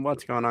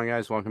What's going on,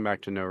 guys? Welcome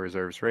back to No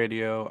Reserves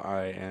Radio.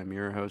 I am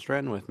your host,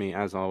 Rehn. With me,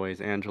 as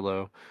always,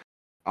 Angelo.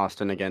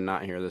 Austin, again,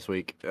 not here this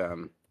week.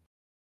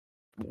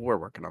 We're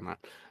working on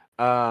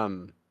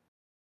that.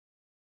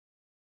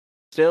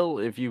 Still,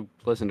 if you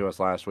listened to us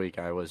last week,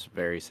 I was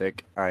very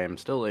sick. I am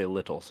still a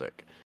little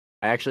sick.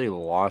 I actually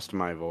lost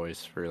my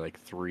voice for like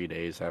 3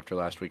 days after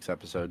last week's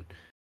episode.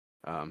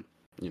 Um,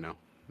 you know,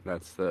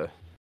 that's the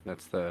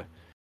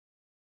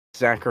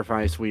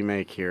sacrifice we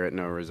make here at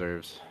No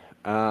Reserves.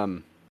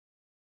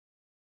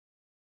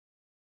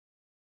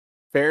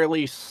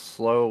 Fairly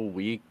slow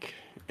week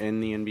in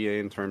the NBA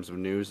in terms of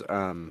news.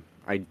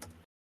 I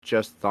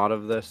just thought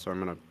of this, so I'm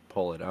gonna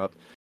pull it up.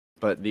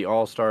 But the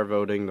All-Star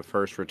voting, the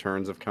first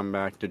returns have come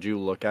back. Did you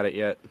look at it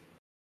yet?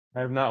 I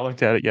have not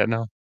looked at it yet,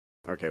 no.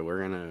 Okay,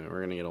 we're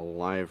gonna get a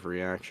live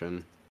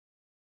reaction.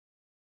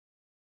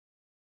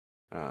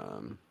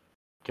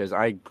 Because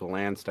I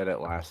glanced at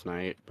it last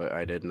night, but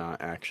I did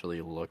not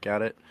actually look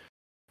at it.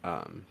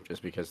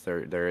 Just because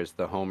there is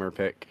the homer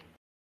pick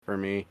for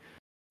me.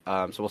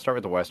 So we'll start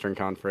with the Western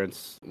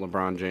Conference.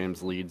 LeBron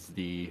James leads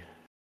the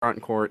front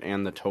court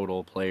and the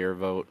total player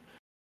vote.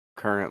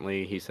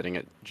 Currently, he's sitting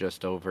at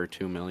just over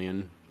 2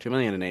 million,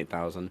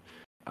 2,008,000.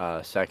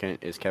 Second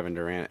is Kevin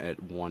Durant at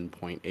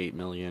 1.8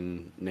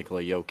 million,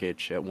 Nikola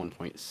Jokic at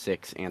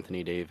 1.6,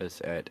 Anthony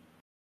Davis at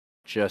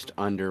just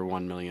under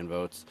 1 million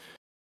votes.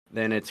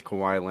 Then it's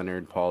Kawhi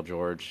Leonard, Paul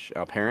George,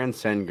 Alperen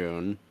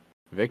Sengun,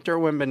 Victor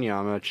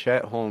Wembanyama,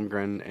 Chet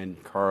Holmgren,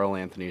 and Karl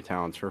Anthony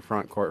Towns for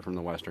front court from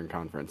the Western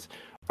Conference.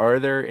 Are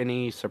there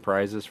any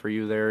surprises for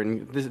you there?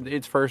 And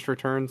it's first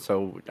return,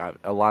 so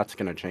a lot's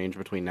going to change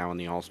between now and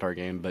the All-Star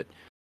game. But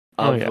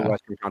of the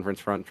Western Conference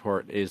front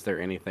court, is there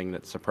anything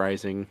that's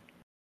surprising?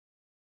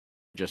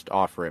 Just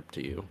off rip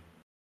to you.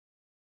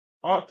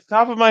 Off the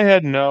top of my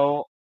head,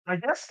 no. I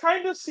guess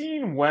kind of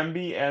seeing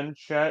Wemby and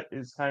Chet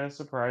is kind of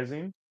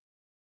surprising.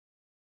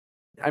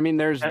 I mean,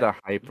 there's And- the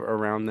hype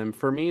around them.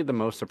 For me, the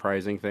most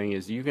surprising thing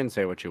is you can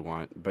say what you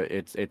want, but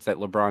it's that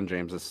LeBron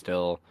James is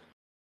still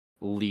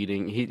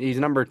leading. He's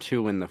number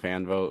 2 in the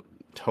fan vote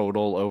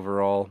total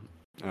overall.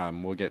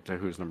 We'll get to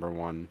who's number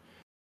 1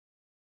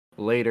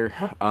 later.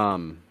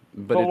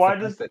 But it's why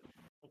the fact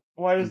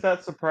that does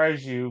that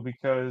surprise you?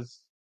 Because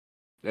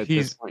at this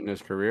he's point in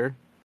his career,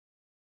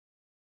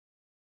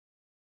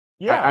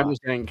 I'm yeah.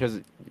 just saying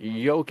because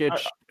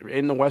Jokic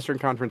in the Western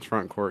Conference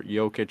front court,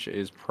 Jokic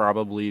is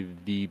probably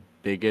the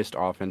biggest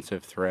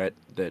offensive threat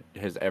that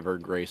has ever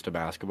graced a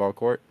basketball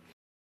court.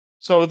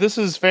 So this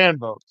is fan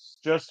votes,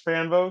 just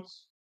fan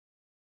votes,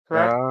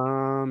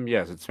 correct?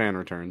 Yes, it's fan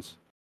returns.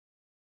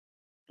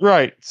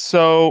 Right.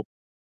 So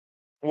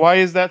why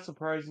is that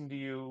surprising to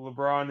you?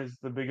 LeBron is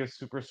the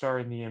biggest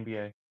superstar in the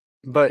NBA.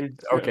 But He's,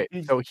 okay,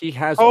 he's so he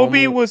has Kobe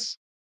only. was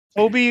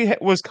Kobe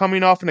was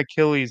coming off an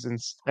Achilles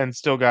and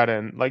still got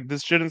in. Like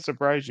this shouldn't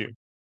surprise you.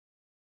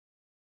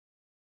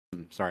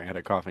 Sorry, I had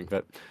a coughing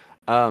fit.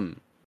 Um,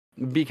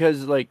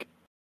 because like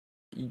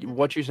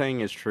what you're saying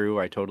is true.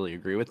 I totally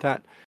agree with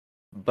that.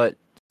 But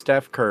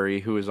Steph Curry,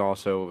 who is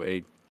also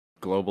a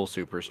global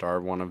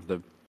superstar, one of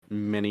the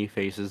many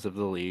faces of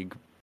the league,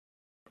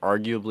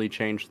 arguably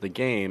changed the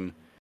game.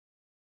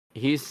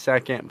 He's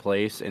second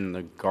place in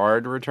the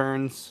guard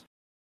returns,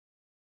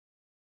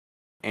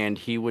 and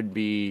he would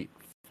be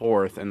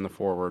fourth in the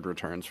forward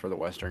returns for the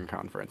Western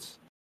Conference.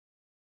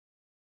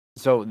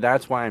 So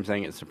that's why I'm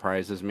saying it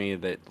surprises me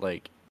that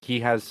like he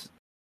has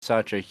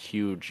such a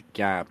huge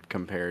gap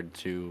compared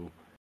to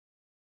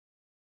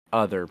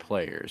other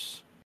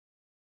players.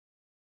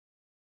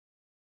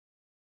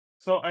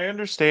 So I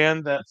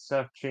understand that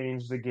Steph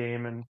changed the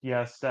game, and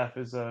yes, Steph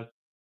is a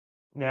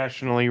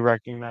nationally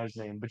recognized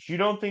name, but you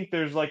don't think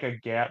there's like a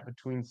gap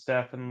between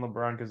Steph and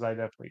LeBron? Because I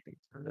definitely think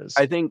there is,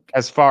 I think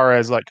as far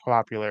as like so.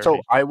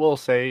 popularity. I will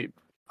say,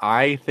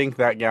 I think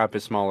that gap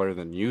is smaller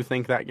than you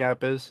think that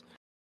gap is.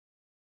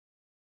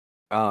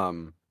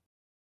 Um,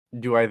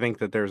 do I think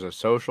that there's a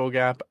social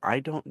gap? I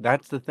don't.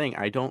 That's the thing.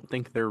 I don't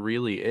think there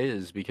really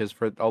is because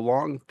for a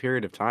long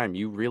period of time,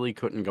 you really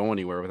couldn't go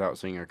anywhere without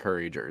seeing a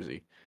Curry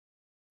jersey.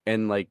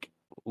 And like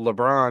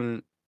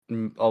LeBron,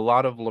 a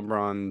lot of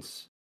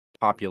LeBron's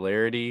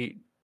popularity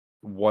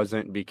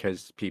wasn't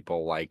because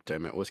people liked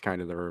him. It was kind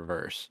of the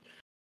reverse.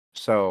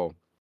 So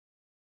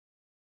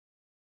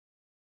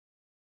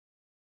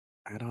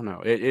I don't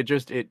know. It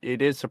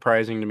is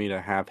surprising to me to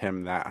have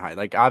him that high.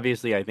 Like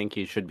obviously I think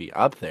he should be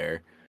up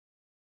there.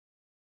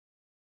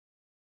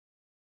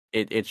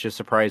 It's just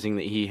surprising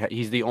that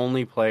he's the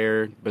only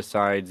player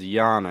besides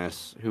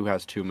Giannis who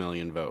has 2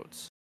 million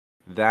votes.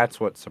 That's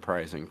what's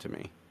surprising to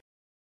me.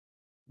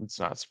 It's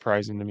not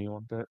surprising to me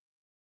one bit.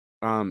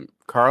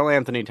 Karl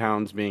Anthony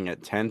Towns being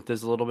at 10th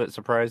is a little bit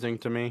surprising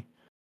to me.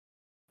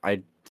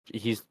 I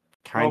he's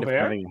kind of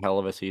Gobert? having a hell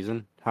of a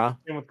season, huh?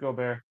 Same with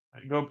Gobert.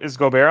 Is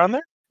Gobert on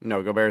there?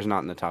 No, Gobert's not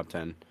in the top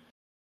 10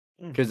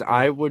 because Hmm.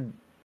 I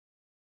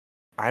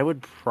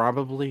would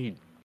probably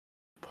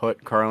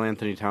put Karl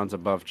Anthony Towns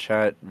above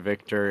Chet,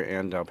 Victor,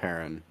 and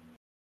Alperen.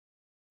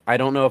 I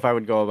don't know if I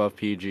would go above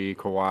PG,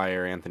 Kawhi,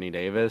 or Anthony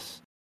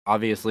Davis.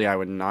 Obviously, I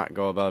would not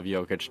go above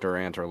Jokic,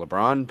 Durant, or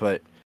LeBron,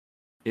 but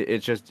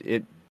it's just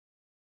it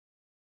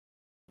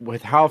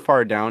with how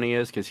far down he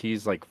is, because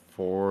he's like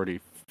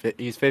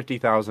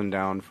 50,000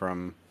 down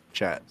from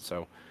Chet.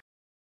 So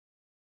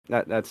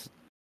that's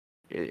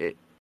it,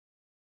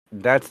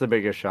 that's the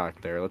biggest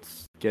shock there.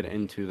 Let's get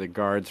into the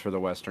guards for the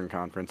Western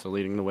Conference. So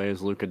leading the way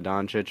is Luka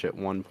Doncic at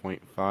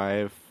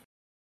 1.5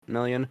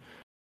 million,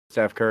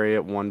 Steph Curry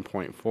at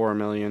 1.4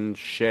 million,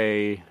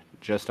 Shea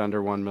just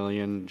under 1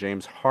 million,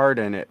 James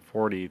Harden at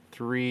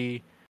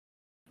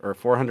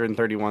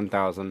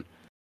 431,000,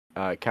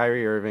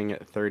 Kyrie Irving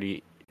at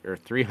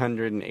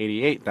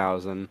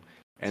 388,000, It's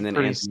and then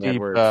pretty Anthony steep.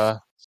 Edwards.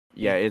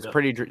 Yeah, Steep it's dip.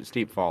 pretty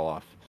steep fall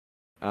off.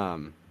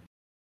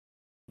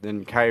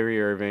 Then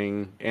Kyrie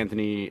Irving,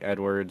 Anthony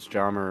Edwards,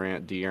 John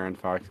Morant, De'Aaron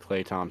Fox,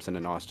 Klay Thompson,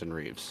 and Austin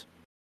Reeves.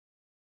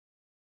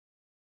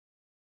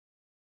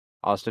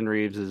 Austin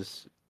Reeves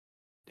is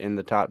in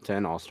the top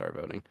 10 All-Star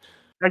voting.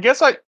 I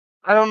guess I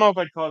don't know if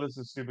I'd call this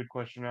a stupid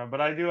question now,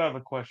 but I do have a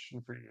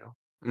question for you.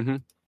 Mm-hmm.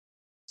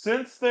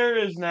 Since there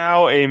is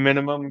now a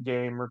minimum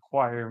game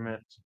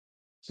requirement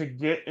to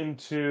get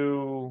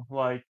into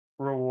like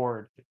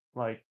reward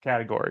like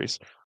categories,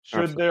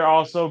 should Absolutely. there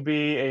also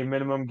be a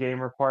minimum game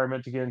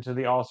requirement to get into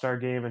the All-Star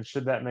game, and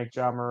should that make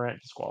John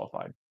Morant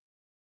disqualified?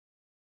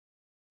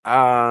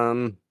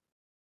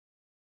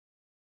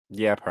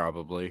 Yeah,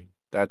 probably.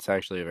 That's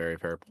actually a very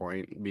fair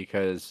point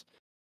because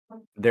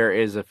there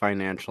is a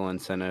financial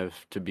incentive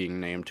to being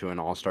named to an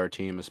all-star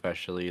team,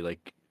 especially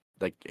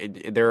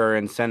there are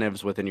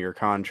incentives within your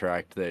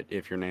contract that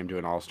if you're named to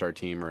an all-star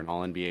team or an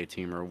all-NBA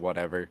team or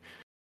whatever,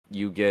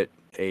 you get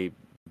a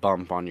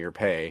bump on your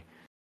pay.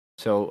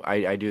 So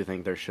I do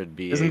think there should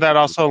be Isn't a that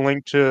also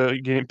linked to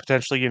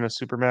potentially getting a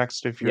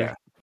supermax if you're? yeah.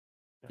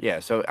 Yeah,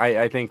 so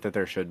I think that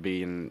there should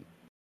be, and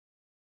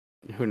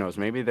who knows,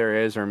 maybe there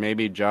is, or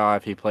maybe Ja,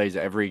 if he plays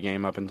every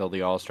game up until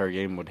the All-Star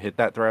game, would hit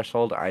that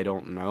threshold. I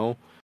don't know.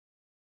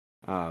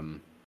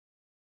 Um,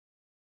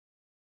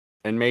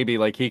 and maybe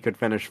like he could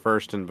finish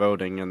first in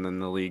voting, and then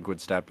the league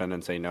would step in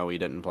and say no, he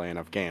didn't play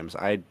enough games.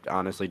 I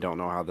honestly don't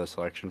know how the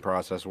selection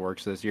process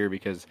works this year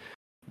because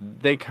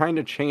they kind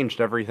of changed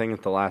everything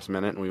at the last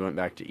minute, and we went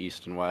back to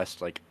East and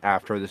West like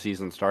after the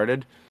season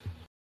started.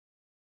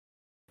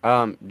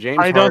 James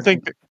I don't Harden.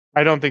 think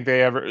I don't think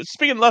they ever.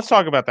 Speaking, let's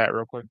talk about that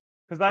real quick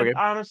because I Okay.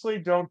 honestly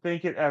don't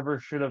think it ever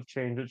should have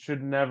changed. It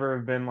should never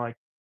have been like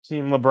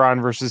Team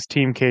LeBron versus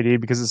Team KD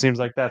because it seems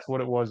like that's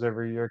what it was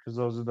every year because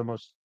those are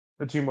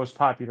the two most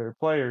popular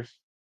players.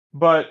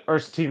 But or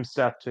Team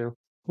Steph too.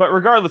 But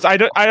regardless, I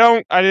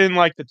didn't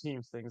like the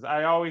teams things.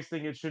 I always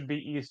think it should be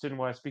East and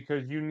West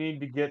because you need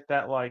to get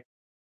that like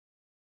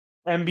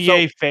So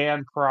NBA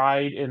fan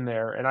pride in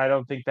there, and I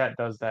don't think that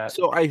does that.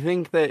 so I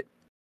think that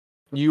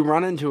you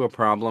run into a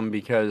problem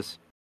because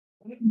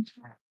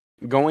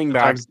going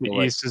back Sometimes the to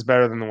like East is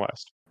better than the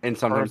West, and or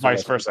sometimes the vice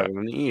West is versa. better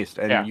than the East,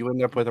 and Yeah. you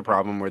end up with a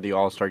problem where the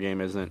All Star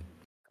game isn't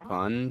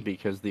fun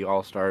because the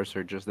All Stars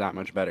are just that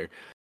much better.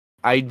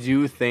 I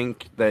do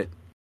think that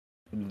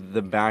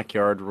the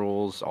backyard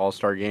rules All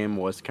Star game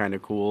was kind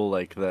of cool.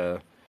 Like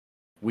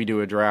we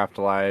do a draft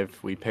live,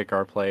 we pick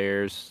our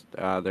players.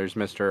 There's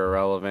Mr.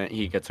 Irrelevant,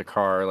 he gets a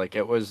car. Like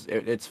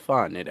it's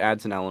fun. It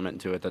adds an element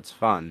to it that's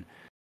fun.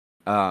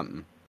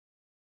 Um,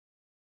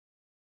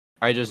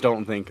 I just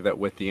don't think that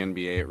with the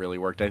NBA it really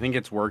worked. I think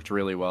it's worked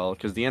really well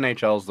because the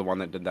NHL is the one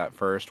that did that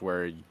first,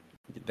 where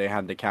they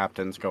had the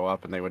captains go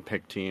up and they would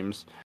pick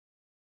teams,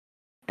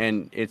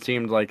 and it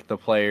seemed like the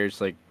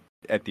players like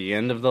at the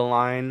end of the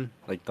line,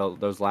 like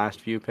those last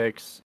few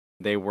picks,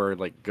 they were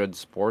like good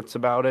sports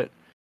about it.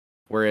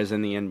 Whereas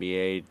in the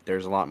NBA,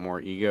 there's a lot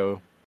more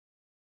ego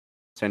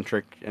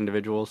centric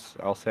individuals.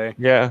 I'll say.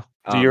 Yeah.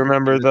 Do you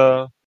remember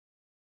Even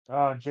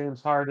the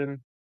James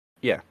Harden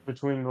yeah,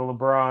 between the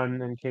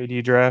LeBron and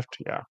KD draft?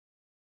 Yeah.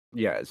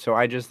 yeah. So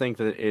I just think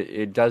that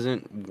it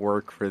doesn't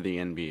work for the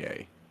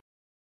NBA.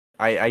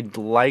 I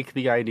like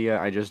the idea.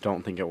 I just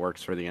don't think it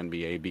works for the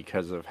NBA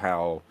because of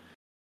how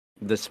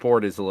the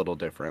sport is a little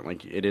different.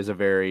 Like it is a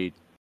very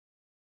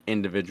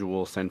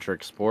individual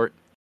centric sport,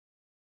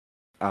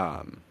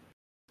 um,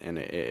 and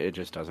it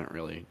just doesn't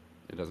really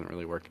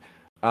work.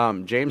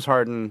 James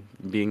Harden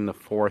being the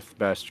fourth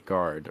best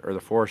guard or the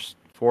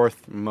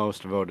fourth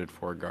most voted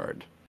for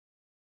guard.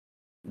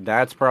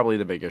 That's probably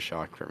the biggest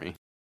shock for me.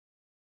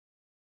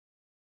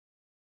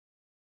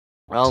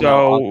 Well,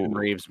 no, Austin So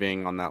Reeves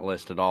being on that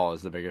list at all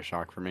is the biggest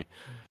shock for me.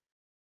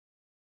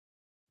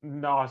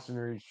 Austin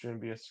Reeves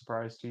shouldn't be a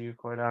surprise to you,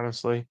 quite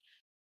honestly.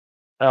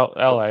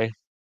 LA.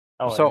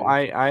 LA So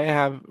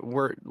is.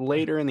 we're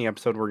later in the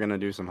episode we're gonna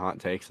do some hot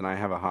takes, and I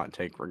have a hot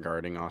take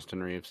regarding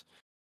Austin Reeves.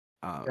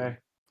 Um, Okay.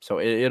 so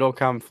it'll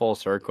come full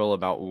circle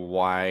about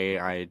why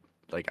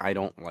I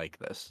don't like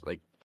this. Like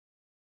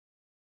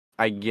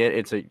I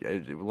get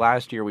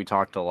last year we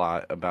talked a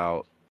lot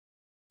about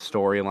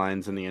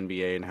storylines in the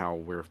NBA and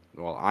how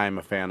I'm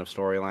a fan of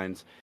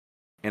storylines,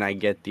 and I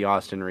get the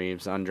Austin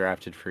Reeves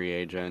undrafted free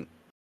agent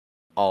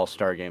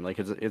all-star game. Like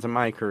it's a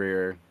my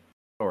career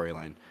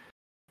storyline.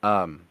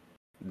 Um,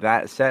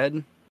 that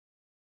said,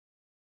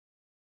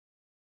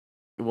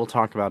 we'll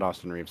talk about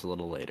Austin Reeves a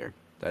little later.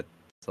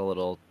 It's a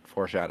little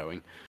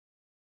foreshadowing.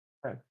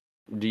 Okay.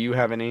 Do you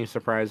have any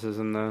surprises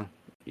in the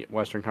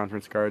Western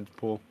Conference guards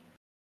pool?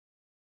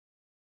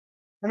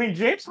 I mean,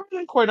 James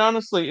Harden, quite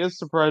honestly, is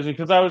surprising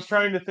because I was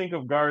trying to think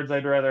of guards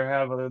I'd rather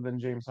have other than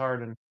James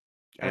Harden,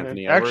 and it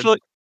Anthony Edwards, actually,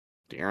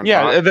 De'Aaron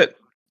yeah, Fox, that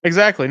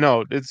exactly.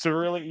 No, it's a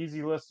really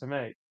easy list to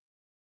make.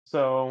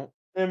 So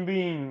him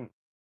being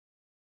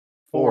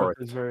fourth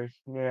is fourth. very,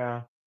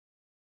 yeah.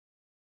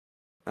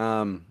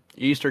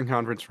 Eastern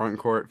Conference front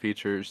court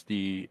features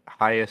the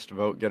highest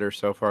vote getter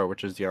so far,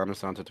 which is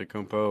Giannis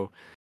Antetokounmpo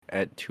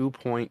at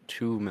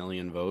 2.2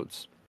 million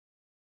votes.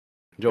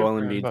 Good Joel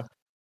for him, Embiid but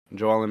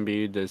Joel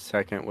Embiid is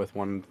second with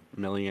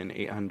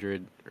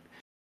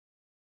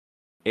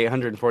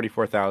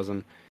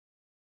 1,844,000.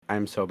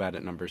 I'm so bad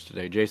at numbers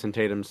today. Jason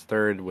Tatum's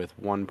third with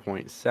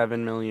 1.7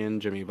 million.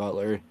 Jimmy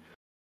Butler,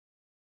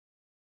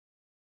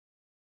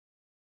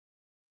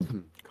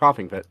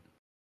 coughing fit.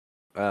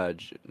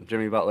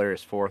 Jimmy Butler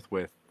is fourth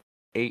with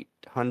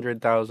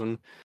 800,000.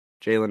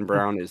 Jaylen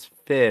Brown is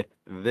fifth.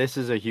 This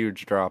is a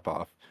huge drop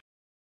off,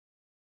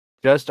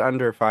 just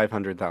under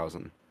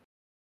 500,000.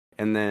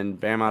 And then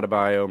Bam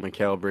Adebayo,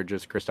 Mikal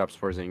Bridges, Kristaps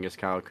Porzingis,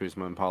 Kyle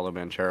Kuzma, and Paulo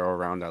Banchero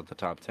round out the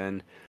top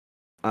 10.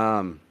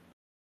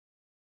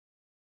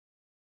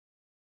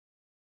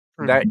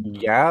 That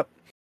gap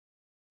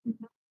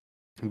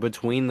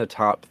between the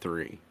top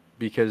three,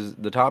 because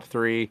the top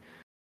three,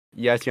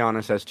 yes,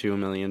 Giannis has 2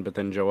 million, but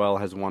then Joel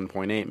has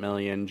 1.8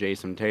 million,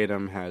 Jason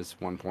Tatum has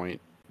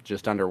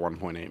just under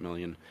 1.8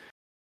 million,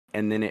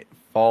 and then it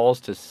falls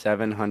to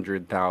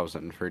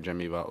 700,000 for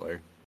Jimmy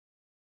Butler.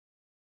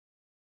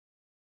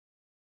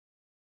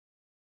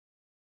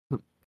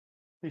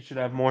 he should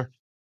have more.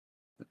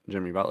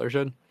 Jimmy Butler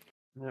should.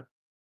 Yep.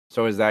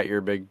 So is that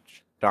your big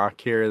shock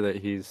here that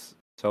he's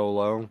so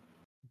low?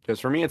 Because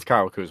for me, it's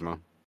Kyle Kuzma.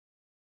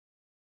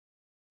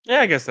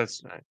 Yeah, I guess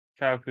that's right.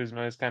 Kyle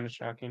Kuzma is kind of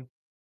shocking.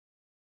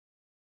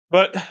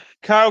 But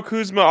Kyle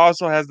Kuzma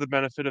also has the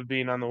benefit of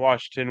being on the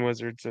Washington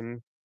Wizards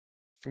and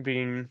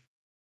being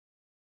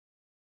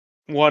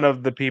one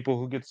of the people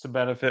who gets to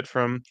benefit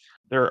from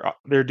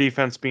their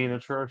defense being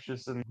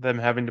atrocious and them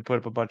having to put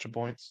up a bunch of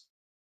points.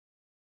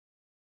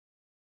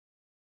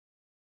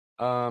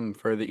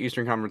 For the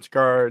Eastern Conference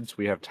guards,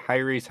 we have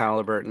Tyrese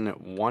Halliburton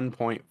at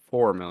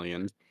 1.4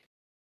 million.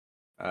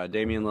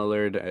 Damian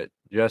Lillard at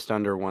just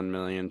under 1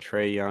 million.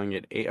 Trae Young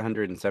at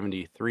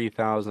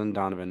 873,000.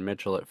 Donovan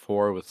Mitchell at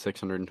 4 with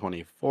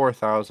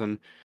 624,000.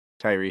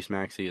 Tyrese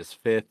Maxey is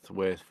 5th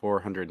with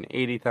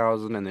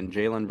 480,000. And then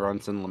Jalen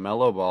Brunson,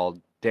 LaMelo Ball,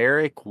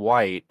 Derek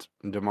White,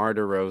 DeMar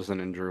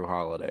DeRozan, and Drew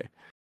Holiday.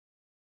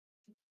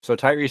 So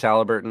Tyrese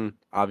Halliburton,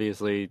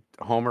 obviously,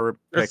 homer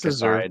It's pick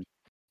deserved. aside,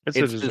 It's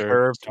a it's deserved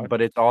deserved, spot.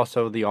 but it's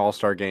also the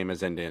All-Star game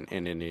is in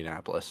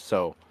Indianapolis.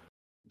 So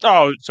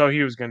Oh, so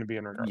he was going to be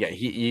in regardless. yeah,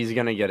 he's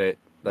gonna get it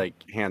like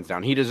hands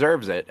down. He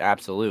deserves it,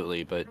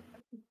 absolutely. But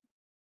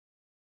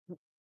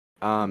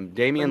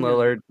Damian He was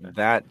Lillard,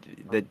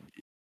 good.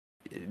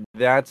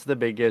 that's the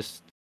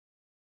biggest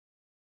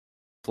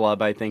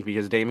flub I think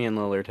because Damian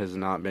Lillard has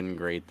not been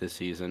great this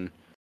season.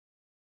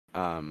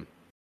 Um,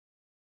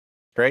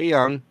 Trae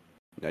Young,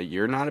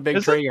 you're not a big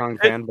Trae Young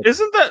fan, but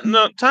Isn't that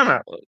no time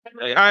out?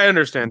 I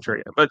understand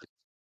Trey, but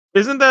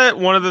isn't that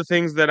one of the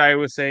things that I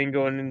was saying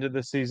going into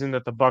the season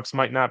that the Bucks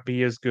might not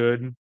be as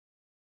good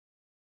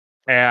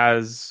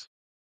as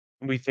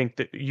we think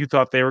that you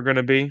thought they were going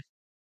to be,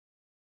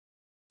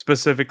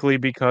 specifically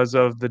because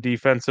of the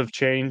defensive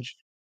change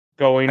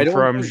I going don't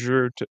from think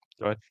Drew to.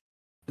 Go ahead.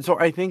 so.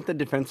 I think the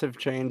defensive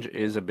change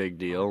is a big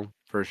deal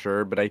for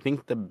sure, but I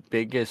think the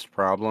biggest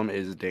problem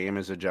is Dame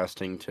is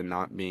adjusting to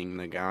not being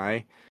the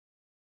guy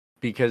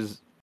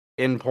because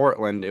in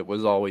Portland it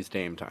was always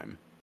Dame time.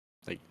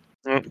 Like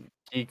Mm,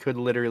 he could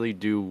literally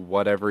do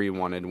whatever he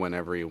wanted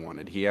whenever he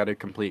wanted. He had a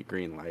complete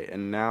green light,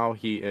 and now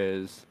he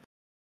is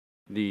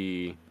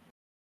the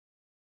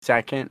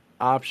second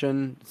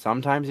option.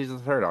 Sometimes he's the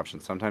third option.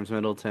 Sometimes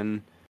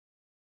Middleton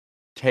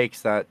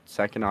takes that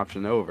second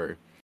option over.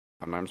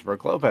 Sometimes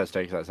Brook Lopez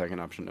takes that second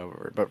option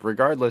over. But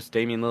regardless,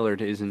 Damian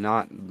Lillard is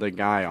not the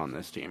guy on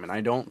this team, and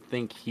I don't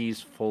think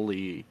he's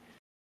fully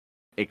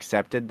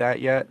accepted that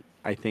yet.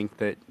 I think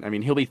that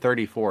he'll be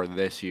 34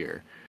 this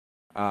year.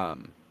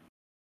 Um,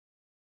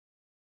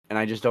 and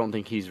I just don't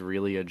think he's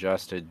really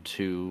adjusted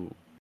to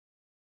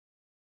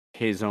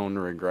his own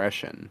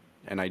regression.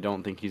 And I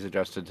don't think he's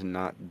adjusted to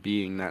not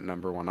being that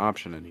number one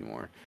option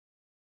anymore.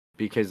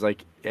 Because,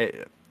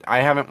 I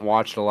haven't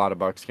watched a lot of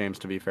Bucks games,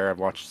 to be fair. I've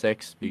watched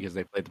 6 because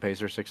they played the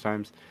Pacers 6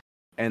 times.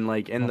 And,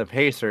 in the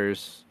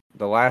Pacers,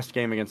 the last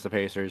game against the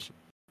Pacers,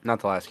 not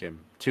the last game,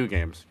 2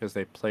 games, because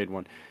they played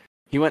one.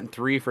 He went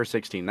 3 for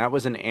 16. That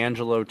was an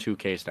Angelo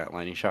 2K stat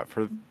line. He shot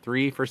for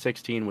 3 for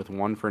 16 with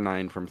 1 for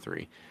 9 from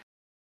 3.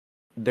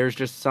 There's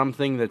just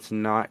something that's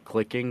not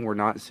clicking. We're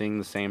not seeing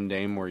the same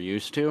Dame we're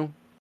used to.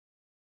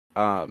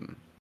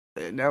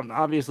 Now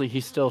obviously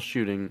he's still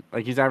shooting,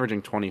 he's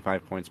averaging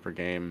 25 points per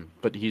game,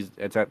 but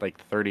it's at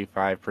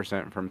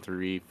 35% from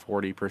 3,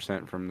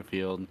 40% from the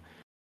field.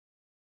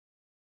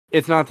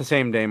 It's not the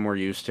same Dame we're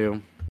used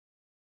to.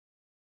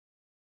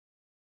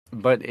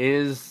 But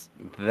is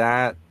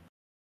that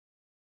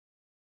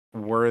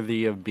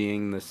worthy of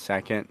being the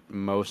second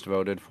most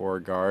voted for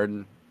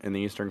guard in the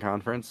Eastern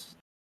Conference?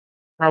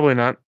 Probably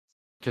not.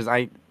 Because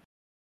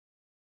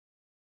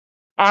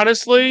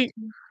Honestly,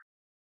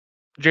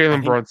 I Jalen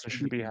think Brunson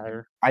should be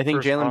higher. I think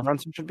First Jalen off,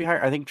 Brunson should be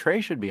higher. I think Trey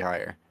should be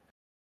higher.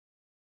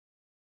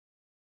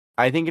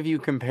 I think if you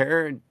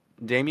compare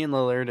Damian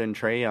Lillard and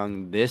Trey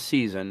Young this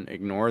season,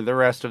 ignore the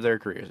rest of their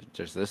careers,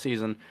 just this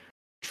season,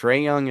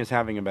 Trey Young is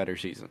having a better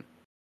season.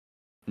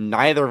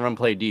 Neither of them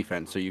play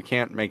defense, so you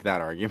can't make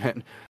that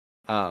argument.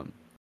 Um,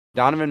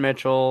 Donovan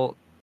Mitchell,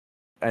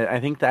 I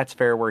think that's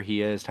fair where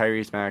he is.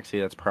 Tyrese Maxey,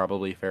 that's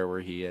probably fair where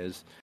he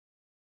is.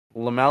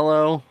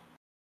 LaMelo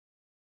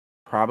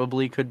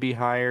probably could be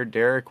higher.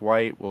 Derek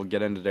White, we'll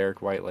get into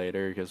Derek White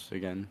later because,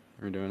 again,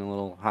 we're doing a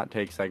little hot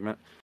take segment.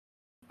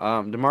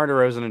 DeMar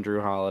DeRozan and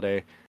Drew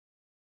Holiday.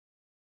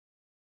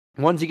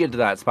 Once you get to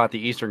that spot, the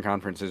Eastern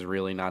Conference is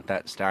really not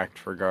that stacked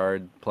for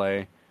guard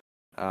play.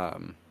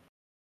 Because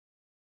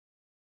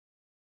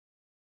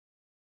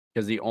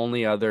the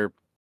only other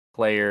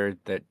player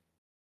that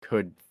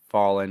could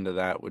fall into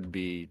that would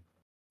be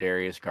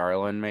Darius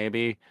Garland,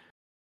 maybe.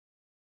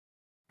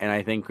 And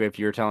I think if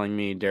you're telling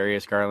me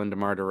Darius Garland,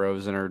 DeMar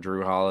DeRozan, or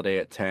Drew Holiday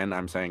at 10,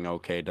 I'm saying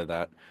okay to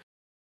that.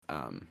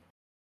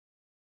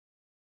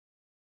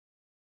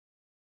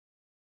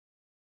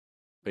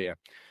 But yeah.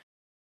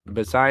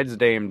 Besides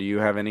Dame, do you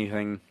have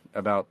anything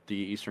about the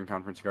Eastern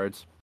Conference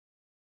guards?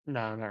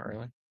 no, not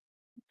really.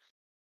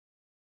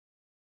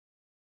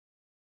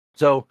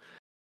 So,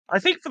 I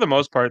think for the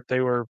most part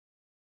they were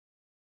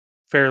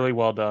fairly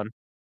well done.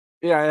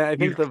 yeah, I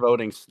You, think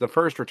the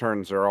first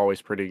returns are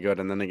always pretty good,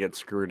 and then they get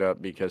screwed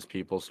up because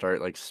people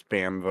start like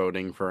spam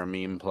voting for a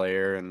meme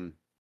player, and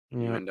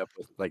you yeah. end up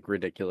with like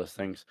ridiculous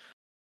things.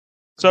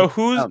 So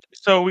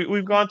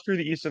we've gone through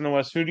the East and the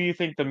West. Who do you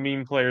think the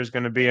meme player is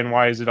going to be, and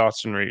why is it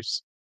Austin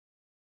Reeves?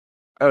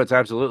 Oh, it's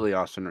absolutely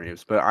Austin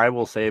Reeves, but I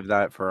will save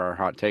that for our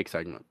hot take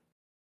segment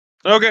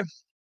Okay.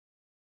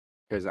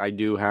 because I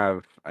do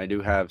have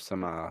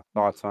some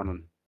thoughts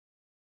on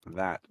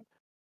that.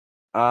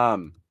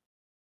 Um,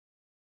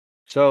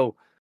 so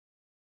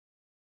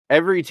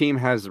every team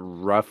has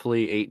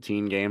roughly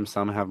 18 games.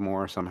 Some have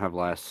more, some have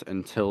less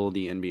until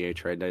the NBA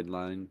trade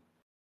deadline.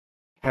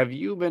 Have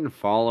you been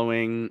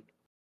following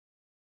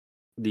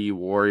the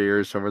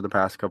Warriors over the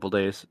past couple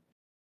days?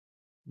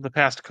 The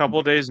past couple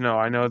of days, no.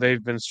 I know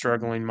they've been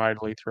struggling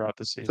mightily throughout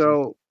the season.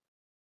 So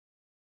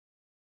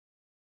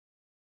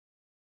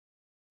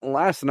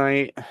last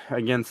night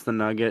against the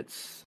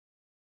Nuggets,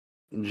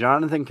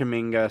 Jonathan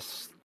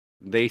Kuminga,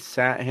 they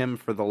sat him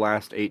for the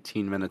last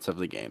 18 minutes of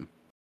the game.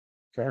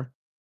 Okay.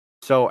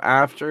 So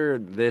after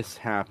this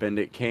happened,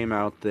 it came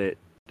out that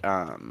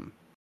Jonathan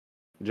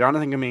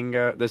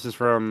Kuminga, this is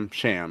from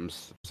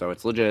Shams, so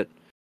it's legit.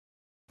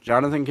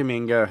 Jonathan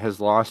Kuminga has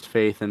lost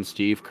faith in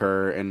Steve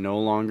Kerr and no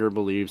longer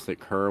believes that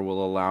Kerr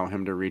will allow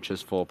him to reach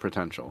his full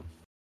potential.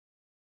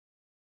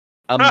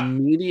 Ah,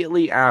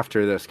 Immediately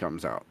after this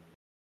comes out,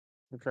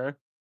 okay.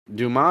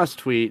 Dumas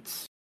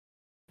tweets,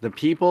 "The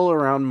people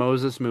around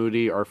Moses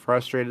Moody are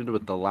frustrated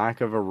with the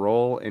lack of a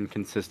role and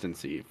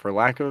consistency. For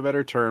lack of a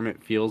better term,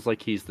 it feels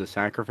like he's the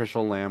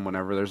sacrificial lamb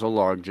whenever there's a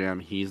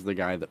logjam. He's the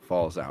guy that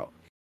falls out."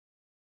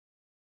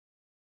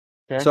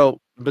 Okay. So,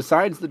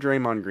 besides the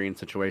Draymond Green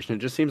situation, it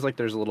just seems like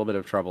there's a little bit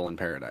of trouble in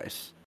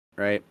paradise,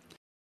 right?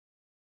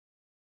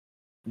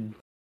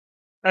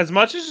 As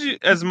much as you're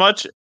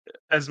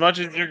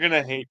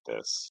gonna hate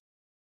this,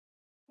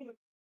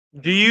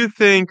 do you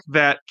think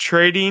that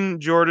trading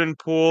Jordan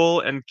Poole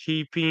and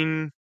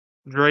keeping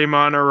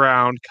Draymond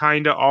around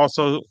kind of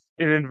also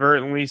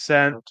inadvertently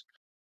sent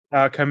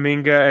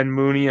Kaminga and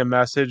Mooney a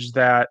message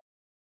that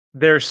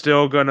they're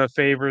still going to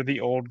favor the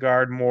old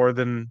guard more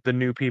than the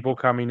new people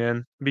coming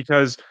in?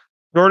 Because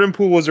Jordan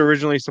Poole was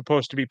originally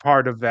supposed to be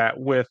part of that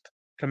with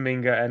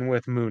Kaminga and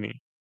with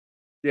Mooney.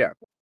 Yeah.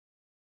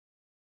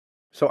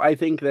 So I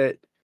think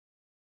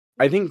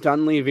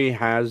Dunleavy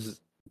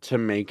has to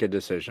make a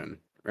decision,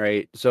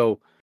 right? So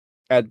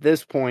at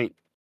this point,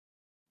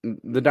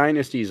 the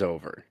dynasty's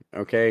over,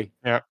 okay?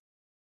 Yeah.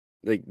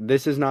 Like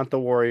this is not the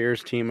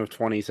Warriors team of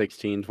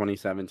 2016,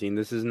 2017.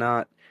 This is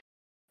not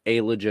a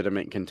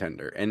legitimate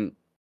contender. And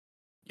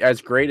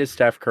as great as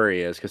Steph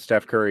Curry is, because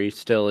Steph Curry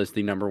still is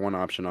the number one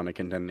option on a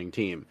contending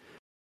team,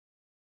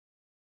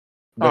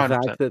 the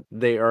fact 100%. that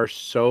they are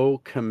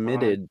so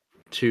committed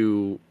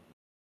to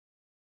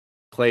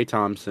Klay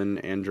Thompson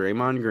and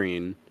Draymond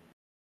Green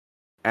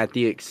at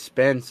the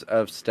expense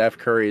of Steph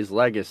Curry's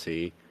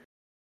legacy,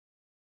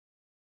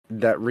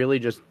 that really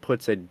just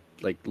puts a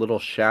like little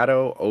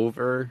shadow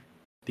over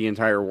the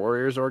entire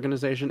Warriors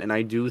organization, and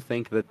I do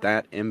think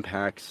that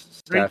impacts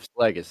Steph's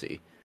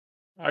legacy.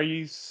 Are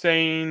you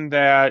saying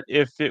that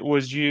if it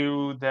was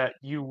you, that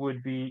you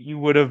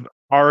would have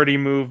already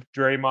moved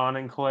Draymond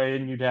and Clay,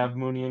 and you'd have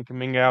Mooney and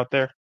Kaminga out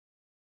there?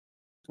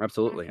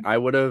 Absolutely, I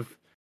would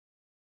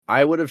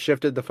have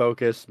shifted the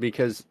focus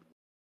because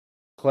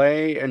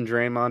Clay and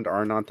Draymond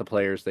are not the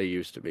players they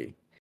used to be.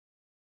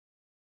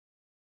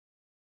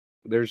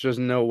 There's just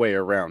no way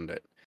around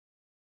it.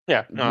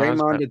 Yeah, no, that's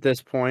Draymond fair. at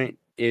this point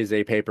is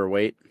a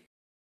paperweight.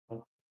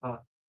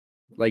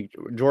 Like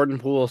Jordan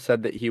Poole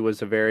said that he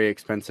was a very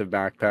expensive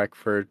backpack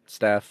for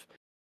Steph.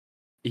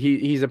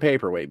 He's a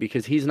paperweight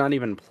because he's not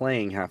even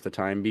playing half the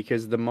time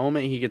because the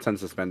moment he gets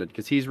unsuspended,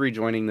 because he's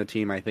rejoining the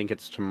team, I think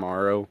it's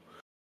tomorrow,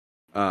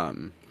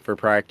 for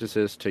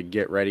practices to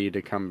get ready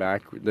to come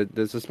back.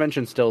 The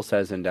suspension still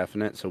says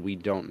indefinite, so we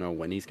don't know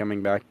when he's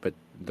coming back, but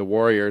the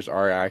Warriors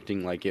are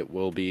acting like it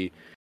will be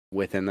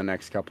within the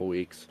next couple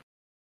weeks.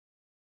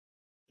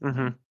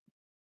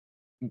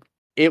 Mm-hmm.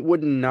 It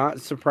would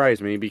not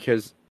surprise me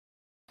because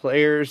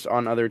players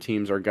on other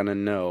teams are going to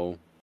know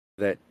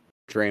that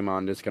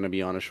Draymond is going to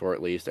be on a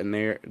short lease, and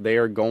they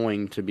are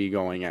going to be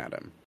going at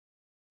him.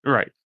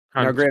 Right.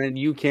 Now, 100%. granted,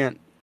 you can't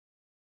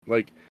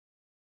like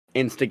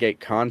instigate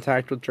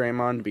contact with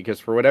Draymond because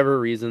for whatever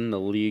reason the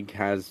league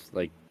has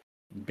like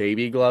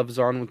baby gloves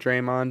on with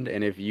Draymond,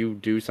 and if you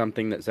do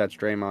something that sets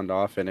Draymond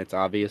off and it's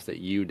obvious that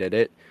you did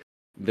it,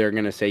 they're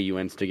gonna say you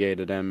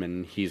instigated him,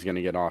 and he's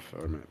gonna get off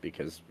on it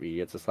because he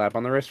gets a slap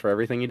on the wrist for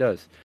everything he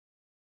does.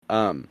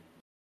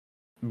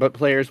 But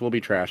players will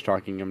be trash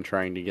talking him,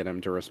 trying to get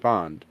him to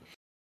respond.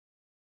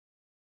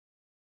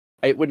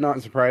 It would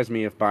not surprise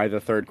me if by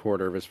the third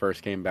quarter of his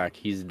first game back,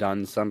 he's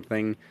done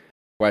something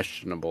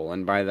questionable,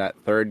 and by that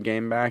third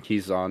game back,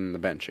 he's on the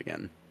bench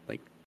again, like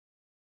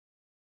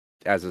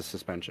as a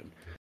suspension.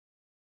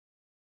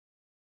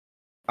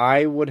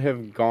 I would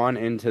have gone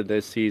into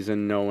this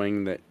season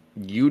knowing that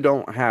you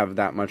don't have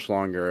that much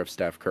longer of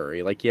Steph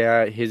Curry. Like,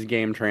 yeah, his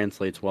game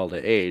translates well to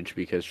age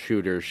because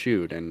shooters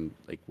shoot, and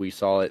like we've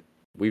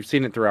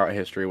seen it throughout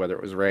history, whether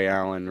it was Ray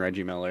Allen,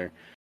 Reggie Miller,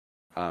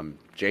 JJ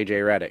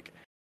Redick.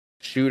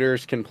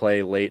 Shooters can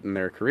play late in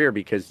their career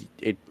because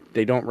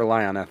they don't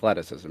rely on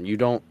athleticism. You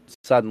don't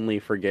suddenly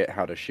forget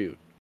how to shoot.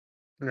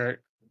 Right.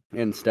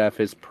 And Steph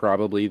is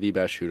probably the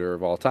best shooter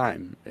of all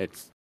time.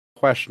 It's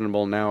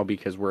questionable now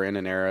because we're in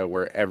an era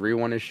where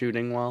everyone is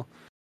shooting well.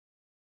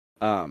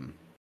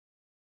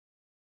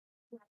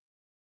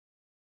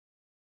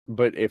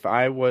 But if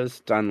I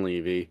was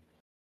Dunleavy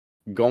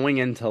going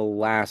into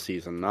last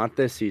season, not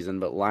this season,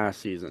 but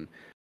last season,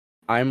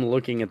 I'm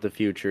looking at the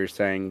future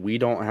saying we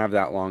don't have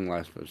that long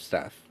left of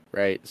Steph,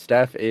 right?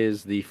 Steph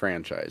is the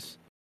franchise.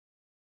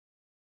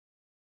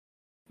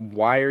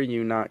 Why are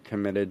you not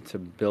committed to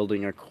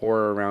building a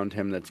core around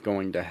him that's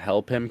going to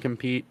help him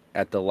compete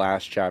at the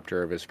last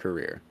chapter of his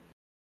career?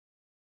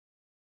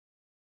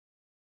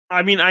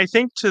 I mean, I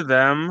think to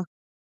them,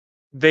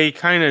 they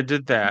kind of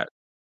did that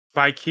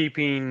by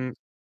keeping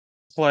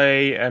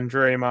Clay and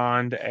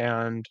Draymond,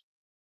 and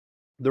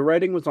The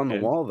writing was on the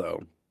it, wall,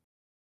 though.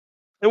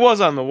 it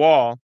was on the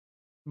wall.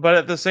 But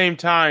at the same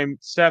time,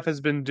 Steph has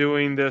been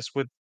doing this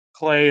with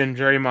Clay and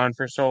Draymond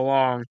for so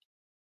long.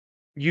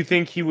 You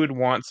think he would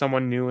want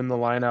someone new in the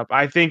lineup?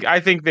 I think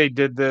they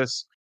did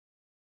this.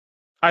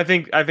 I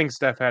think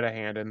Steph had a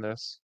hand in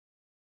this.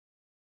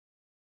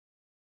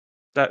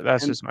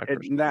 That's And just my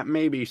personal. that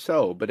may be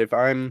so, but if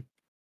I'm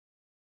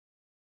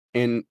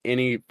in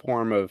any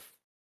form of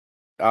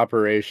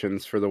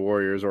operations for the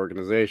Warriors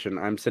organization,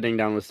 I'm sitting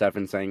down with Steph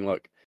and saying,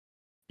 look,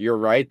 you're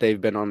right,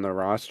 they've been on the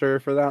roster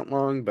for that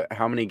long, but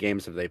how many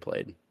games have they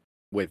played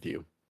with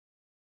you?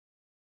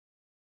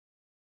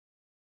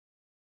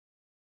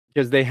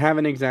 Because they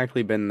haven't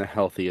exactly been the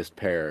healthiest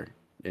pair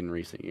in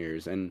recent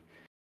years. And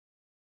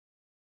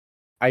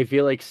I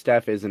feel like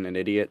Steph isn't an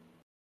idiot.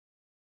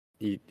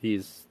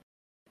 He's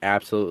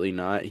absolutely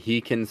not. He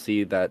can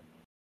see that,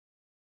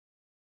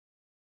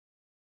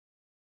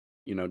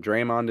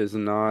 Draymond is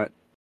not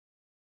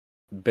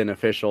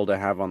beneficial to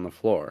have on the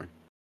floor.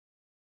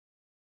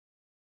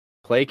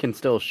 Clay can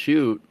still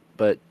shoot,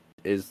 but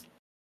is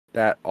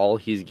that all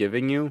he's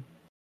giving you?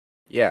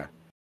 Yeah.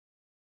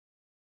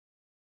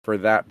 For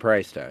that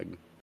price tag.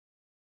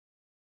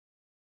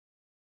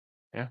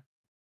 Yeah.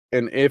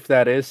 And if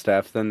that is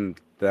Steph, then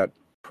that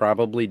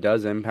probably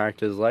does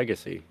impact his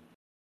legacy.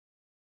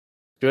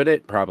 Should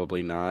it?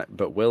 Probably not.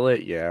 But will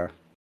it? Yeah.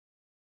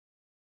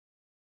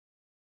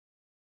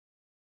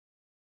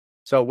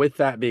 So with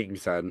that being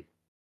said,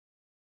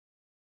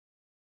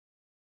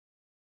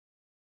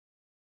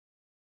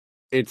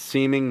 it's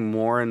seeming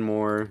more and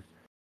more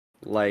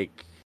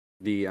like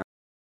the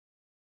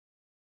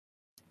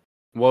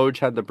Woj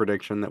had the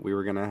prediction that we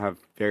were going to have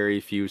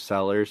very few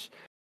sellers.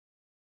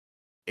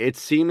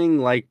 It's seeming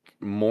like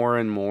more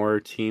and more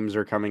teams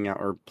are coming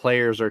out, or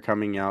players are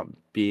coming out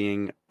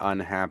being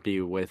unhappy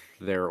with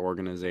their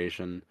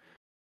organization.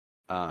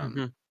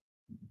 Hmm.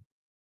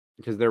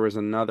 Because there was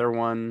another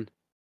one.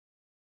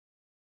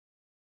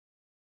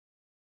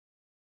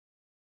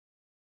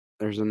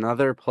 There's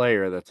another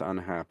player that's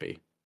unhappy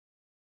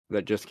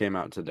that just came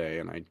out today,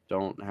 and I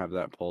don't have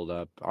that pulled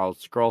up. I'll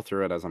scroll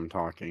through it as I'm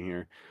talking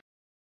here.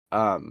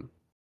 DeJounte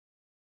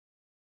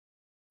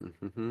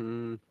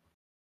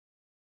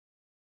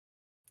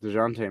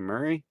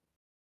Murray?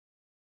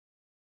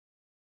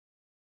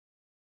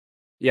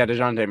 Yeah,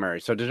 DeJounte Murray.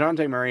 So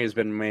DeJounte Murray has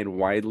been made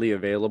widely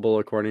available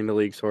according to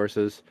league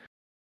sources.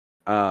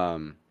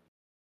 And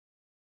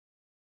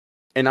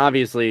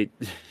obviously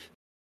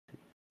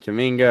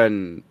Kuminga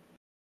and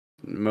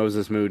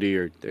Moses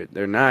Moody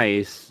they're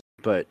nice,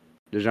 but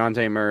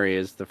DeJounte Murray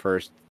is the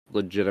first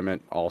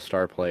legitimate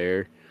All-Star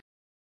player.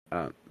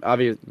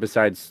 Obviously,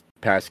 besides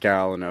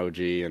Pascal and OG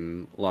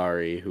and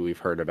Laurie, who we've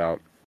heard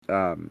about.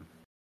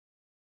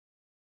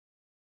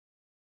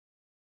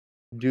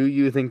 Do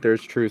you think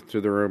there's truth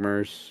to the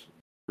rumors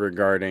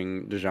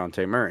regarding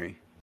DeJounte Murray?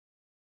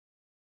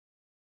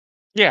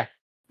 Yeah,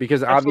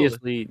 Because absolutely.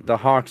 obviously the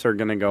Hawks are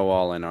going to go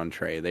all in on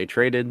Trey. They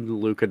traded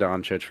Luka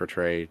Doncic for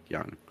Trey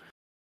Young.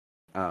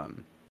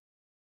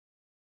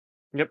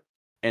 Yep.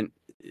 And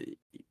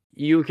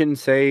you can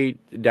say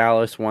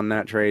Dallas won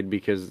that trade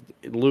because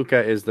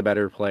Luka is the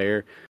better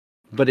player,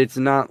 but it's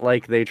not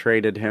like they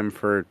traded him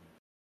for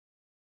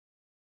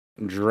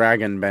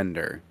Dragon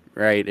Bender,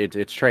 right?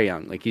 It's Trey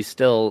Young. Like, he's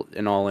still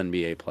an all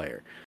NBA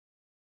player.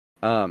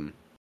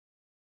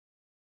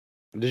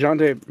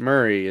 DeJounte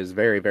Murray is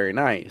very, very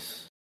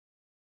nice,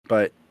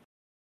 but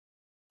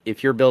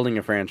if you're building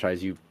a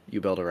franchise, you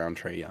build around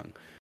Trey Young.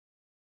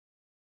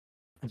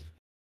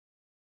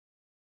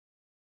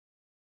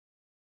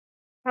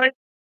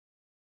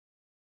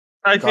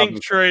 I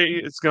think Trey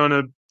is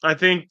gonna. I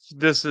think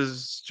this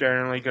is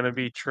generally gonna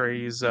be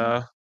Trey's.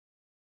 I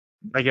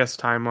guess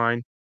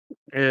timeline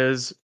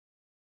is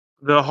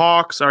the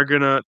Hawks are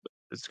gonna.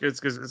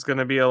 It's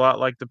gonna be a lot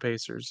like the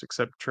Pacers,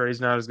 except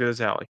Trey's not as good as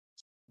Hallie.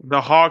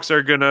 The Hawks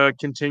are gonna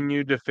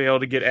continue to fail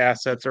to get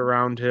assets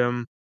around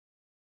him,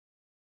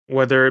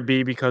 whether it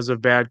be because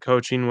of bad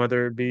coaching,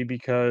 whether it be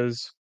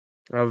because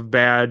of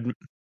bad,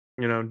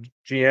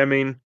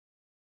 GMing.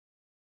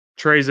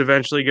 Trey's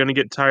eventually going to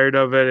get tired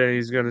of it and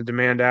he's going to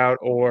demand out,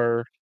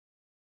 or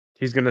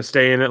he's going to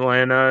stay in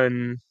Atlanta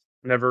and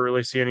never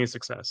really see any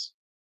success.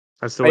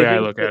 That's the I way I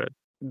think look that at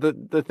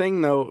it. the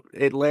thing though,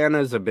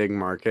 Atlanta's a big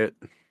market.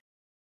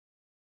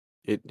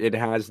 It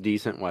has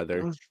decent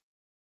weather.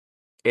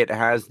 It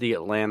has the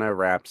Atlanta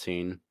rap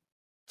scene.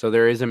 So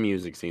there is a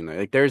music scene there.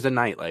 Like, there's a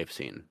nightlife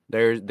scene.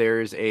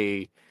 There's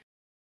a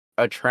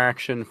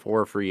attraction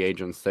for free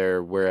agents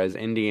there, whereas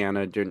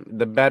Indiana,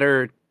 the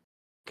better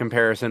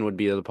comparison would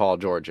be the Paul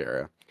George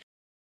era.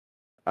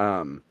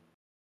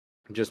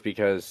 Just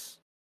because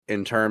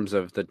in terms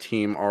of the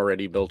team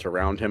already built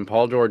around him,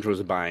 Paul George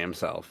was by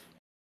himself.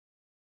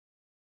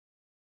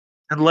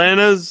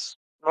 Atlanta's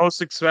most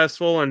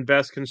successful and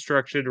best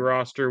constructed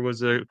roster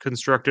was a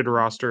constructed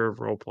roster of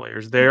role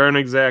players. They aren't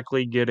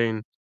exactly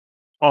getting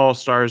all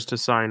stars to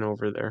sign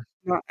over there.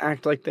 Not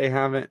act like they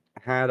haven't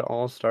had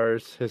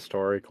all-stars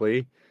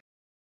historically.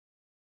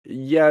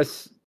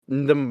 Yes,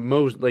 the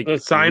most The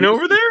like sign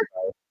over there?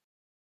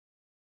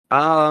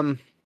 um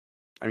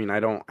I mean, I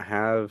don't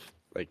have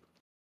like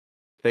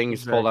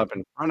things pulled Exactly. up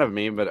in front of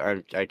me, but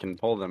I can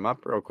pull them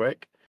up real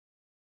quick.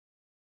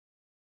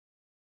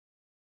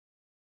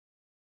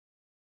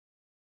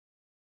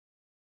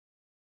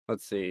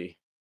 Let's see.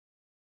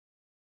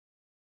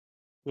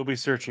 We'll be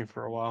searching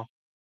for a while.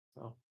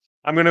 So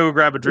I'm gonna go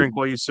grab a drink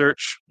while you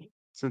search,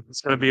 since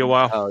it's gonna be a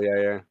while. Oh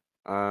yeah,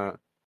 yeah. Uh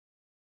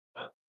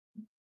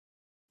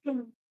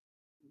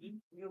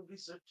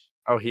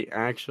oh, he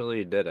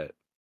actually did it.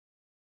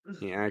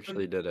 He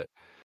actually did it.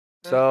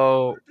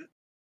 So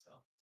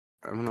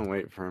I'm gonna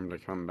wait for him to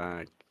come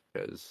back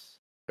because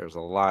there's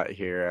a lot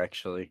here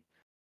actually.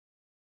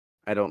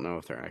 I don't know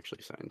if they're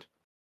actually signed.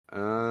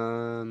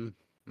 Um,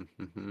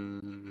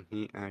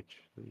 he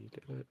actually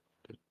did it.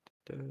 Da,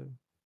 da, da.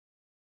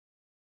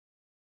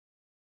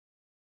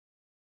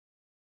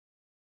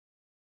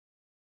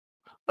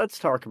 Let's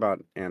talk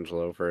about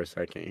Angelo for a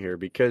second here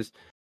because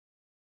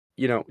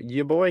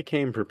your boy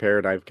came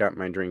prepared. I've got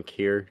my drink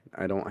here.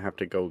 I don't have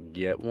to go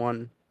get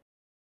one.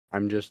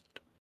 I'm just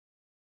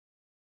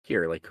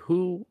here. Like,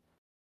 who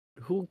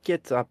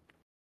gets up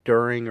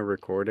during a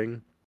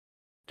recording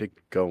to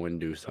go and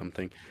do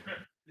something?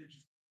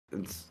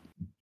 It's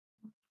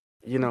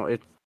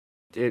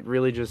it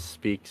really just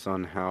speaks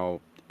on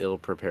how ill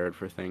prepared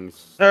for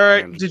things All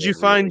right. Did Angelo you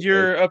really find is.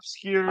 your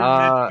obscure mid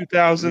Uh,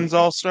 2000s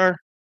All Star?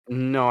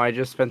 no, I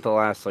just spent the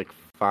last like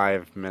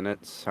 5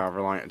 minutes,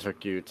 however long it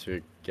took you to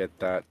get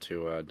that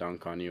to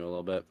dunk on you a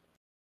little bit,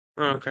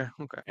 Oh, okay.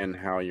 Okay. and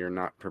how you're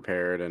not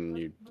prepared and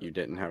you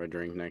didn't have a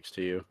drink next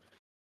to you.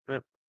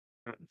 Yep.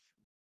 Oh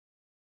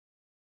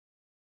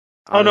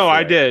no, Honestly,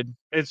 I did.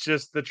 It's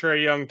just the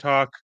Trey Young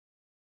talk,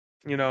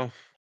 you know,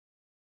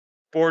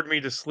 bored me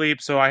to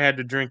sleep, so I had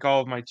to drink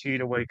all of my tea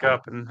to wake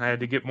up, and I had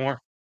to get more.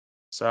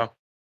 So,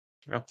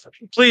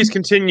 please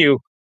continue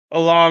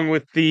along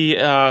with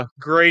the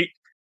great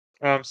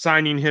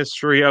signing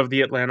history of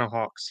the Atlanta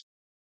Hawks,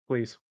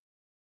 please.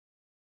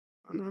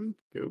 I'm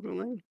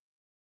googling.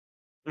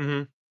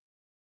 Mm-hmm.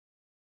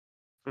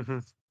 Mm-hmm.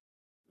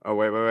 Oh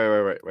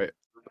wait.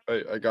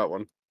 I got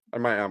one. I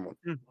might have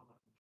one.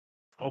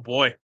 Oh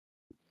boy.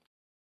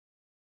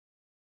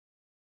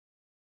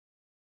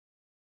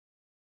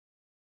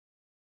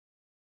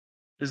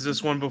 Is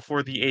this one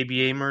before the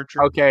ABA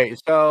merger? Okay,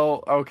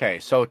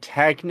 so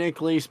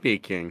technically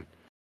speaking,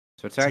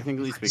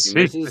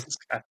 this is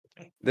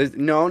this.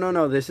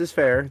 No. This is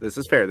fair. This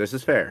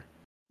is fair.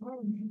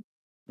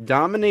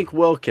 Dominique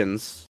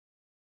Wilkins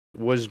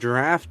was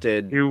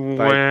drafted You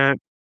by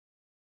went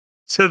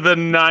to the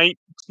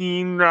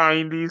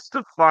 1990s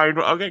to find.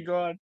 Okay,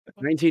 go on.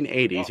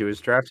 1980s. He was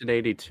drafted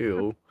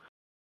 82.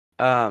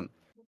 Um,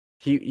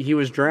 he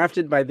was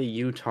drafted by the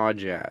Utah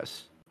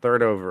Jazz,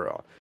 third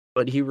overall,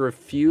 but he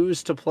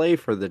refused to play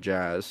for the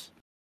Jazz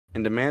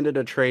and demanded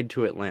a trade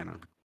to Atlanta.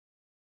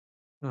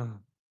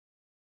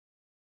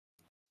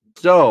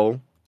 So,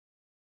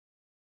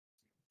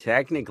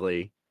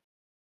 technically,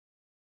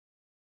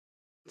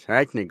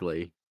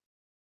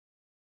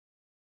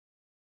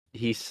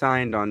 he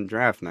signed on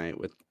draft night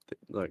with.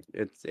 Look,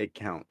 it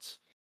counts.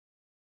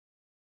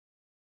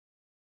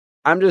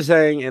 I'm just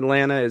saying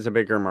Atlanta is a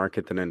bigger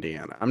market than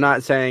Indiana. I'm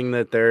not saying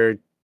that they're.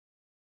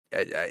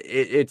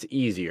 It's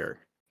easier.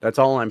 That's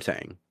all I'm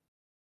saying.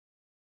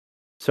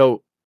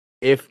 So,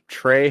 if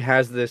Trey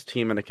has this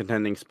team in a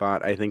contending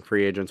spot, I think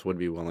free agents would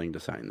be willing to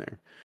sign there.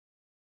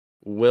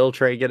 Will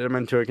Trey get him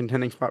into a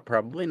contending spot?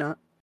 Probably not.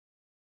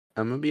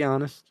 I'm gonna be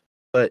honest,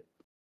 but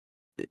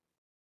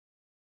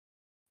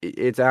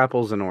it's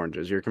apples and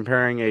oranges. You're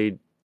comparing a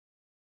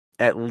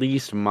at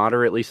least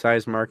moderately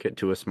sized market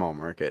to a small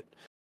market.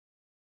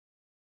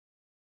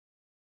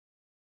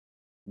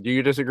 Do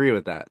you disagree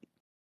with that?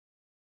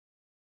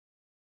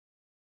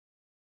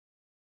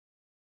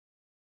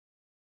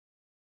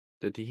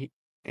 Did he,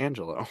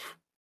 Angelo?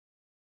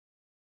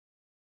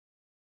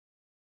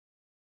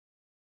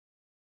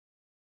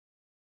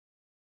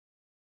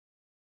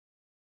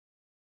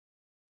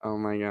 Oh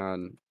my god.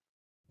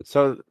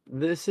 So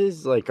this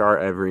is like our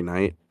every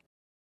night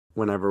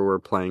whenever we're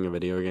playing a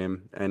video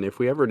game, and if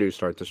we ever do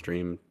start the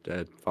stream,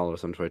 follow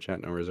us on Twitch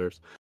at No Reserves.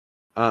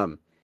 Um,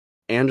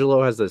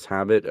 Angelo has this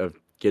habit of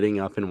getting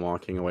up and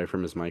walking away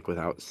from his mic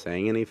without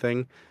saying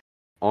anything.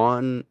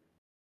 On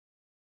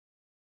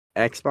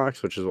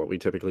Xbox, which is what we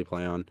typically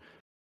play on,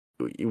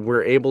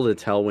 we're able to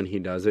tell when he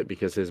does it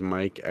because his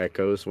mic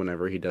echoes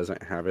whenever he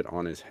doesn't have it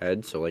on his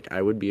head. So like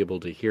I would be able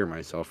to hear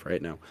myself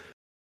right now.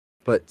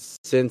 But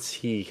since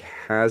he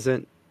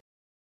hasn't,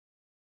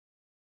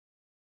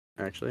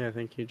 actually, I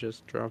think he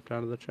just dropped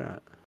out of the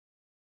chat.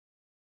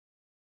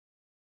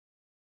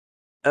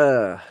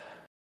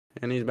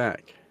 And he's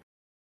back.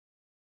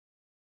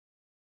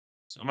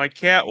 So my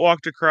cat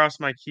walked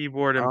across my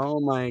keyboard and Oh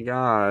my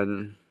god.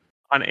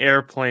 on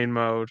airplane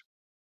mode.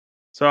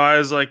 So I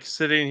was like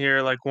sitting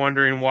here, like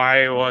wondering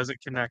why it wasn't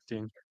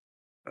connecting.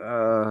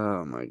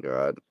 Oh my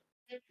god.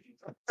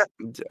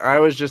 I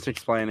was just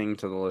explaining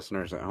to the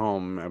listeners at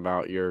home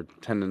about your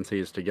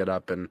tendencies to get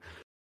up and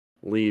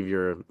leave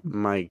your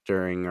mic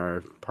during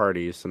our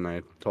parties, and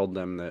I told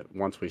them that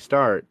once we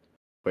start,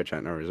 which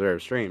at No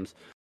Reserve streams,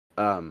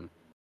 they'll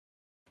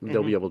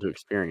be able to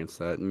experience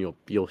that, and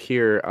you'll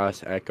hear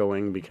us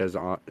echoing because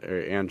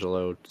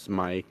Angelo's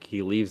mic,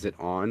 he leaves it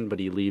on, but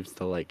he leaves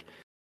the like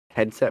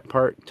headset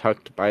part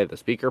tucked by the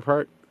speaker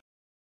part.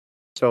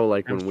 So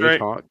like I'm when we straight.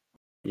 talk,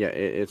 yeah,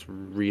 it's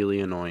really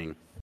annoying.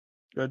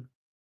 Good.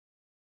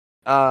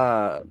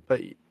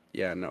 But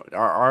yeah, no.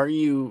 Are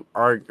you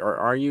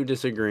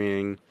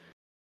disagreeing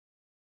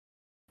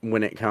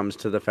when it comes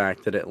to the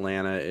fact that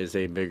Atlanta is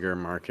a bigger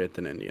market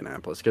than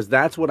Indianapolis? Because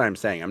that's what I'm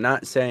saying. I'm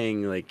not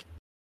saying like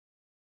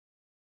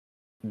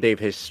they've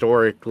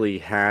historically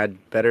had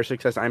better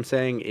success. I'm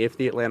saying if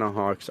the Atlanta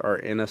Hawks are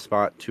in a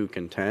spot to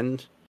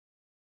contend,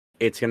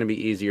 it's going to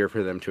be easier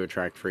for them to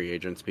attract free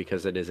agents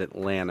because it is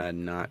Atlanta,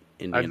 not I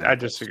Indianapolis.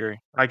 disagree.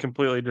 I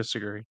completely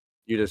disagree.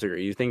 You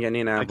disagree? You think I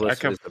Indianapolis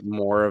com- is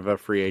more of a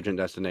free agent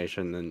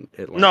destination than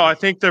No, I Atlanta?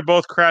 think they're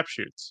both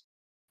crapshoots.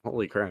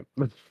 Holy crap.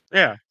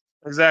 Yeah,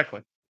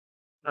 exactly.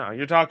 No,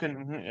 you're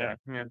talking. Yeah,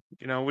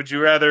 yeah. Would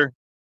you rather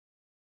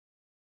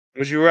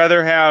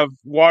have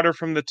water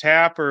from the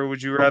tap, or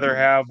would you rather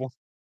have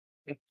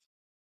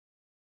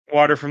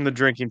water from the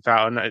drinking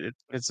fountain?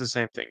 It's the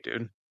same thing,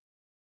 dude.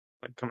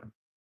 Like, come on,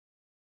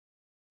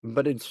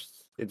 But it's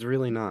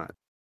really not.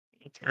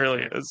 it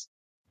really is.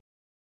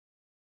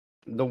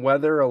 The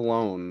weather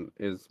alone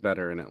is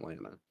better in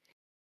Atlanta.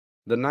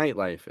 The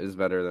nightlife is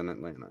better than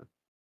Atlanta.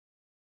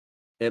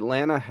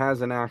 Atlanta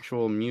has an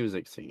actual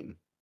music scene.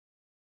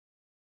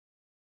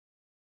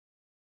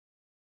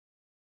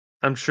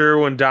 I'm sure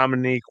when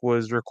Dominique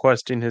was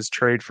requesting his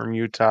trade from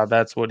Utah,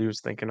 that's what he was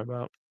thinking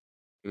about.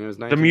 And it was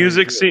The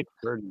music 1992. scene,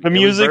 the It was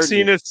music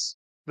scene Birdman. is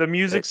the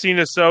music It, scene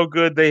is so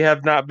good they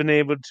have not been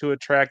able to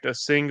attract a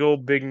single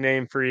big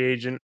name free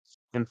agent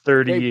in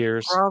 30 they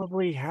years.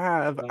 probably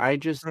have. I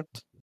just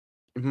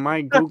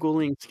my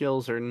googling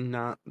skills are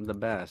not the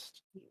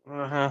best.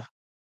 Uh-huh.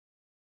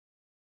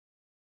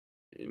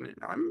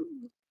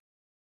 I'm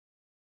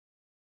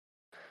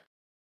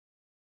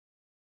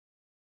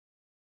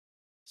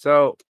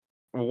so.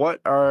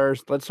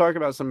 Let's talk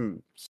about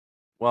some.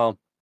 Well,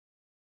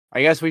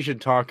 I guess we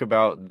should talk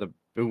about the.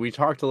 We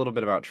talked a little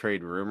bit about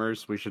trade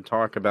rumors. We should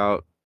talk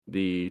about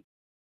the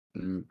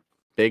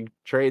big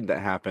trade that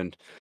happened.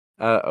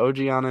 OG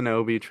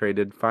Anunoby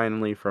traded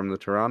finally from the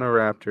Toronto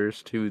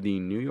Raptors to the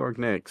New York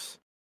Knicks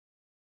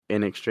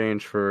in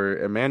exchange for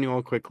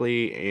Emmanuel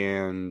Quickly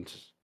and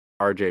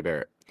RJ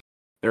Barrett.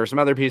 There were some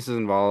other pieces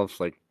involved,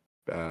 like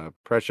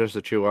Precious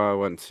Achua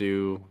went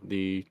to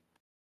the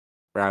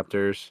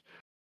Raptors.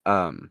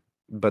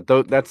 But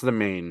that's the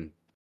main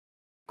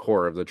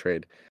core of the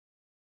trade.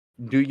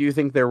 Do you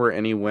think there were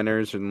any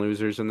winners and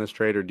losers in this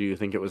trade, or do you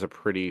think it was a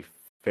pretty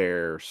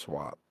fair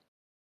swap?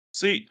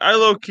 See, I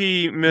low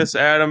key miss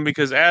Adam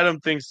because Adam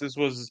thinks this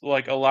was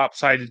like a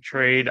lopsided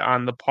trade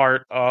on the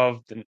part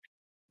of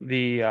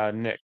the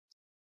Knicks.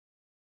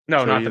 No,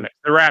 So not the you Knicks.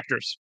 The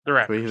Raptors.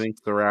 The so you Raptors.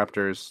 think the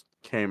Raptors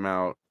came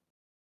out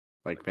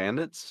like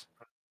bandits?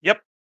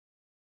 Yep.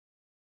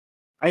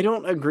 I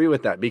don't agree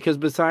with that because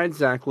besides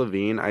Zach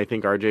LaVine, I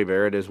think RJ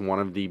Barrett is one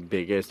of the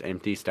biggest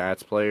empty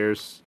stats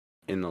players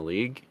in the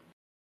league.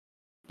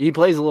 He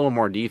plays a little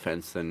more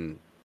defense than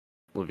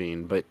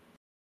LaVine, but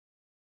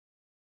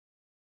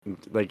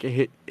like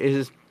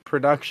his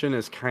production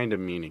is kind of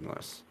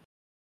meaningless.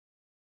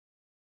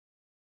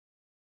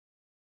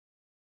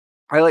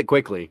 I like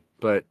Quickly,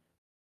 but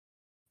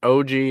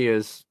OG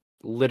is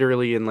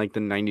literally in like the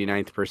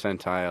 99th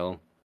percentile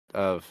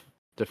of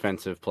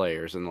defensive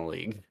players in the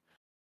league.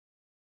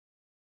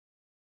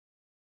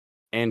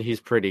 And he's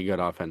pretty good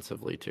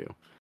offensively too.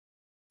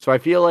 So I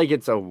feel like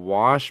it's a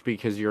wash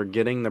because you're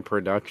getting the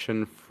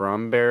production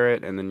from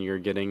Barrett and then you're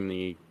getting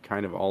the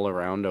kind of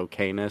all-around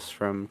okayness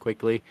from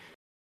Quickly.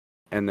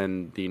 And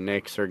then the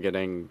Knicks are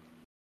getting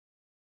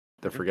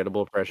the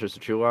forgettable Precious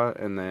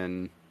Achua and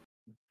then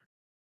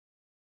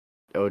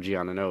OG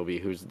Anunoby,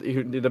 who's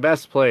the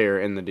best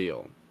player in the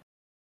deal.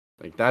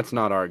 Like, that's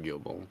not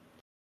arguable.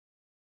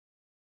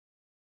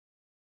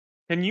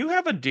 Can you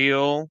have a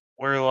deal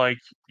where like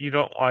you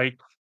don't I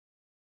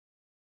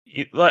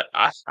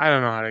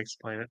don't know how to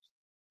explain it.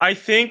 I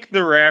think the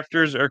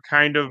Raptors are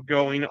kind of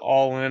going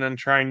all in and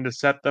trying to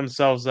set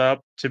themselves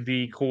up to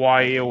be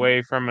Kawhi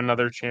away from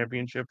another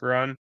championship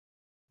run.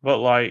 But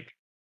like,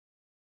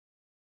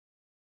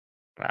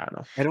 I don't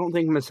know. I don't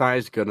think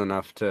Masai's good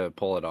enough to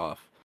pull it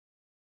off.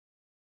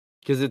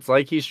 Because it's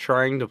like he's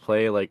trying to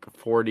play like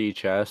 4D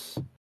chess.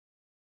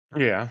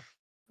 Yeah.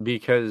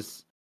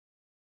 Because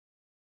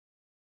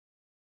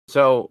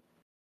so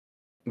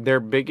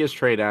their biggest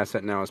trade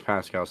asset now is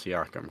Pascal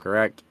Siakam,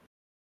 correct?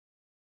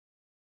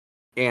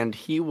 And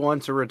he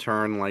wants a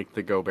return like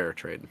the Gobert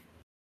trade.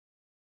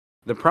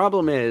 The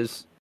problem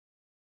is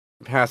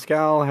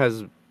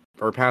Pascal's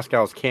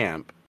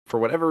camp, for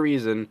whatever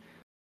reason,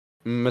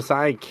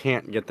 Masai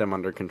can't get them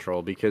under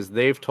control because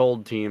they've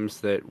told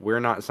teams that we're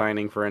not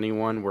signing for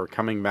anyone. We're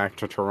coming back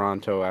to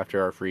Toronto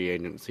after our free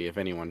agency if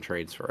anyone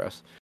trades for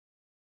us.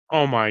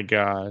 Oh my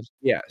God.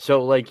 Yeah,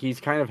 so like he's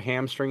kind of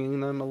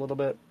hamstringing them a little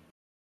bit.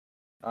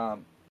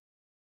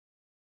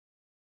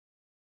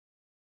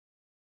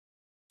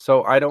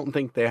 So I don't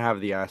think they have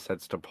the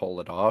assets to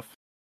pull it off.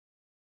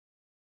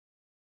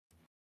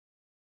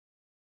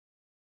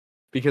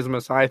 Because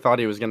Masai thought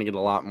he was going to get a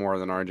lot more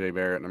than RJ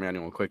Barrett and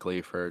Emmanuel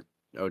Quickly for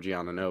OG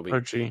Anunoby.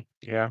 OG,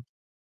 yeah.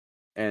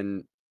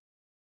 And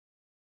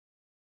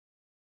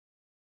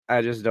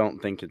I just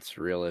don't think it's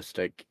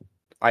realistic.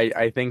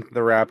 I think the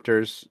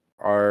Raptors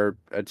are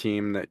a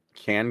team that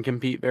can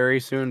compete very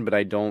soon, but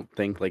I don't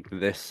think like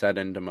this set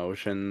into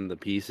motion the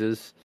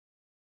pieces.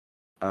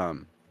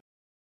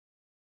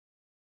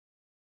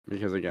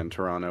 Because again,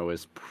 Toronto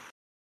is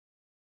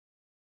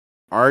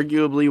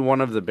arguably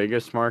one of the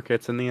biggest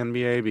markets in the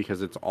NBA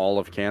because it's all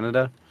of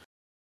Canada.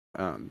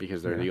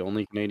 Because they're the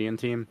only Canadian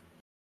team.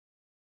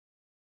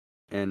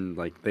 And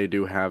like they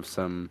do have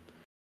some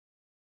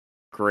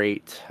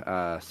great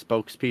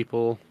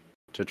spokespeople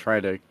to try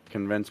to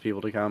convince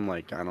people to come,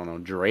 like, I don't know,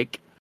 Drake.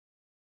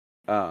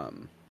 So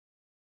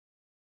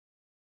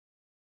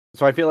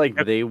I feel like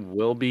they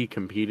will be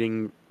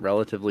competing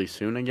relatively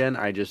soon again.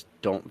 I just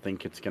don't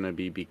think it's going to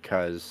be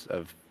because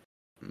of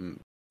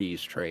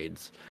these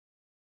trades.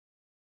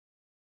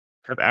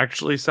 Have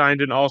actually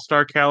signed an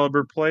all-star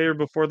caliber player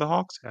before the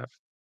Hawks have.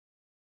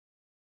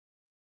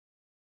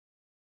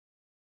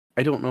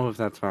 I don't know if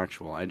that's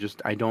factual. I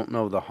don't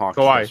know the Hawks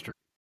Kawhi. history.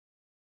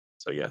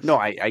 So yes. No,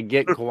 I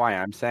get Kawhi.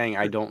 I'm saying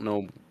I don't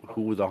know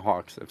who the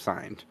Hawks have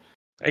signed.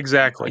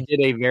 Exactly. I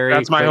did a very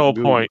That's my quick whole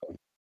Google. point.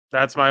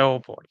 That's my whole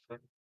point.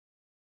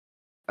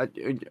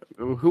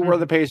 Who were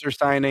the Pacers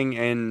signing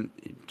in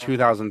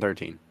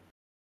 2013?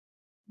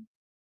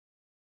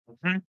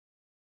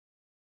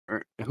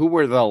 Who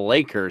were the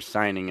Lakers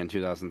signing in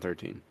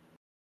 2013?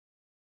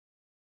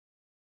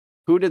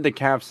 Who did the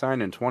Cavs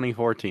sign in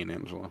 2014,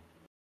 Angelo?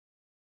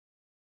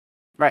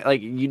 Right,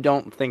 like, you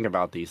don't think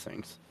about these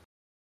things.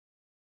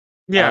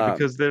 Yeah,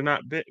 because they're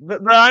not big.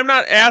 But I'm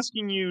not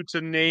asking you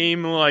to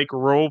name like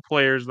role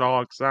players the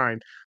Hawks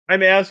signed.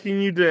 I'm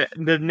asking you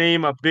to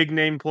name a big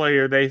name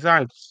player they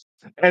signed.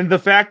 And the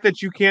fact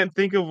that you can't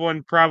think of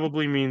one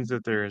probably means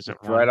that there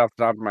isn't one. Right off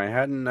the top of my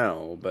head,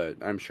 no, but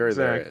I'm sure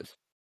there is.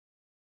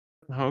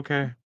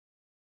 Okay.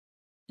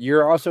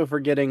 You're also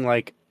forgetting,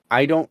 like,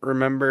 I don't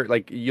remember,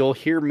 like, you'll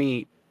hear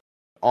me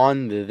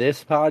on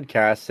this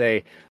podcast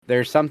say,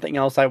 there's something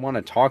else I want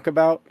to talk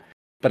about,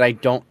 but I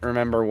don't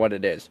remember what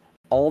it is.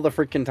 All the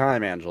freaking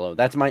time, Angelo.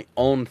 That's my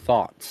own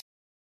thoughts.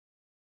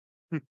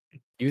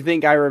 You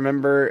think I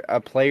remember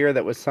a player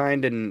that was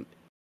signed in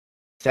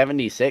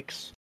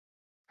 76?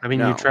 I mean,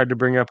 you No. tried to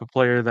bring up a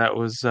player that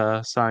was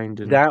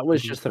signed in That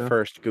was just the 72.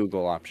 first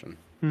Google option.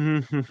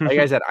 Like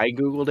I said, I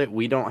Googled it.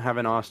 We don't have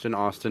an Austin.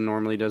 Austin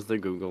normally does the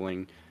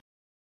Googling.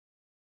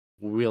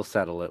 We'll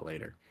settle it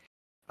later.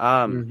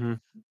 But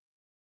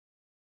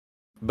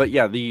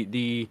yeah,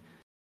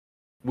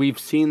 we've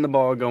seen the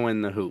ball go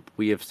in the hoop.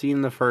 We have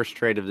seen the first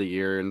trade of the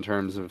year in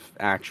terms of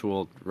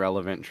actual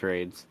relevant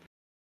trades.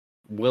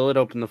 Will it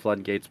open the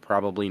floodgates?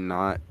 Probably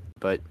not,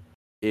 but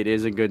it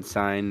is a good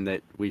sign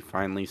that we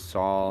finally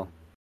saw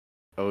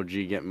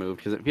OG get moved,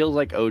 because it feels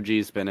like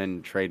OG's been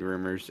in trade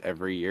rumors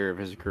every year of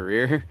his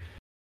career.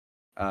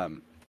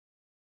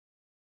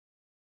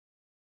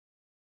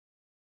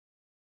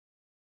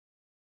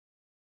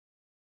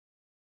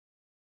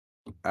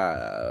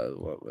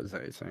 What was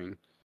I saying?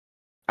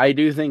 I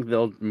do think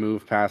they'll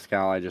move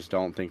Pascal. I just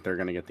don't think they're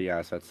going to get the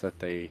assets that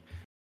they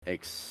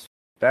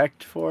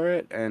expect for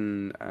it.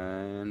 And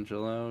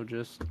Angelo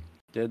just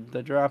did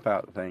the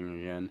dropout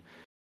thing again.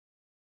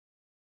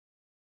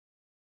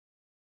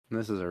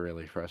 This is a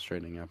really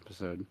frustrating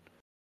episode.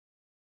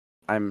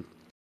 I'm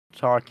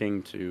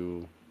talking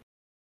to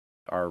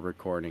our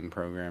recording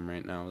program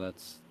right now.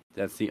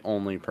 That's the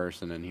only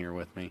person in here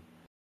with me.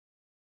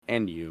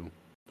 And you,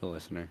 the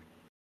listener.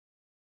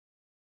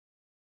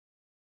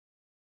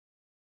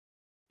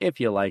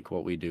 If you like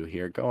what we do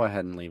here, go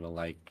ahead and leave a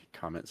like,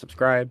 comment,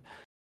 subscribe.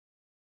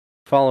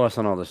 Follow us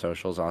on all the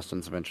socials.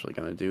 Austin's eventually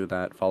going to do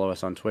that. Follow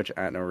us on Twitch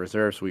at No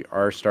Reserves. We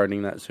are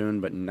starting that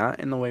soon, but not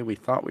in the way we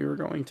thought we were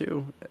going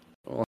to.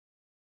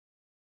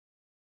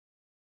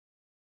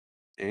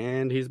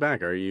 And he's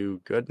back. Are you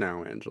good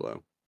now,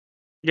 Angelo?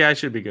 Yeah, I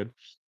should be good.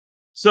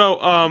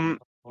 So,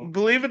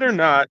 believe it or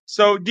not,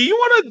 so do you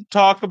want to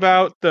talk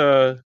about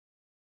the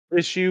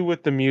issue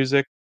with the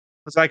music?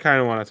 Because I kind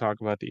of want to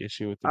talk about the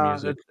issue with the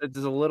music. It's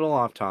a little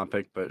off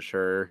topic, but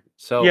sure.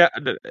 So Yeah,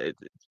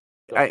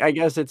 I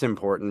guess it's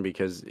important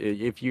because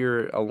if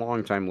you're a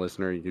longtime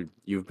listener,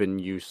 you've been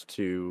used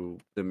to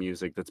the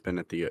music that's been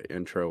at the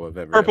intro of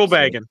every purple episode.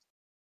 bagging.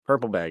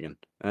 Purple Baggin'.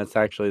 That's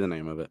actually the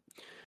name of it.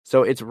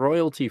 So it's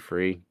royalty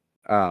free,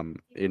 and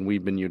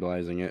we've been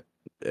utilizing it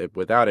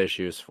without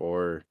issues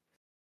for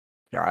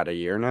a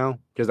year now,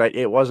 because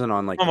it wasn't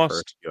on like the first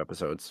Almost few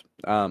episodes.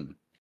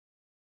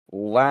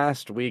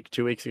 Last week,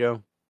 2 weeks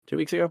ago, 2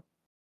 weeks ago,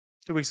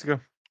 2 weeks ago.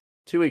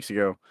 2 weeks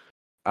ago,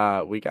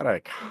 we got a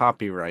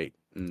copyright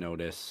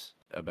notice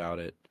about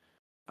it.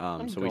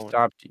 So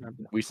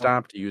we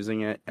stopped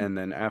using it, and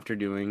then after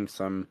doing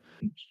some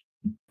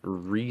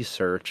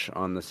research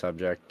on the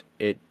subject,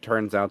 it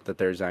turns out that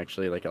there's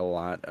actually like a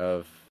lot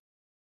of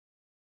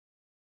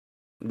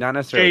not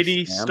necessarily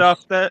Shady scams.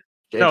 stuff that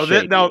It's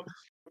shady. no,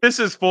 this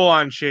is full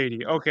on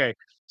shady. Okay,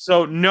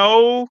 so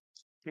no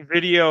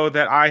video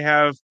that I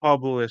have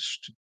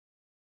published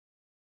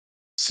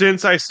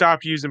since I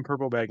stopped using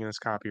purple bagging is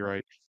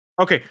copyright.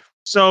 Okay,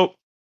 so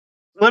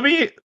let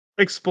me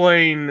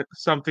explain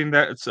something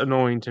that's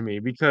annoying to me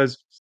because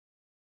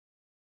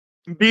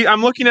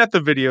I'm looking at the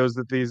videos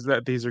that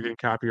these are getting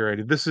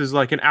copyrighted. This is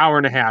like an hour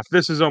and a half.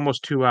 This is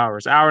almost 2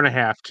 hours. Hour and a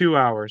half, 2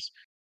 hours,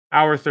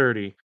 hour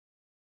 30.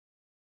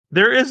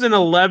 There is an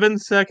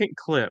 11-second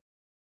clip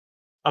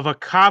of a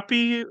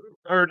copy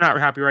or not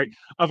copyright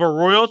of a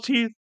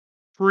royalty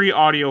free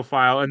audio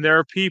file, and there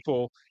are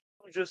people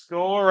who just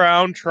go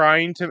around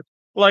trying to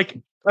like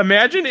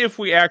imagine if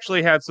we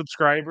actually had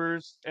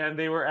subscribers and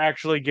they were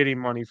actually getting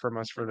money from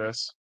us for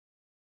this.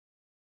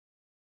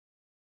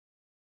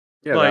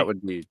 Yeah, that Like,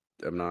 would be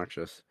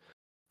obnoxious.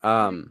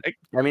 like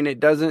I mean, it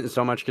doesn't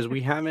so much because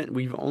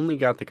we've only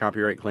got the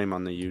copyright claim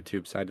on the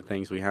YouTube side of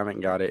things. We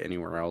haven't got it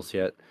anywhere else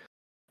yet.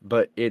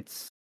 But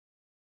it's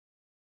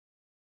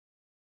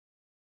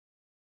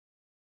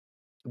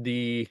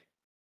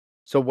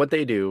so what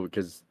they do,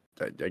 because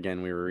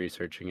again, we were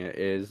researching it,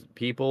 is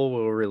people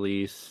will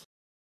release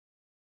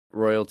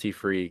royalty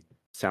free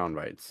sound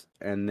bites,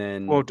 and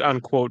then quote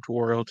unquote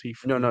royalty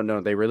free.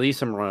 no, they release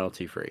them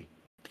royalty free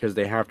because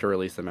they have to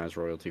release them as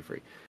royalty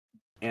free,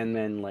 and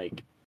then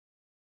like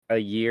a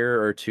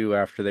year or two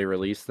after they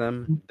release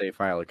them, they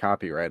file a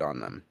copyright on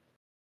them.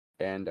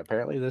 And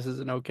apparently this is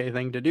an okay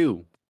thing to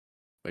do,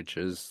 which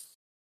is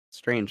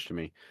strange to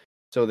me.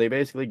 So they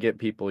basically get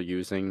people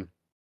using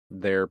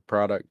their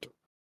product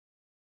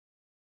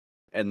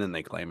and then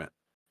they claim it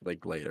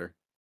like later.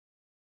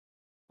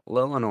 A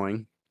little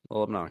annoying, a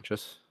little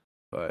obnoxious,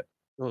 but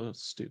Oh,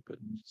 stupid.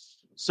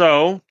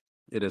 So,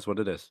 it is what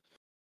it is.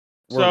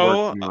 We're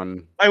so working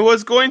on. I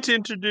was going to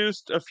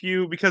introduce a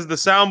few because the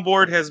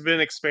soundboard has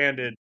been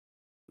expanded,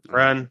 Oh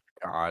friend.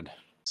 God.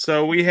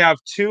 So we have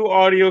two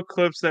audio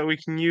clips that we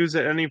can use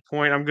at any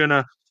point. I'm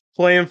gonna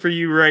play them for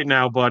you right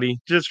now, buddy,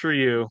 just for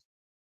you.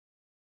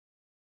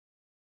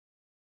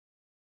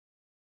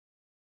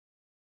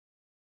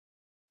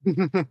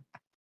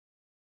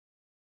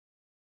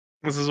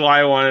 This is why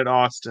I wanted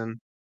Austin.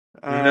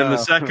 And then uh, the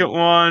second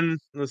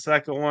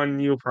one,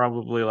 you'll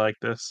probably like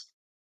this.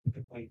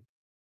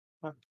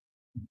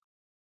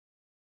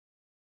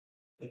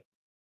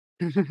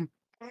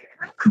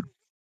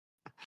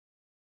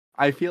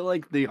 I feel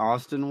like the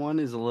Austin one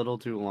is a little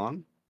too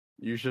long.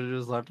 You should have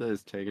just left it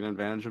as taking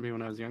advantage of me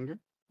when I was younger.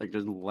 Like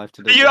just left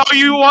it as You know, that.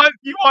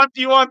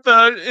 you want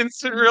the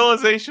instant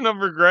realization of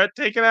regret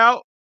taken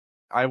out.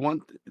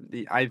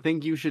 I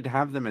think you should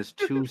have them as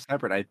two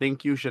separate. I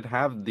think you should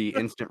have the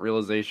instant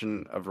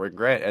realization of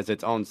regret as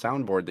its own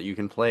soundboard that you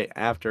can play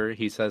after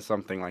he says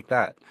something like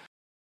that.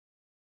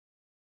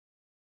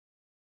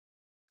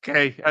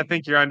 Okay, I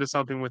think you're onto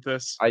something with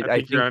this. I I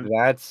think you're think on.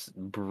 that's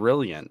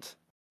brilliant.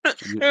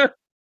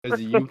 Because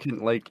you can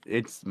like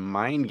it's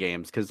mind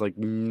games because like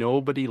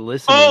nobody Oh,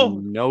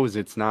 listening knows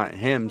it's not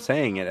him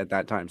saying it at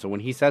that time. So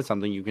when he says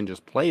something, you can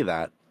just play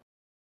that,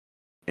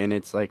 and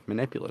it's like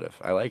manipulative.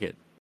 I like it.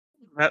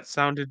 that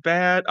sounded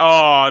bad.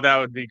 Oh, that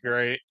would be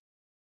great.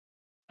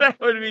 That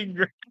would be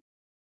great.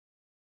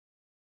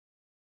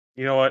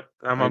 You know what?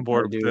 I'm on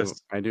board with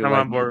this. I do I'm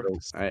like on it. board with So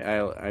this.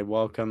 I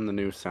welcome the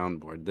new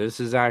soundboard. This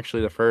is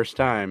actually the first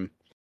time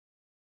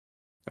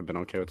I've been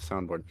okay with the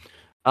soundboard.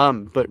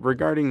 But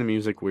regarding the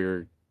music,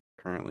 we're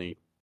currently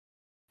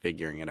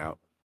figuring it out.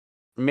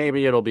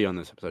 Maybe it'll be on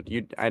this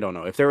episode. I don't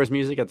know. If there was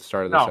music at the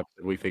start of this No.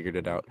 episode, we figured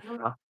it out.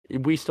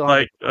 We still have to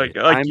Like, play like,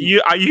 it. like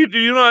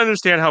you don't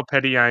understand how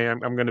petty I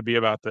am. I'm going to be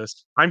about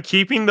this. I'm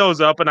keeping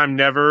those up, and I'm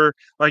never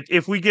like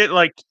if we get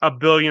like 1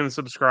 billion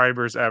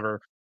subscribers ever,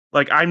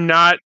 like I'm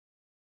not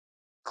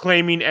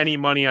claiming any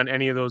money on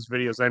any of those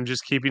videos. I'm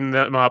just keeping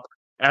them up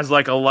as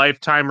like a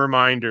lifetime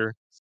reminder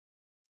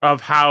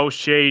of how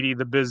shady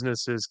the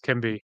businesses can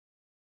be.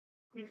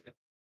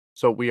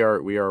 So we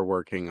are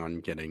working on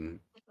getting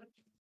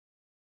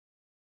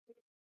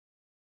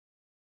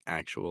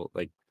actual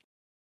like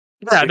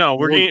Yeah, it, no,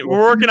 we'll, we're we'll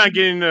working on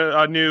getting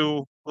a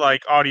new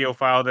like audio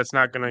file that's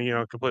not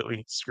gonna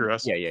completely screw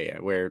us. yeah.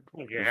 We're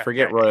Yeah.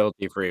 forget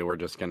royalty free. We're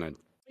just gonna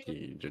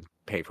just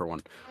pay for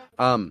one.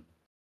 Um,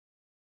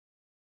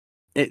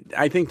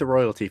 I think the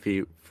royalty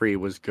fee free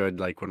was good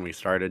like when we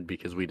started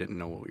because we didn't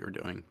know what we were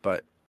doing.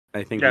 But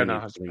I think Yeah, we no,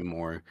 need something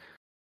more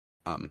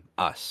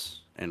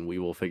us, and we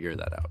will figure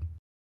that out.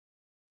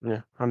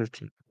 yeah,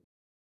 100%.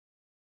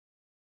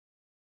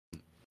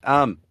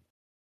 Um,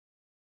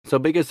 so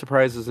biggest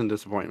surprises and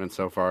disappointments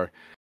so far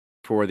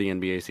for the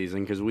NBA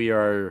season because we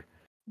are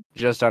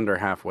just under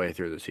halfway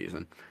through the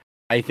season.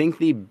 I think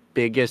the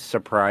biggest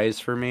surprise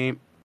for me,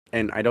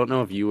 and I don't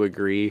know if you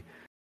agree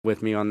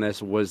with me on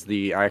this, was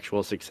the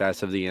actual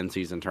success of the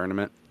in-season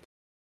tournament.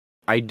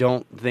 I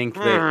don't think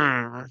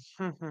that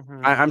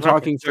I'm Okay,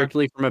 talking yeah.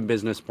 strictly from a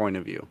business point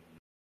of view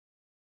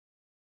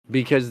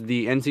because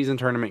the in-season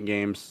tournament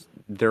games,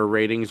 their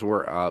ratings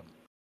were up.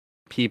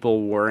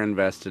 People were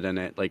invested in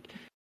it. Like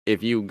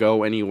if you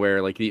go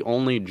anywhere, like the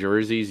only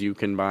jerseys you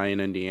can buy in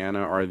Indiana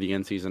are the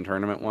in-season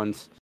tournament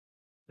ones. Um,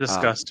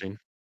 Disgusting.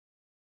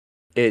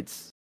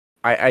 it's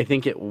I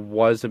think it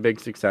was a big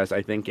success.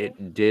 I think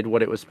it did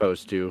what it was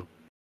supposed to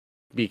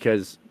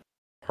because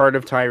part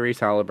of Tyrese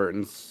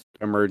Halliburton's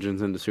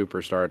emergence into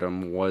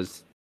superstardom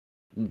was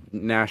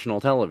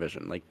national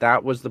television. Like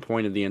that was the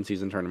point of the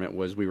in-season tournament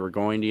was we were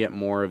going to get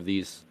more of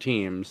these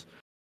teams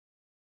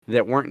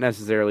that weren't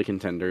necessarily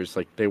contenders.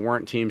 Like they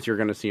weren't teams you're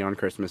going to see on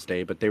Christmas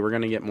Day, but they were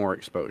going to get more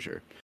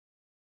exposure.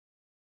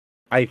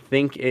 I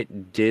think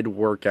it did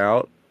work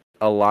out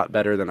a lot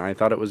better than I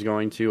thought it was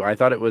going to. I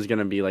thought it was going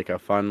to be like a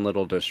fun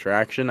little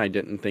distraction. I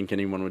didn't think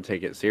anyone would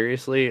take it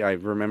seriously. I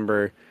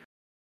remember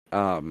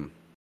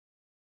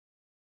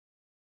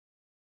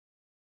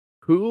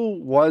who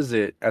was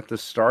it at the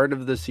start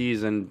of the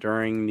season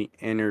during the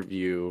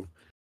interview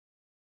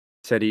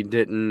said he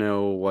didn't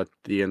know what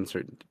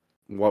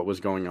was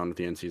going on with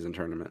the in-season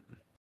tournament.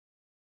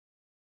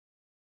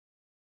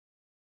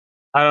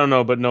 I don't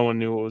know, but no one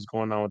knew what was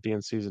going on with the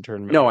in-season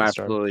tournament No, when it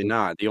started. absolutely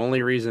not. The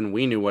only reason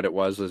we knew what it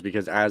was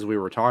because as we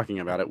were talking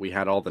about it, we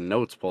had all the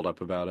notes pulled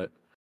up about it.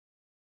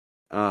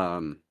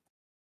 Um,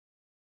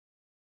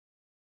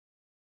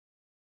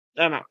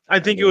 I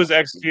think it was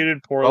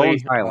executed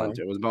Bones poorly. Island.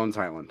 It was Bones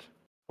Island.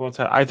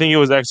 I think it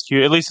was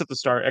executed, at least at the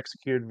start,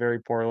 executed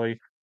very poorly.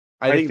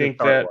 I I think the think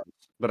start that, was,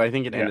 but I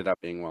think it yeah, ended up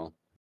being well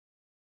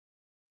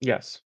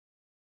yes.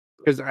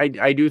 because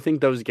I do think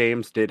those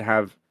games did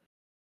have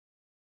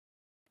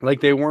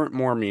like they weren't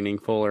more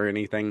meaningful or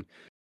anything,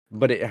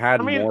 but it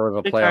had I mean, more of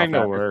a they playoff kind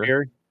of were.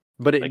 atmosphere.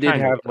 But They it did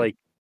kind of have were. like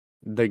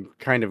the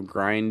kind of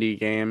grindy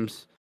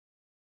games.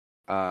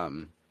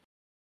 Um,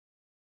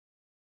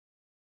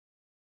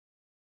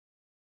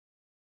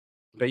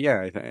 but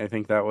yeah, I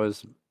think that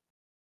was.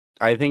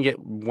 I think it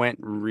went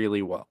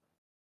really well.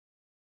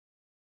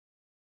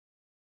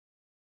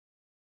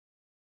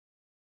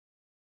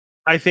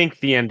 I think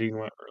the ending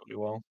went really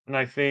well. And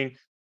I think,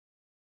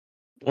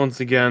 once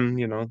again,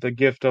 the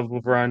gift of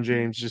LeBron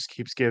James just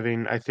keeps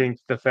giving. I think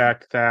the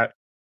fact that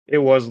it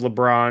was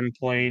LeBron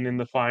playing in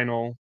the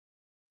final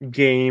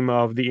game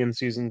of the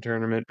in-season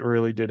tournament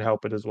really did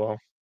help it as well.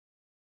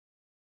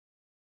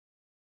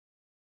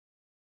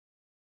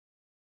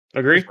 For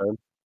Agree? sure.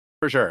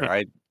 For sure.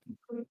 Yeah.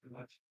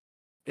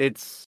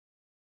 It's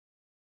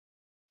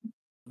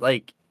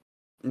like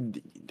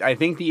I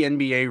think the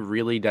NBA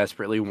really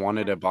desperately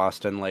wanted a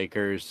Boston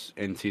Lakers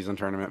in season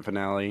tournament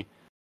finale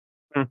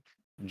Hmm.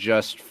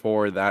 just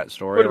for that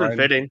Would have been storyline.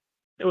 fitting.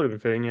 It would have been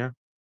fitting, yeah.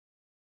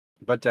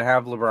 But to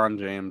have LeBron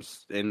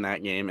James in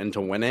that game and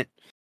to win it,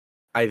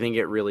 I think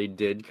it really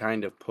did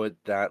kind of put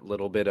that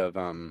little bit of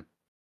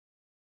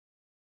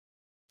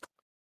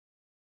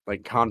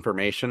like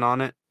confirmation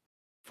on it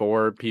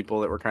for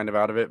people that were kind of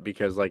out of it,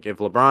 because like if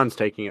LeBron's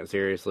taking it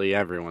seriously,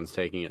 everyone's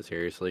taking it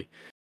seriously.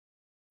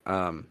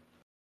 Um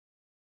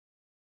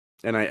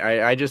and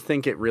I just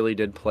think it really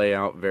did play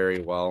out very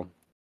well.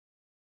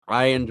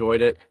 I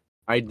enjoyed it.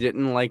 I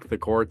didn't like the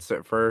courts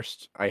at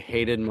first. I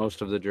hated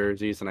most of the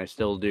jerseys, and I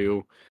still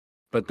do.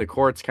 But the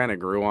courts kind of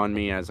grew on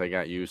me as I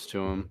got used to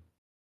them.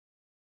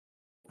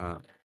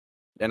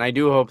 And I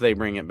do hope they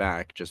bring it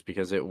back, just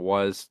because it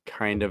was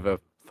kind of a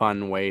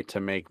fun way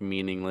to make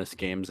meaningless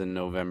games in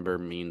November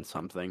mean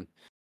something.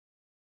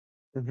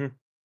 I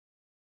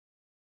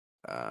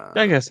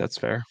Uh, guess that's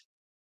fair.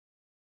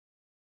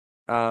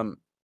 um,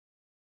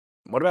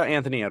 what about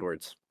Anthony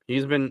Edwards?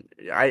 He's been.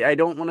 I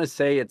don't want to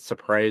say it's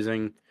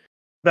surprising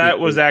That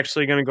was because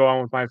actually going to go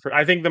on with my.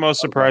 I think the most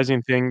okay,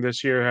 surprising thing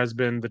this year has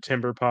been the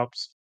Timber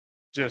Pups.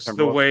 Just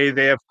the Timberwolves. way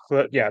they have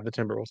clipped, yeah, the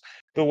Timberwolves.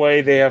 The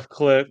way they have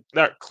clipped,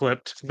 not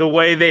clipped. The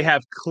way they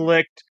have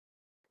clicked.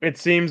 It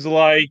seems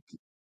like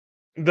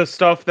the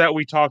stuff that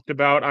we talked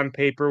about on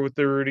paper with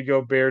the Rudy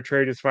Gobert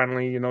trade is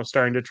finally,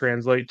 starting to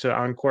translate to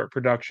on-court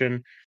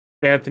production.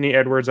 Anthony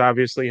Edwards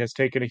obviously has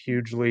taken a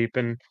huge leap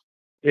and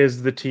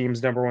is the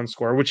team's number one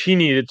scorer, which he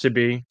needed to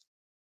be,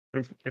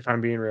 if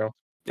I'm being real.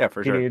 Yeah,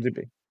 for He sure. needed to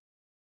be.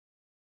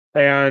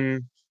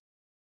 And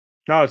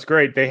no, it's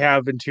great. They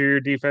have interior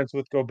defense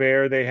with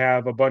Gobert. They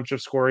have a bunch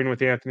of scoring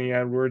with Anthony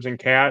Edwards and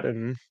Cat,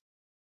 and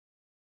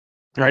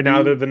right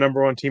now they're We the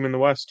number one team in the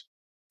West.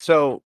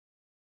 so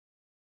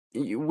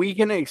we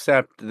can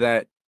accept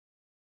that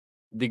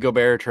the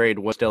Gobert trade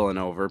was still an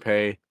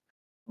overpay,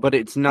 but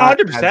it's not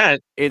as 100%.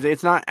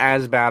 it's not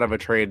as bad of a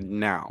trade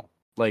now.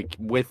 Like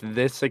with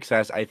this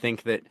success, I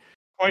think that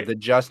Quite the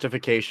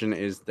justification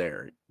is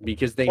there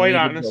because they quite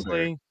needed Gobert.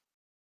 honestly,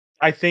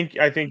 I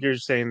think you're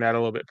saying that a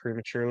little bit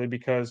prematurely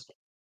because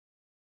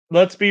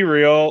let's be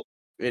real.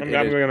 It is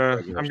regular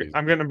I'm season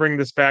gonna bring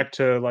this back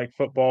to like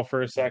football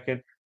for a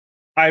second.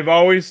 I've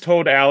always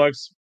told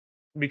Alex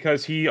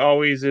because he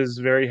always is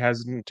very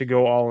hesitant to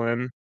go all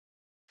in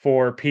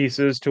for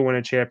pieces to win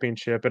a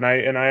championship, and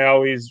I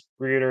always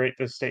reiterate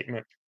this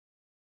statement.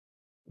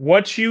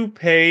 What you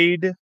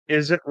paid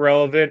isn't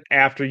relevant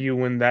after you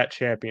win that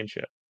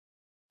championship.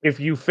 If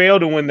you fail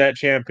to win that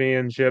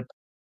championship,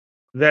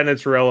 then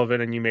it's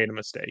relevant and you made a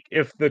mistake.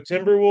 If the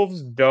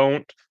Timberwolves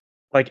don't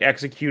like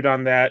execute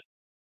on that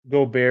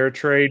Gobert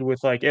trade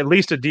with like at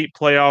least a deep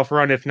playoff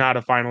run, if not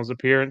a finals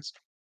appearance,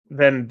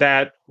 then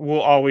that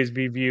will always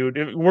be viewed.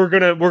 We're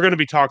gonna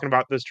be talking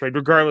about this trade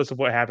regardless of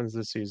what happens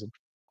this season.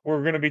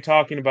 We're gonna be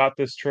talking about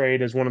this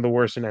trade as one of the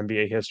worst in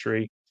NBA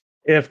history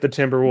if the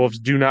Timberwolves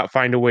do not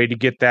find a way to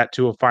get that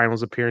to a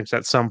finals appearance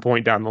at some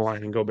point down the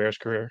line in Gobert's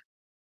career.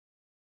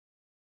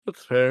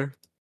 That's fair.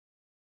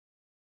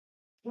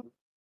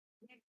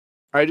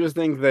 I just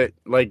think that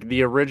like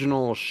the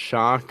original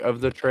shock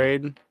of the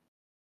trade,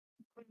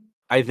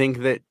 I think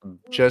that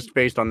just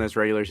based on this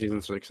regular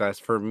season success,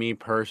 for me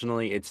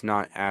personally, it's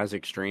not as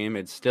extreme.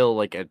 It's still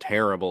like a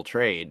terrible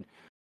trade,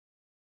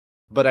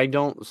 but I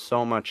don't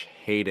so much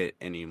hate it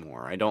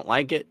anymore. I don't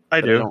like it,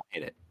 I but I do. don't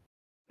hate it.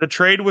 The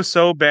trade was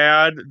so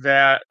bad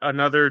that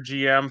another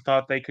GM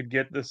thought they could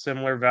get the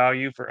similar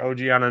value for OG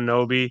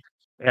Anunoby,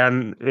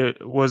 and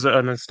it was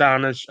an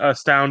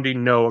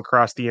astounding no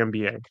across the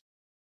NBA.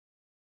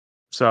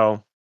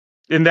 So,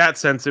 in that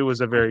sense, it was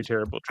a I very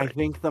terrible I trade.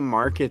 think the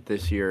market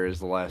this year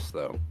is less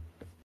though.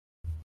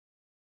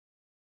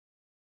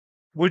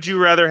 Would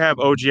you rather have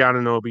OG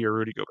Anunoby or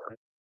Rudy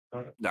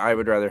Gobert? I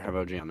would rather have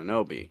OG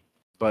Anunoby,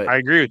 but I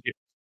agree with you.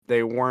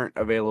 they weren't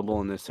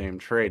available in the same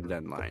trade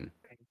deadline.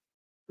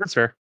 That's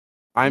fair.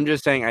 I'm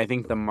just saying I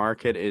think the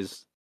market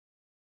is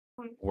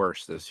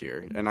worse this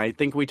year. And I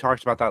think we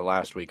talked about that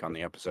last week on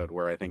the episode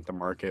where I think the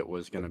market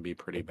was going to be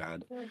pretty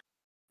bad.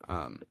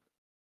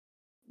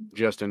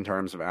 Just in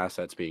terms of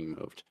assets being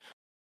moved.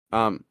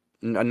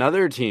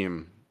 Another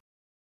team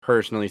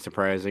personally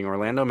surprising,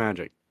 Orlando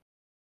Magic.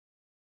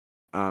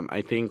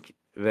 I think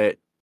that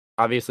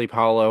obviously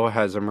Paolo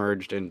has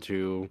emerged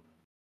into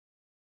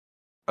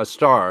a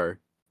star.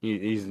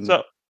 He's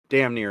So,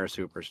 damn near a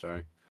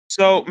superstar.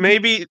 so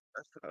maybe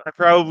I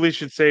probably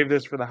should save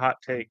this for the hot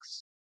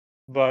takes,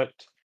 but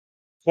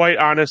quite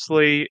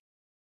honestly,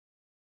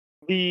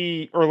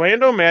 the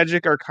Orlando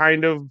Magic are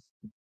kind of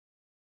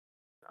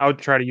I would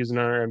try to use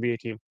another NBA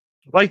team.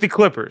 Like the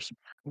Clippers.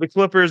 The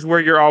Clippers where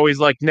you're always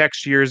like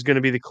next year is going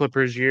to be the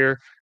Clippers year.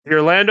 The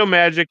Orlando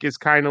Magic is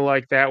kind of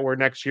like that where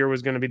next year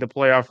was going to be the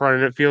playoff run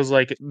and it feels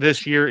like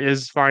this year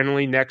is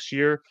finally next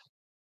year.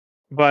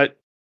 But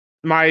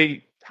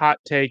my hot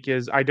take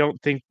is I don't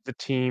think the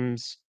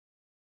team's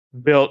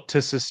built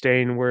to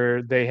sustain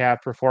where they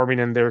have performing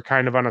and they're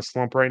kind of on a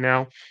slump right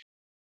now.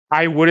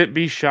 I wouldn't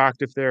be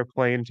shocked if they're a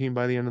playing team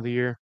by the end of the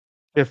year,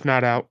 if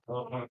not out.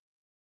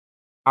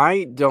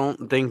 I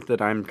don't think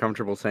that I'm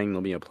comfortable saying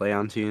they'll be a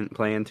play-in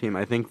team.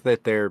 I think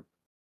that they're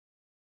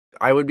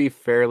I would be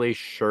fairly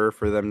sure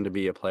for them to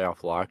be a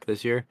playoff lock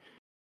this year.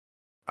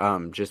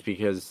 Just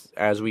because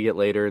as we get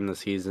later in the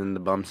season, the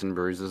bumps and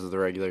bruises of the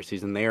regular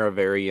season, they are a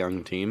very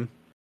young team.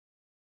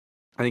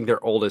 I think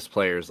their oldest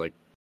players,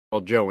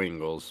 Joe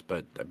Ingles,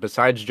 but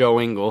besides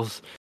Joe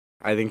Ingles,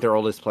 I think their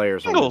oldest player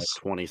is only like Eagles.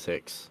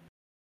 26.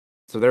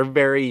 So they're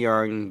very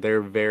young.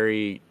 They're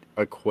very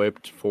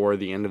equipped for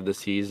the end of the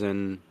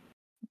season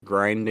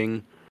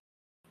grinding.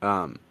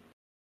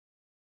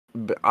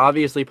 But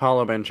obviously,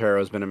 Paulo Banchero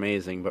has been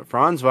amazing, but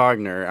Franz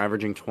Wagner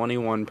averaging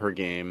 21 per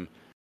game.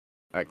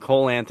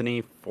 Cole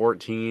Anthony,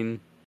 14.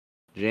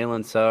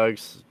 Jalen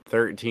Suggs,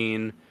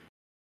 13.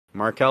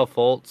 Markel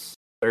Fultz,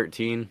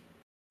 13.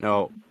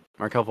 No,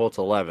 Markel Fultz,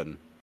 11.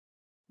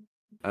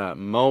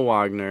 Mo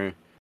Wagner,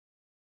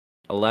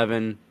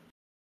 11.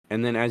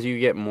 And then as you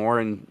get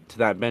more into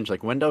that bench,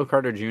 like Wendell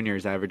Carter Jr.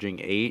 is averaging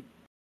 8.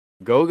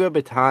 Goga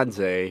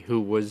Bitadze, who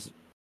was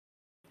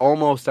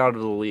almost out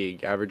of the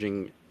league,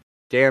 averaging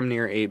damn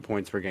near 8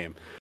 points per game.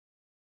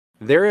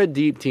 They're a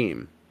deep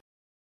team.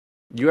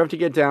 You have to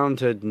get down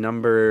to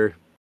number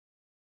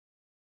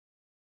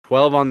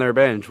 12 on their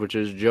bench, which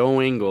is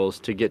Joe Ingles,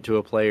 to get to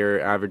a player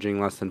averaging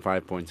less than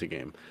 5 points a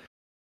game.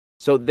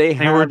 So They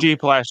were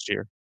deep last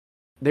year.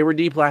 They were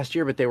deep last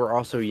year, but they were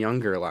also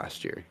younger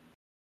last year.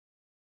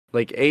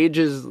 Like, age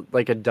is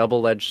like a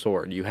double-edged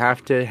sword. You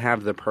have to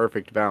have the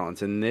perfect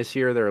balance. And this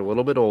year, they're a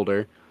little bit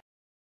older.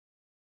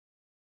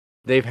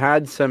 They've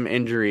had some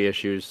injury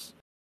issues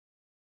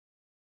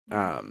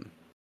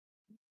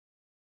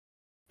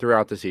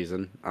throughout the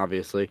season,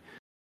 obviously.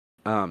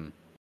 I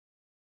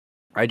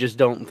just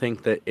don't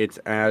think that it's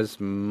as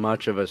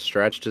much of a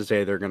stretch to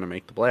say they're going to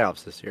make the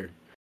playoffs this year.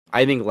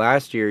 I think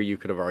last year you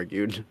could have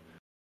argued,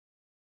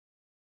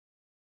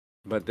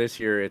 but this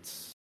year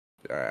it's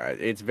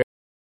very.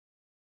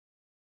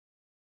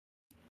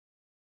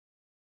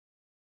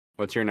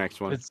 What's your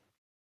next one?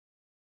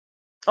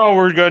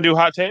 We're gonna do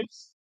hot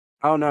takes.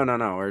 Oh no.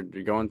 We're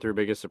going through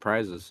biggest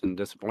surprises and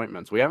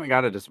disappointments. We haven't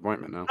got a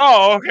disappointment now.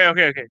 Oh,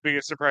 okay.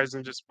 Biggest surprise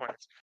and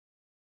disappointments.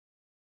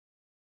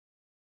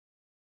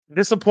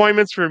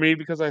 Disappointments for me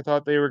because I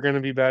thought they were going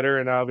to be better,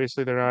 and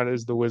obviously they're not.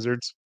 Is the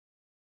Wizards.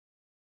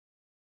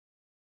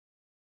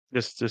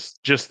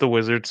 Just the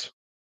Wizards.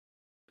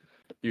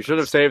 You should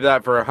have saved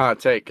that for a hot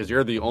take because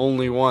you're the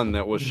only one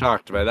that was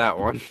shocked by that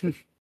one.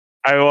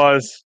 I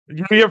was.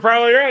 You're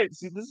probably right.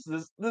 See, this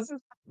is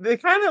they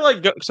kind of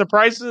like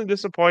surprises and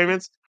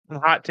disappointments and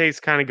hot takes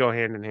kind of go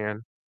hand in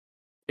hand.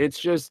 It's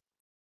just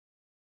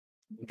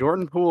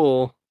Jordan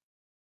Poole.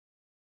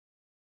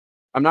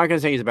 I'm not going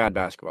to say he's a bad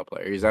basketball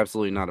player. He's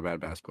absolutely not a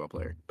bad basketball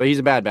player, but he's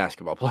a bad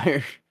basketball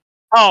player.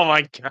 Oh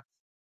my god.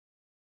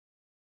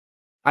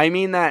 I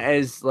mean that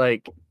as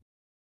like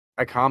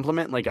a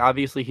compliment. Like,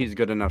 obviously he's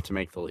good enough to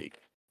make the league.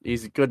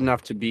 He's good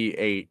enough to be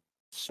a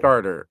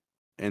starter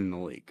in the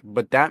league.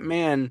 But that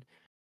man,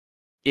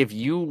 if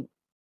you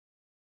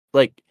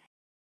like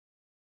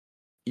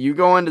you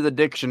go into the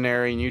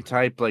dictionary and you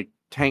type like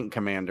tank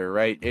commander,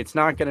 right? It's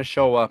not going to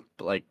show up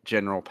like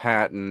General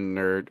Patton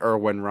or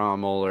Erwin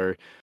Rommel or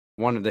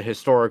one of the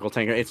historical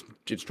tank. It's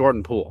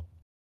Jordan Poole.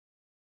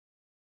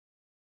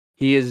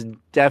 He is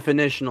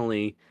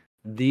definitionally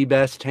the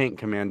best tank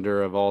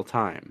commander of all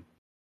time.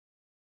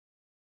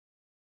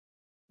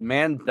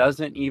 Man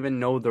doesn't even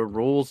know the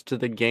rules to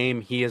the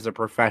game he is a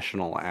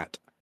professional at.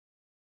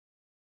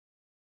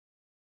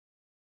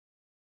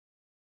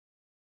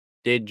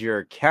 Did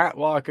your cat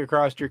walk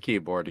across your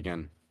keyboard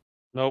again?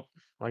 Nope.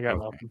 I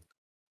got Okay.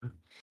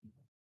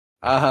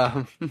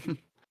 nothing.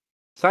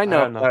 Side I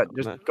got note, nothing on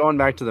just that. going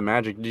back to the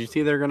Magic, did you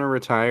see they're going to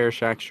retire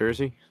Shaq's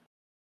jersey?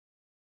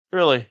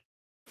 Really?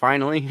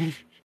 Finally?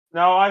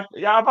 No, I'm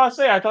about to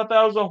say I thought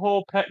that was a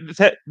whole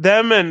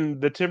them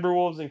and the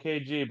Timberwolves and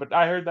KG, but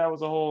I heard that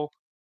was a whole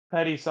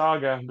petty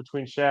saga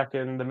between Shaq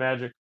and the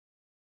Magic.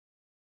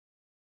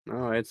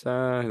 No, it's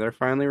they're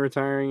finally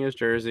retiring his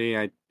jersey.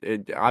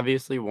 It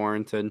obviously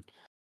warranted.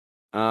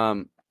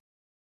 Um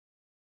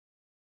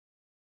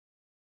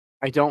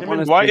I don't Him want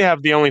and to Dwight say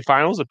have the only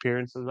finals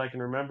appearances I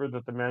can remember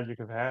that the Magic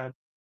have had.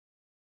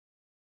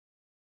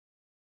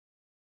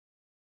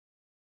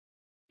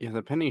 yeah,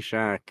 the Penny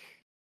Shaq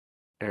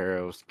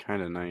era was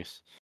kind of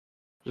nice.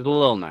 Just a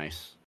little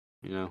nice,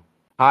 you know.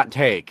 Hot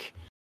take.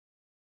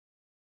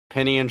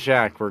 Penny and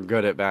Shaq were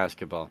good at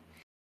basketball.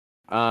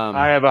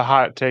 I have a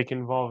hot take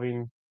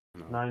involving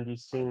No.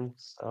 90s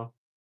teams, so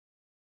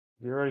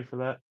you ready for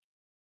that?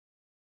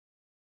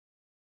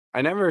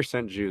 I never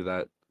sent you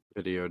that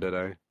video, did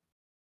I?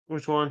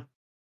 Which one?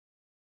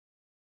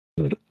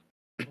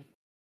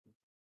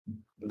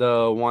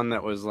 The one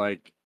that was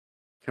like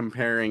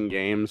comparing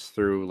games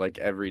through like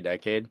every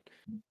decade.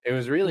 It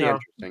was really No.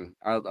 interesting.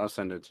 I'll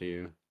send it to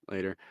you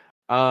later.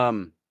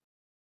 I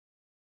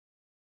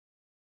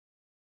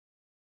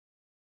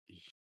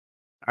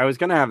was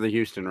gonna have the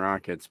Houston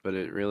Rockets, but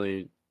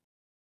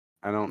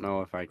I don't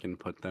know if I can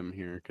put them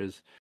here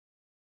because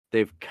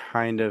they've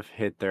kind of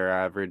hit their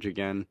average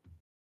again.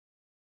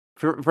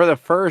 For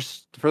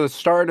the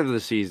start of the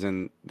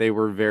season, they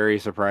were very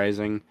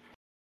surprising.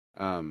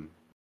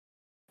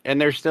 And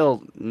they're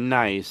still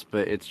nice,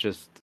 but it's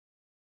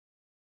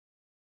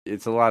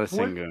a lot of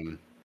Would Sengun.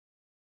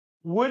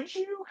 would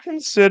you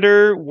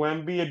consider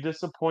Wemby a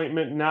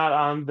disappointment not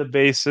on the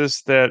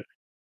basis that,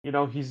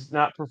 he's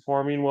not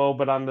performing well,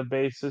 but on the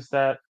basis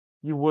that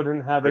you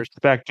wouldn't have First,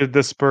 expected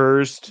the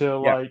Spurs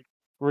to yeah,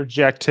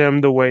 reject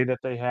him the way that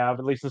they have,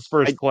 at least the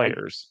Spurs I, I,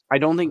 players? I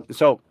don't think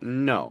so.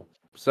 No.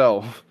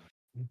 So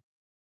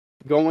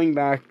going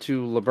back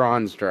to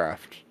LeBron's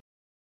draft,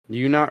 do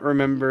you not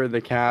remember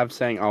the Cavs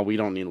saying, "Oh, we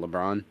don't need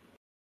LeBron"?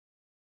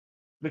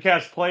 The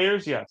Cavs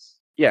players, yes.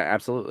 Yeah,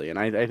 absolutely. And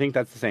I think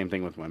that's the same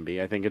thing with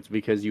Wemby. I think it's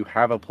because you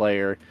have a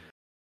player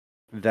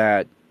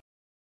that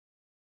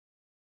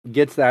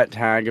gets that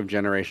tag of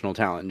generational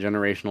talent.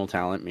 Generational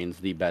talent means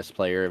the best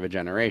player of a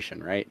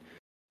generation, right?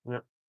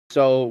 Yep.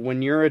 So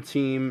when you're a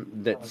team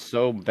that's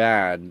so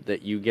bad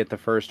that you get the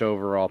first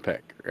overall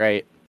pick,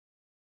 right?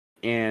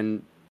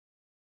 And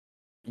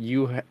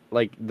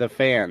like the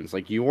fans,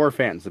 like your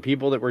fans, the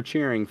people that were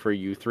cheering for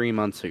you 3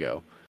 months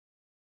ago,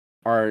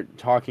 are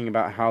talking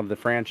about how the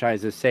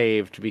franchise is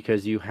saved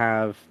because you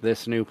have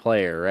this new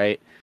player, right?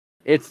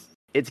 It's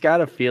got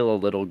to feel a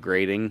little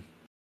grating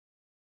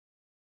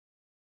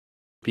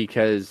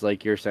because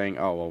like you're saying,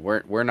 oh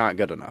well, we're not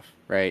good enough,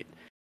 right?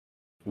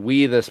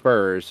 We the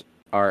Spurs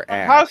are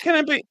How ass. can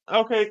it be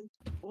okay?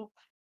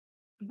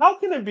 How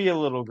can it be a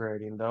little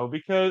grating though?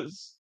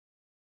 Because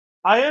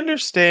I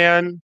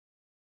understand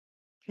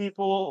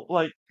people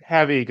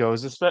have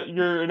egos.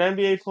 You're an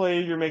NBA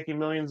player, you're making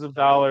millions of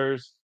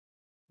dollars,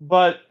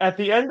 but at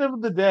the end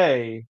of the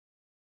day,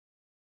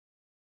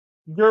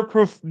 your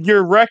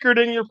record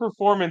and your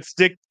performance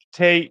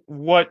dictate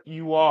what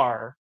you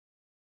are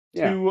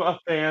Yeah, to a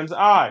fan's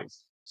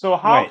eyes. So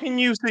how right. can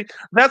you see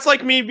that's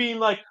like me being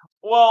like,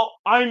 well,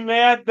 I'm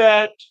mad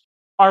that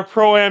our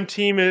pro am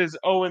team is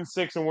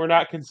 0-6 and we're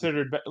not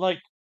considered like,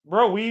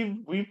 bro,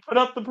 we put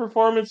up the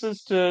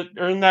performances to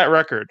earn that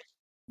record.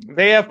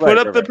 They have put Right,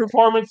 up right, the right.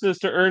 performances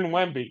to earn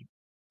Wemby.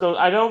 So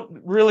I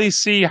don't really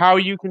see how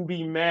you can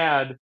be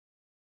mad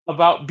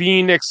about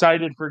being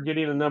excited for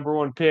getting a number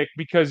one pick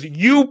because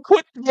you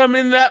put them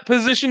in that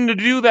position to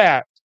do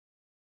that.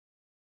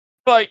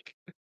 Like,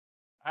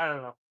 I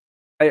don't know.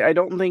 I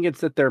don't think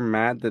it's that they're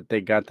mad that they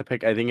got the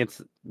pick. I think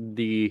it's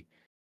the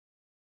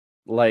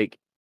like.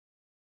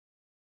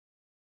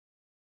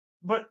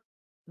 But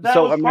that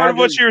So was part of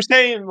what imagine. you were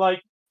saying.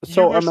 Like, you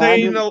So were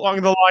saying imagine.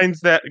 along the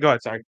lines that. Go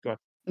ahead, sorry. Go ahead.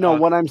 No,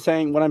 what I'm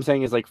saying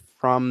is like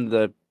from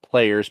the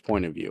player's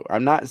point of view.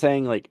 I'm not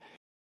saying like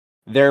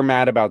they're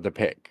mad about the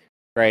pick,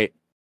 right?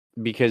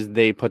 Because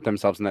they put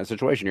themselves in that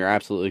situation. You're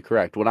absolutely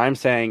correct. What I'm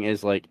saying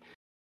is like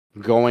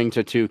going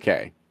to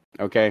 2K.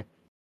 Okay?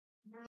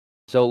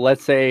 So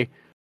let's say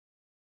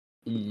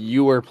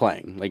you were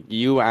playing. Like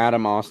you,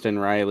 Adam, Austin,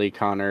 Riley,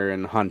 Connor,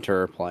 and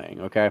Hunter are playing,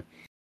 okay?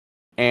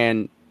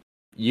 And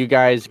you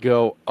guys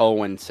go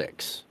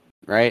 0-6,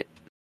 right?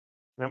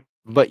 Yep.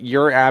 But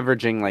you're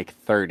averaging like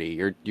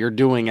 30. You're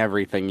doing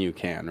everything you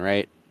can,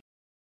 right?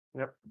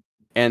 Yep.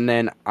 And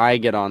then I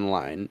get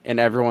online and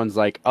everyone's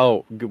like,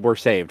 "Oh, we're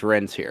saved.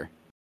 Ren's here."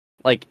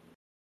 Like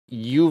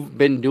you've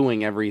been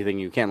doing everything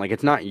you can. Like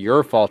it's not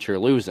your fault you're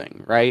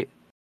losing, right?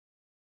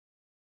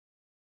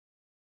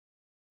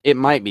 It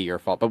might be your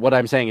fault, but what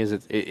I'm saying is,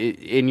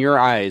 in your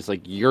eyes,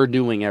 like you're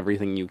doing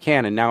everything you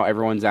can, and now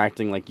everyone's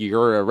acting like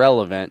you're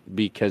irrelevant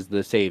because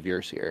the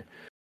savior's here.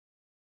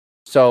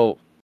 So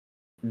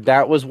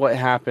that was what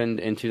happened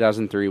in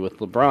 2003 with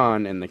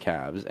LeBron and the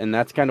Cavs, and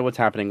that's kind of what's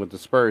happening with the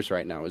Spurs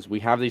right now. Is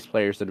we have these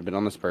players that have been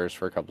on the Spurs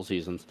for a couple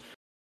seasons.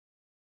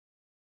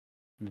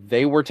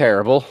 They were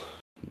terrible.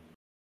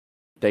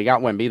 They got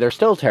Wemby. They're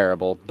still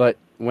terrible, but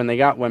when they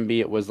got Wemby,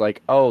 it was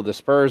like, oh, the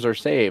Spurs are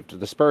saved.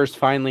 The Spurs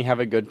finally have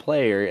a good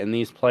player, and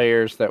these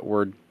players that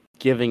were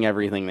giving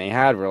everything they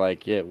had were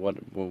like, yeah,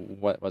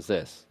 what was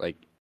this? Like,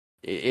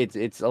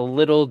 it's a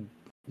little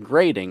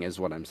grating, is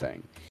what I'm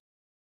saying.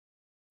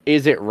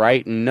 Is it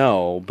right?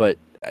 No, but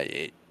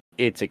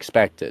it's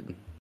expected.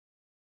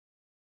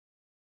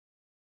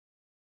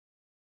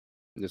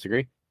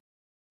 Disagree?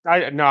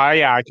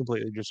 Yeah, I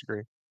completely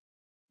disagree.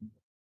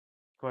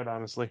 Quite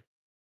honestly.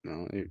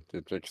 No,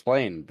 it's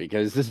explain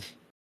because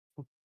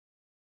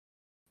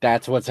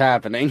that's what's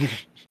happening.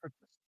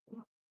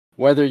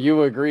 Whether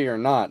you agree or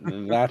not,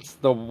 that's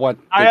that's what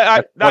it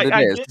I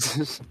get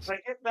is.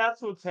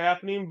 that's what's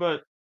happening,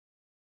 but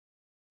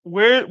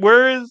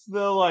where is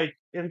the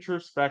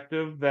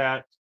introspective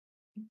that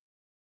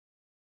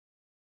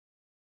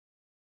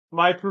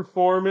my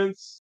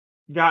performance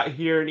got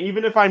here, and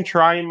even if I'm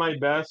trying my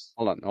best,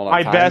 Hold on.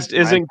 my best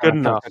isn't good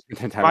enough.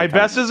 My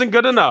best Time. isn't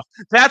good enough.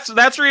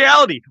 That's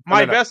reality.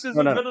 My No. best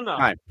isn't No. good enough.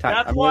 Time.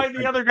 That's why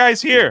the other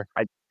guy's here.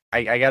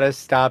 I gotta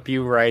stop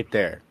you right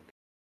there.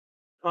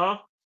 Huh?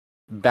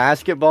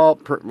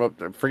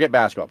 Forget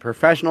basketball.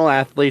 Professional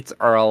athletes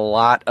are a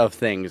lot of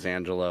things,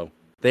 Angelo.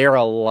 They are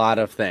a lot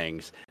of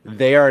things.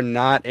 They are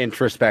not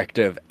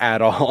introspective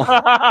at all.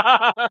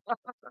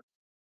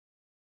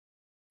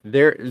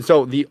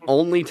 So the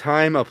only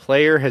time a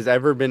player has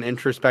ever been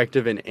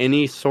introspective in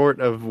any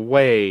sort of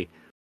way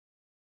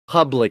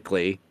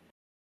publicly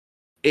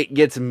it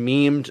gets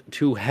memed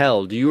to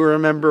hell. Do you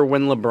remember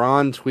when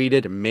LeBron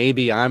tweeted,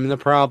 "Maybe I'm the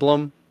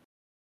problem"?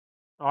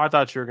 Oh, I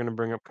thought you were going to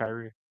bring up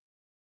Kyrie.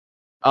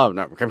 Oh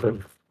no,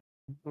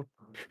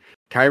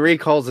 Kyrie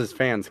calls his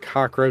fans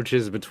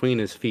cockroaches between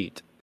his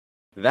feet.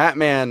 That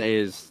man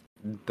is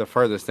the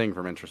furthest thing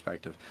from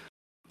introspective.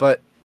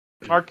 But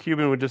Mark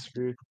Cuban would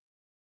disagree.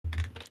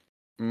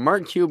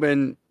 Mark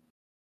Cuban,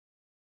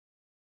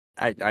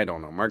 I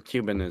don't know. Mark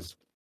Cuban is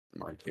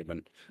Mark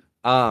Cuban.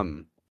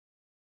 I'm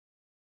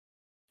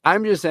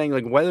just saying,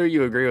 like, whether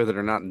you agree with it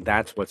or not,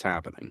 that's what's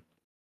happening.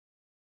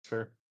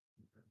 Sure.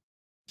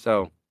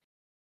 So,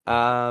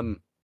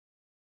 I'm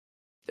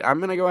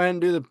gonna go ahead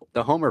and do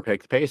the homer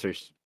pick, the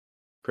Pacers.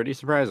 Pretty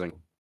surprising.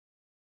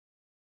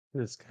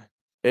 This guy.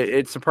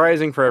 It's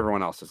surprising for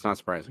everyone else. It's not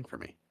surprising for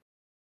me.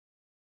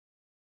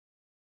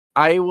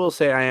 I will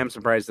say I am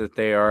surprised that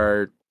they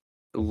are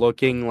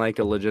looking like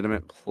a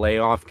legitimate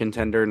playoff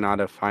contender, not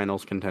a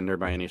finals contender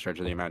by any stretch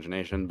of the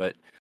imagination, but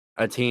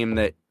a team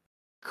that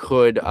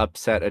could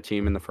upset a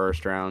team in the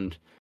first round.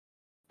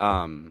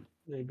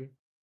 Maybe.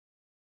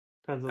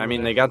 Depends on I the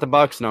mean, they got the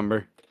Bucks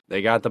number.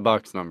 They got the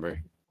Bucks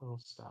number. Oh,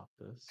 stop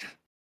this.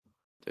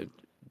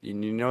 You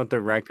know what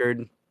the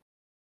record?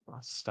 Oh,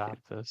 stop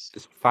this.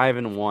 It's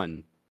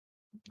 5-1.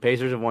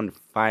 Pacers have won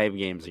 5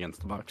 games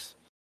against the Bucks.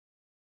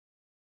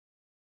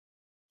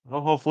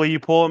 Well, hopefully you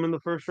pull them in the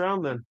first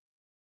round then.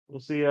 We'll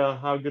see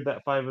how good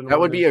that 5-1 That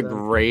would be is a then.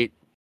 great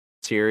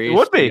series. It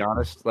would to be be.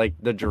 honest. Like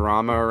the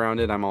drama around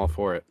it, I'm all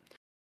for it.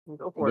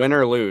 Go for Win it.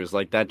 or lose,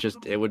 like that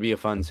it would be a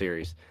fun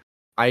series.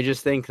 I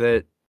just think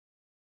that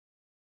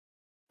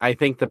I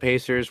think the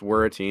Pacers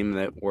were a team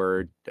that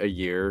were a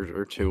year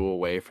or two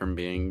away from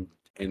being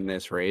in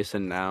this race,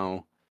 and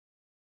now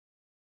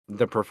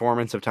the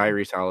performance of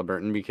Tyrese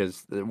Halliburton,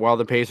 because while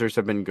the Pacers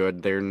have been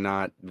good, they're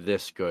not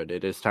this good.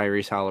 It is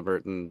Tyrese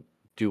Halliburton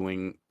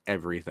doing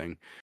everything.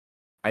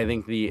 I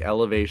think the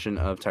elevation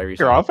of Tyrese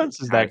Your Halliburton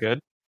offense is that good.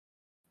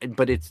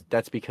 but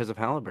that's because of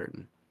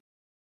Halliburton.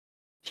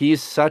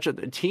 He's such a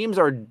teams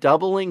are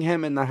doubling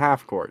him in the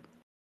half court.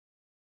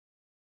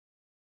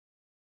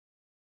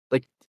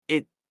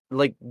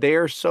 Like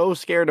they're so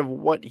scared of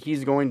what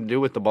he's going to do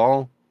with the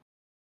ball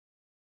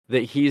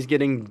that he's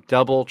getting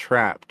double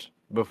trapped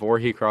before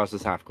he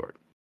crosses half court.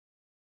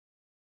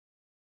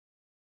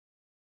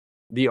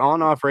 The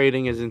on-off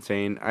rating is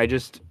insane. I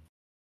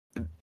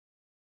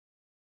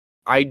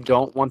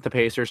don't want the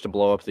Pacers to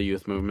blow up the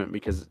youth movement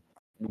because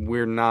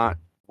we're not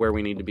where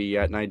we need to be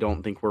yet, and I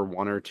don't think we're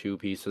 1 or 2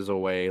 pieces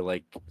away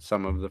like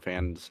some of the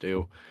fans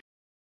do.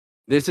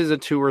 This is a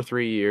 2 or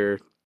 3 year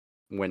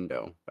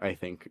window, I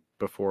think,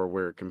 before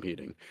we're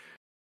competing.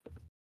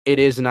 It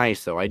is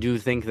nice, though. I do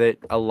think that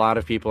a lot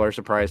of people are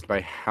surprised by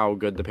how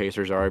good the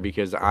Pacers are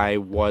because I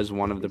was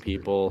one of the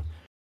people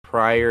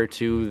prior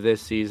to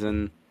this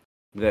season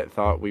that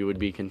thought we would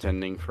be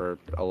contending for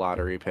a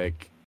lottery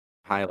pick,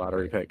 high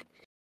lottery pick.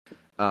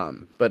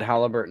 But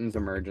Halliburton's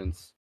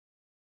emergence,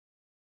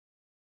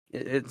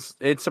 it's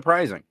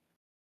surprising.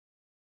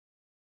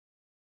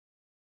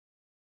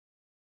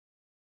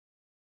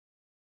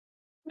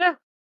 Yeah,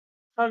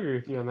 I agree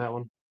with you on that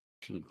one.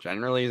 She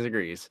generally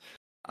agrees.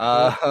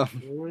 I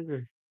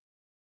agree.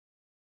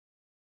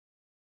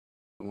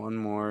 One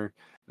more.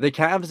 The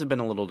Cavs have been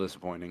a little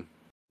disappointing.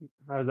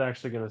 I was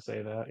actually going to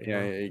say that.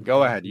 Yeah,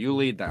 go ahead. You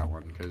lead that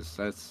one because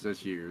that's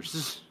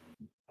yours.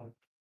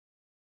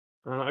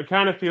 It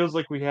kind of feels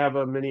like we have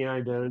a mini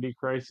identity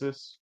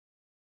crisis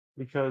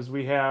because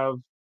we have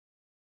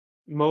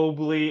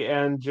Mobley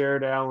and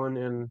Jared Allen,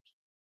 and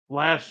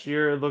last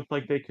year it looked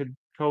like they could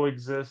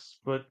coexist,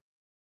 but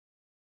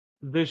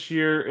this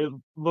year it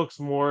looks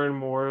more and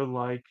more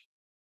like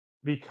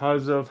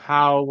because of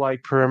how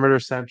like perimeter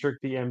centric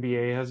the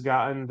NBA has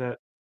gotten that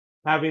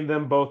having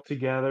them both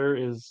together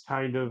is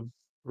kind of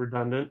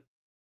redundant.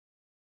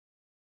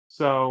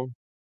 So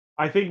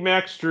I think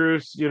Max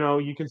Strus,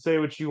 you can say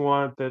what you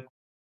want that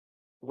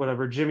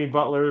whatever Jimmy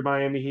Butler,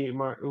 Miami Heat,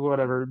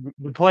 whatever.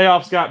 The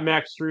playoffs got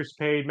Max Strus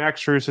paid. Max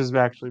Strus has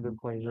actually been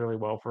playing really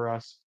well for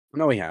us.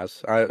 No, he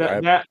has. That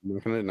I'm that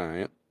not going to deny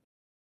it.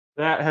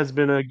 that has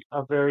been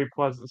a very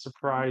pleasant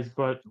surprise,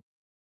 but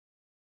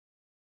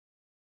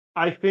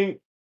I think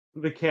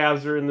the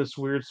Cavs are in this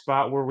weird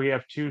spot where we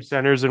have 2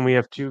 centers and we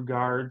have 2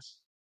 guards,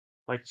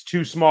 like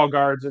 2 small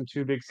guards and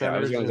 2 big Yeah, I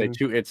was centers, going to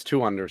say and it's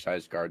 2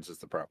 undersized guards is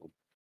the problem.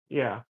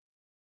 yeah,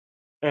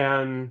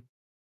 and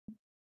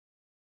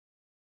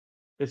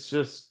it's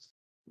just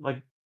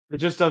like it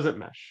just doesn't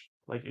mesh.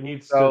 Like it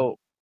needs to.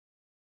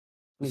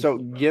 So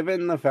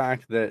given the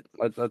fact that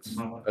let's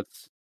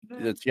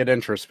get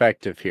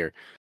introspective here.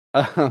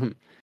 Um,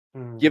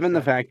 given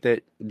the fact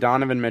that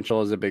Donovan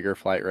Mitchell is a bigger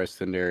flight risk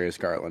than Darius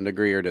Garland,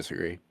 agree or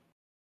disagree?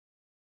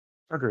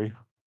 Agree.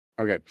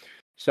 Okay.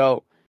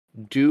 So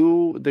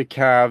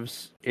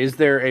is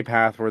there a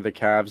path where the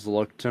Cavs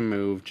look to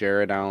move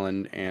Jared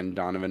Allen and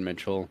Donovan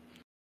Mitchell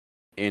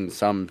in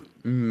some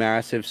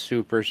massive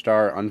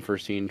superstar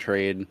unforeseen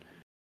trade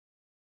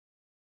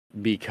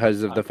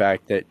because of the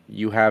fact that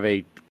you have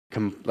the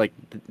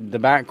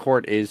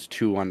backcourt is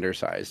too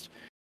undersized?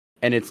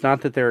 And it's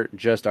not that they're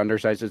just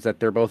undersized; it's that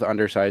they're both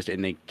undersized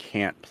and they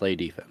can't play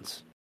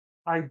defense.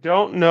 I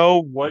don't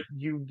know what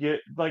you get.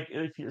 Like,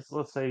 if you,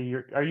 let's say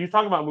are you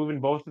talking about moving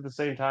both at the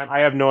same time? I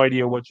have no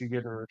idea what you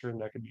get in return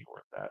that could be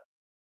worth that.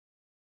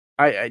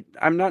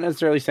 I'm not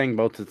necessarily saying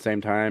both at the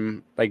same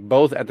time, like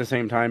both at the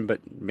same time, but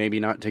maybe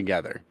not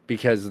together.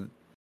 Because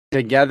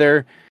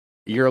together,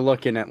 you're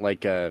looking at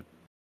like a,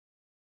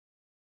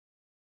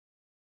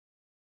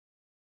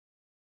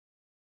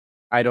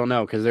 I don't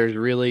know, because there's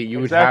really, you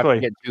would have to Exactly.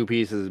 get two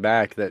pieces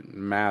back that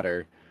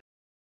matter.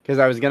 Because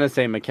I was gonna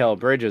say Mikal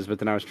Bridges, but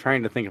then I was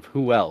trying to think of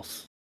who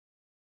else.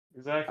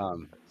 Exactly.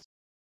 Um,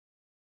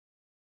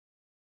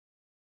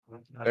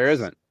 there That's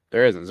isn't,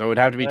 there isn't. So it would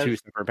have to be two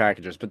that's. separate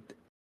packages. But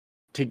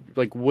to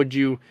like, would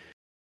you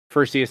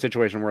foresee a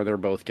situation where they're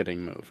both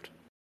getting moved?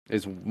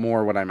 Is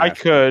more what I'm I asking.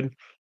 could.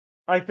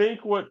 I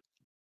think what,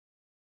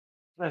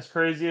 as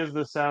crazy as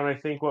this sound, I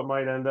think what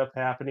might end up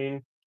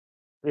happening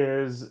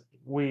is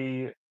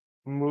we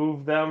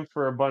move them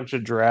for a bunch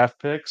of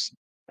draft picks,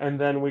 and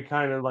then we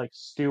kind of like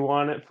stew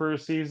on it for a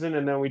season,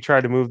 and then we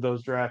try to move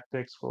those draft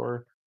picks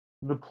for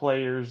the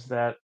players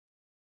that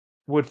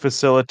would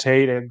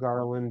facilitate a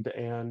Garland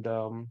and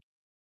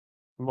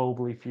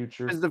Mobley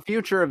future. Because the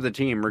future of the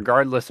team,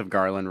 regardless of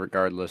Garland,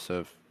 regardless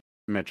of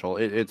Mitchell,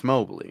 it's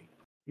Mobley.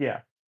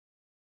 Yeah,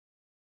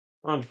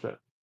 100%.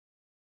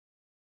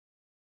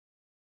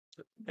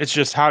 It's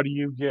just how do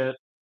you get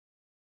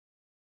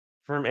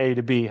from A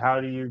to B? How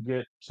do you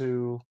get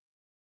to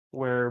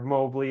where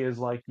Mobley is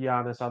like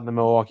Giannis on the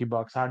Milwaukee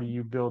Bucks? How do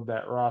you build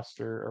that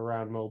roster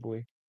around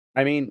Mobley?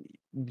 I mean,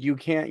 you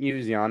can't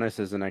use Giannis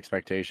as an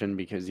expectation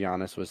because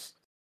Giannis was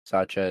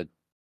such a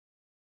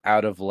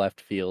out of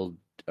left field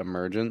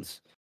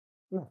emergence.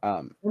 Yeah.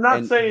 I'm not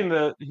And saying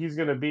that he's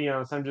going to be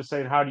Giannis. I'm just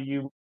saying how do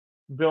you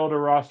build a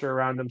roster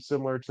around him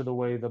similar to the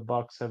way the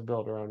Bucks have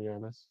built around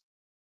Giannis?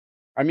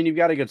 I mean, you've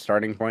got a good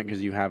starting point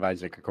because you have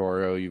Isaac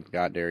Okoro, you've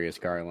got Darius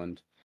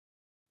Garland.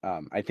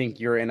 I think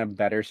you're in a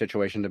better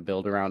situation to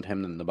build around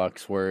him than the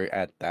Bucks were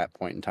at that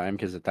point in time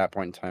because at that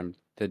point in time,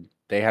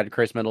 they had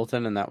Chris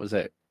Middleton and that was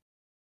it.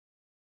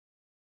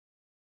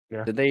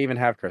 Yeah, Did they even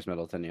have Chris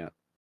Middleton yet?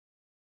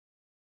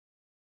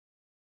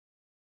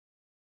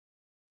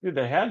 dude,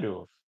 they had to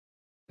have.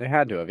 They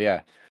had to have,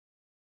 yeah.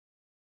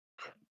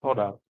 Hold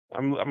on,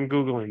 I'm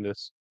googling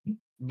this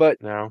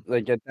But now.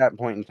 like at that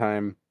point in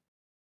time,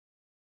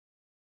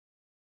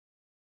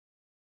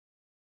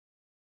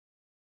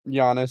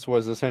 Giannis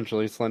was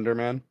essentially Slender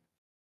Man.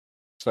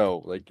 So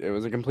like it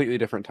was a completely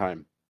different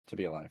time to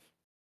be alive.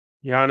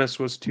 Giannis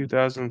was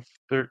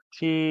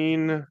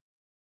 2013,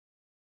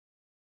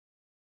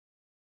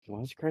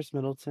 Was Chris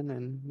Middleton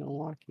in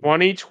Milwaukee?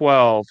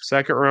 2012,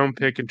 second round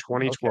pick in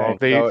Okay, 2012.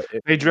 They so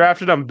they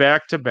drafted him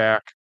back to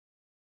back,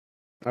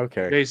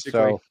 okay, basically.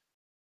 so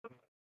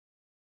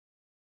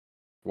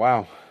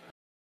wow.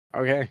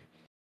 Okay,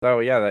 so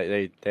yeah,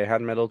 they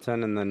had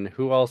Middleton, and then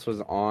who else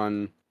was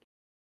on?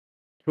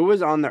 Who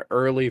was on the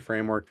early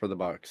framework for the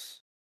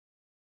Bucks?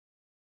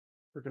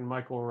 Freaking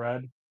Michael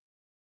Red.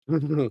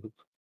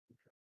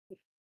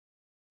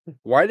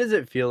 Why does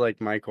it feel like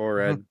Michael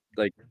Red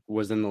like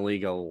was in the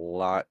league a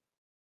lot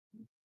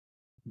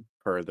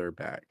further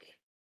back?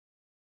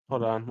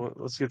 Hold on,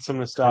 let's get some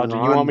nostalgia.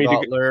 You want Caron me to?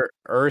 Butler,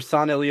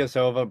 Ersan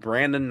Ilyasova,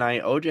 Brandon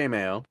Knight, OJ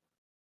Mayo.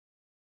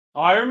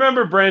 Oh, I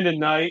remember Brandon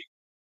Knight.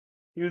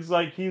 He was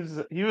like he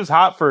was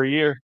hot for a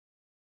year.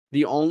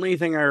 The only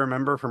thing I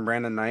remember from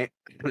Brandon Knight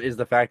is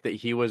the fact that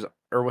he was,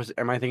 or was,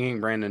 am I thinking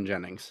Brandon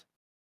Jennings?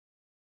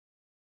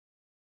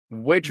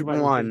 Which You might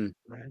be thinking one?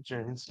 Brad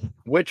Jennings.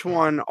 Which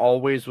one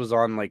always was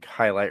on like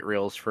highlight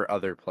reels for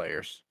other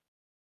players?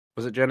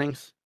 Was it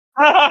Jennings?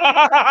 Who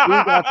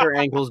got their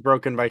ankles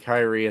broken by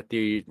Kyrie at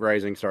the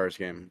Rising Stars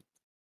game?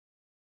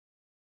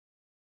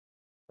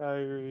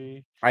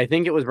 Kyrie. I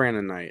think it was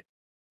Brandon Knight.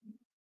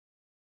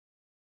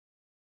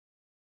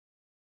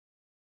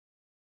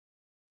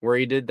 Where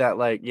he did that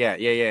like yeah,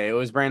 it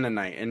was Brandon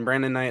Knight. And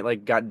Brandon Knight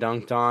like got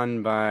dunked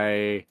on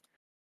by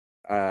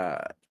uh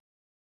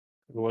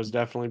It was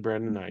definitely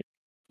Brandon Knight.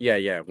 yeah,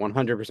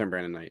 100%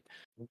 Brandon Knight.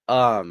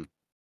 Um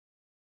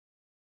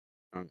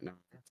oh, no.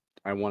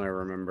 I want to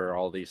remember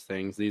all these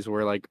things. These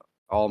were like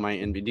all my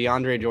envy.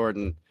 DeAndre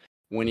Jordan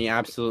when he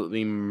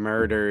absolutely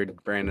murdered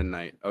Brandon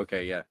Knight.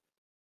 Okay, yeah.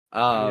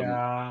 Um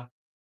Yeah.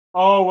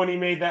 Oh, when he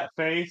made that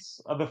face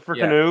of the freaking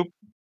yeah. oop.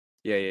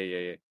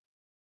 Yeah.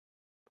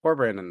 Poor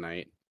Brandon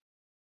Knight.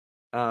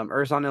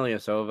 Ersan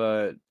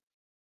Ilyasova,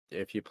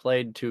 if you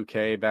played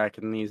 2K back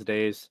in these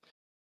days,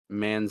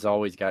 man's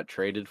always got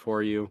traded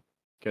for you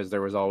because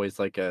there was always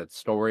like a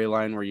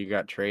storyline where you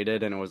got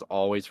traded and it was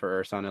always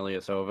for Ersan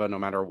Ilyasova no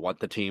matter what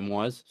the team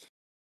was.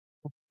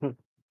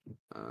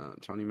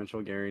 Tony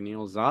Mitchell, Gary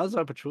Neal,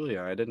 Zaza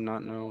Pachulia. I did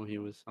not know he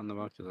was on the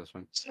Bucks at this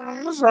one.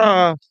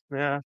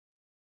 Yeah.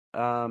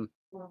 All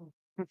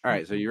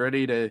right, so you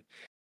ready to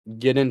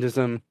get into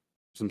some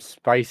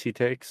spicy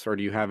takes, or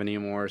do you have any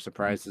more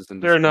surprises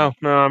and Sure,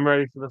 disappointments? no, I'm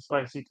ready for the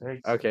spicy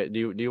takes. Okay,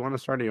 do you want to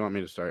start, or do you want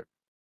me to start?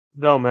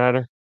 Don't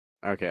matter.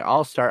 Okay,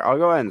 I'll start. I'll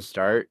go ahead and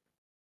start.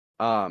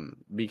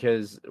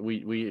 Because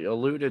we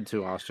alluded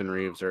to Austin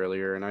Reeves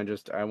earlier, and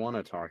I want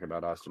to talk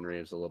about Austin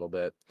Reeves a little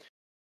bit.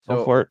 Go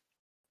So for it.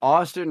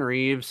 Austin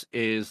Reeves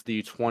is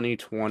the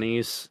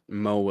 2020s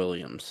Mo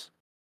Williams.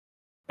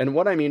 And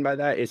what I mean by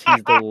that is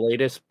he's the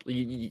latest.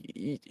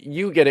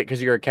 You get it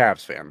because you're a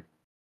Cavs fan.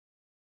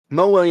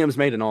 Mo Williams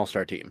made an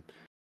All-Star team,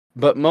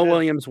 but Mo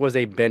Williams was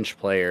a bench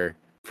player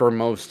for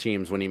most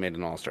teams when he made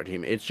an All-Star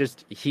team. It's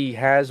just he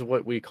has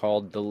what we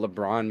called the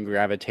LeBron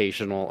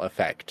gravitational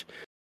effect.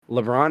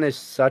 LeBron is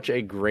such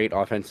a great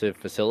offensive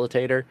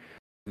facilitator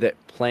that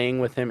playing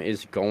with him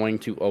is going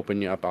to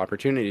open up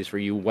opportunities for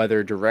you,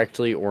 whether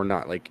directly or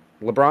not. Like,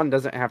 LeBron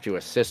doesn't have to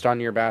assist on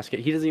your basket.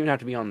 He doesn't even have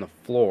to be on the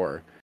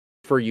floor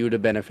for you to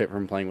benefit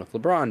from playing with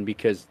LeBron,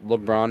 because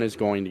LeBron is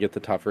going to get the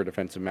tougher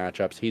defensive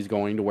matchups. He's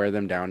going to wear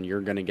them down.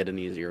 You're going to get an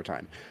easier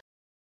time.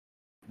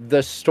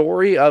 The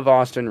story of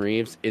Austin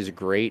Reeves is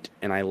great,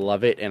 and I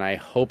love it, and I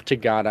hope to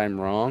God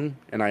I'm wrong,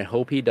 and I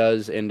hope he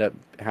does end up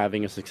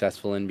having a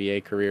successful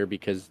NBA career,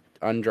 because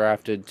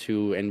undrafted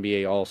to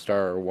NBA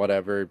All-Star or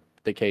whatever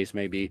the case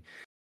may be,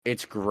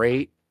 it's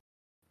great.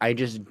 I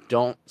just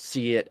don't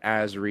see it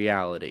as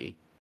reality.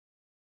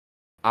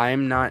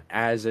 I'm not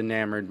as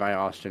enamored by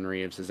Austin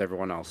Reeves as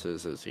everyone else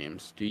is, it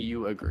seems. Do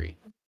you agree?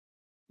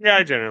 Yeah,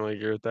 I generally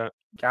agree with that.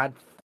 God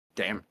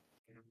damn.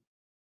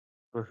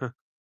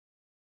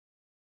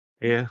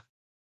 Yeah.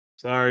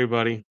 Sorry,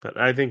 buddy, but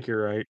I think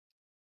you're right.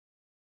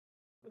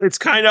 It's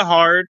kind of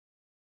hard,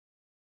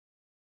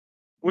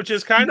 which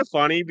is kind of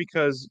funny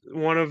because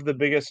one of the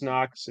biggest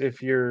knocks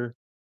if you're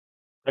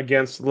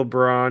against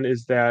LeBron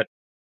is that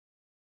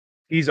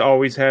he's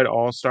always had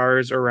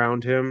all-stars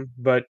around him,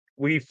 but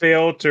we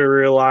fail to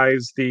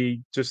realize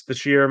the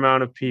sheer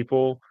amount of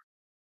people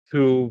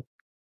who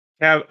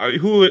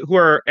who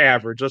are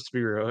average, let's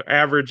be real,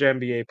 average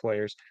NBA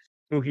players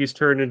who he's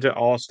turned into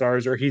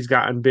all-stars or he's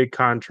gotten big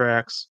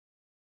contracts.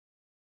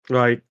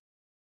 Like,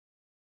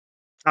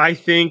 I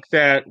think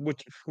that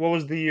what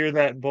was the year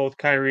that both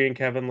Kyrie and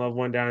Kevin Love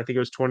went down? I think it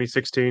was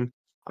 2016.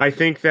 I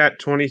think that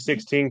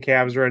 2016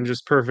 Cavs run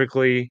just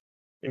perfectly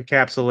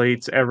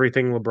encapsulates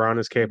everything LeBron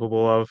is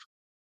capable of.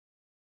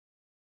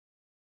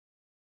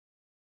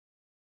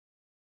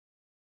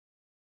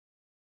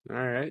 All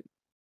right.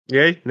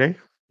 Yay? Nay?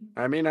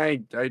 I mean,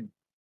 I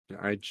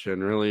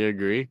generally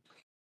agree.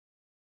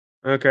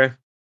 Okay.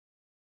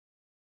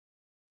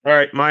 All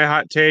right, my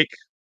hot take.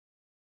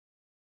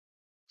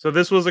 So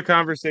this was a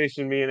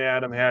conversation me and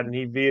Adam had, and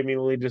he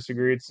vehemently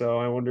disagreed, so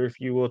I wonder if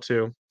you will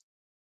too.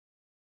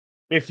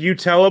 If you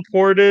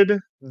teleported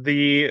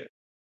the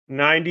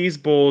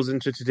 90s Bulls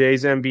into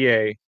today's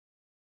NBA,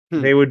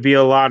 Hmm. they would be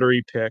a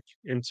lottery pick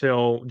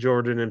until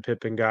Jordan and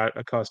Pippen got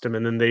accustomed,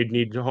 and then they'd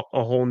need a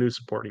whole new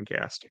supporting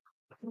cast.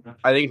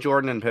 I think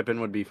Jordan and Pippen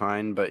would be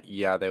fine, but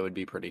yeah, they would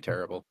be pretty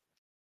terrible.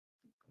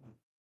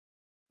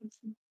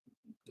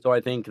 So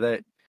I think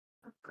that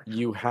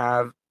you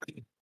have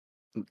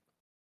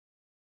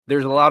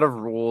there's a lot of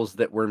rules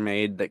that were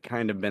made that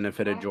kind of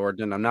benefited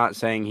Jordan. I'm not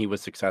saying he was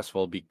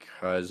successful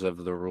because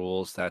of the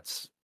rules.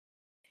 That's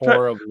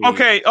horribly.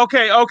 Okay.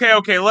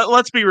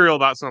 Let's be real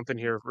about something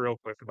here, real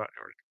quick about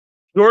Jordan.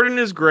 Jordan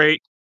is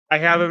great. I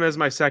have him as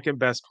my second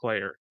best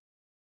player.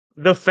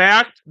 The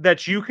fact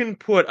that you can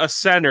put a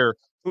center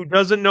who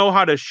doesn't know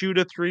how to shoot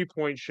a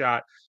 3-point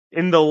shot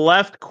in the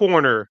left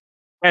corner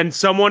and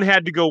someone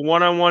had to go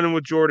one-on-one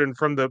with Jordan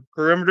from the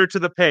perimeter to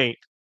the paint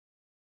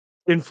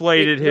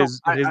inflated No, his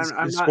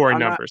scoring I'm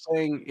not numbers.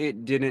 saying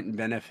it didn't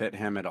benefit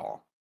him at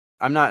all.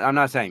 I'm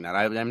not saying that.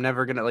 I'm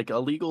never gonna like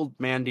illegal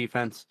man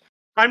defense.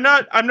 I'm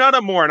not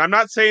a moron. I'm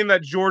not saying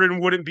that Jordan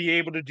wouldn't be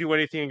able to do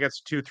anything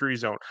against 2-3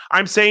 zone.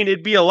 I'm saying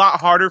it'd be a lot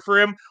harder for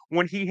him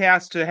when he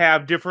has to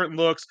have different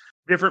looks,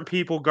 different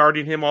people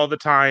guarding him all the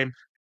time,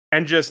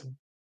 and just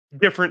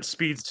different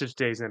speeds to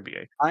today's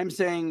NBA. I'm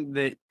saying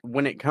that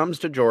when it comes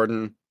to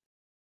Jordan,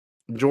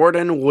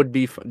 Jordan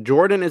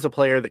is a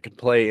player that could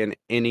play in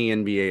any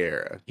NBA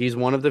era. He's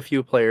one of the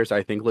few players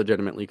I think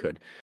legitimately could.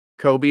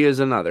 Kobe is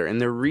another,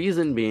 and the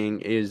reason being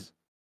is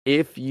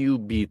if you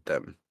beat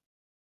them,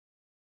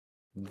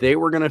 they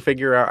were going to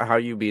figure out how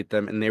you beat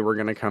them, and they were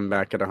going to come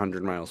back at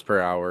 100 miles per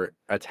hour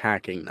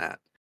attacking that.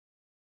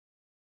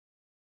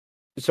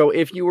 So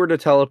if you were to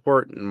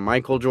teleport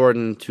Michael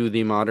Jordan to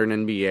the modern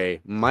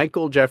NBA,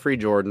 Michael Jeffrey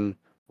Jordan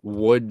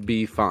would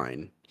be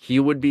fine. He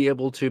would be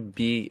able to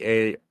be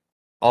a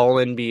all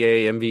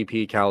NBA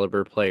MVP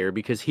caliber player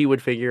because he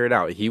would figure it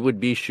out. He would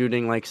be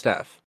shooting like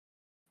Steph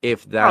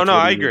if Oh that's no,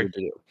 what I he agree. needed to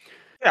do.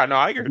 Yeah, no,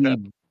 I agree with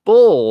that. The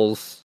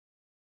Bulls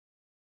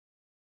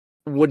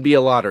would be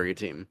a lottery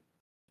team.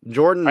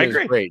 Jordan I is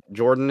agree. great.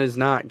 Jordan is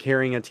not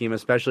carrying a team,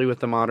 especially with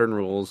the modern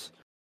rules,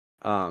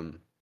 to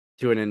an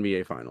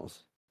NBA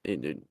Finals.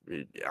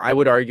 I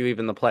would argue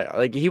even the play.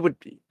 Like he would.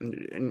 Let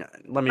me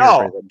rephrase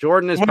No, that.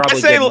 Jordan is when I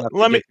probably say good enough to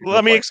let me get you to the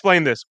let me play.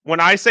 explain this. When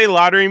I say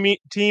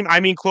team,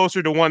 I mean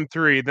closer to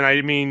 1-3 than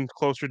I mean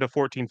closer to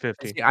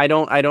 14-15. See, I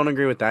don't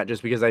agree with that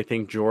just because I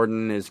think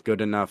Jordan is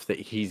good enough that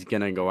he's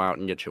gonna go out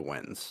and get you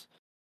wins.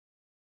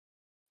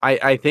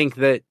 I think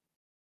that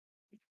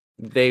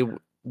they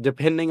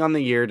depending on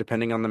the year,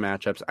 depending on the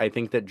matchups, I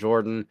think that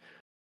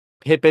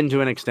Pippen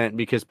to an extent,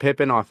 because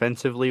Pippen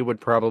offensively would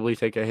probably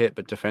take a hit,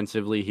 but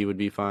defensively he would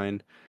be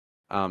fine.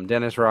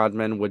 Dennis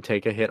Rodman would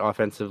take a hit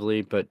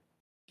offensively, but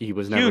he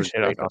was never Huge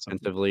hit great offensively.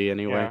 offensively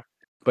anyway. Yeah.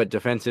 But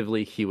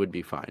defensively, he would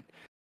be fine.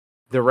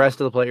 The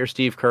rest of the players,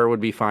 Steve Kerr would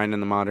be fine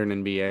in the modern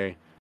NBA.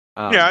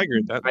 Yeah, I agree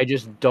with that. I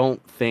just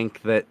don't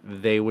think that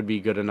they would be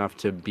good enough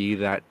to be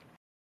that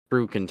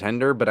true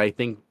contender, but I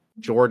think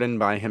Jordan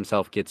by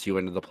himself gets you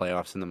into the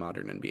playoffs in the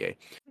modern NBA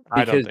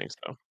I don't because think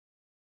so.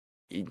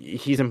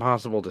 he's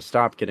impossible to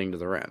stop getting to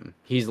the rim.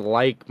 He's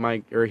like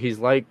he's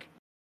like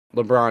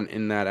LeBron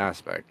in that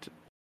aspect.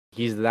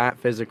 He's that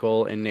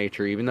physical in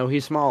nature, even though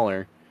he's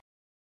smaller.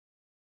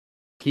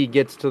 He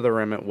gets to the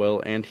rim at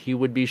will, and he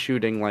would be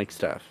shooting like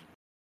Steph.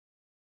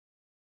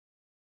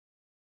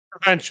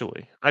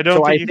 Eventually, I don't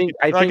So think I you. think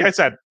I Like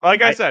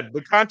think I said,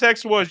 the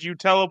context was you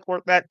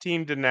teleport that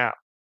team to now.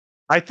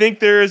 I think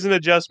there is an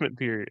adjustment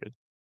period.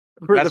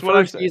 for the That's what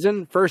I'm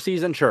saying. first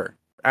season, sure,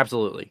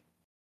 absolutely.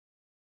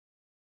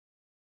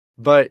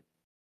 But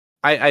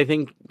I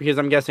think because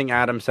I'm guessing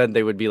Adam said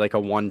they would be like a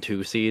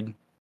 1-2 seed.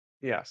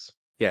 Yes.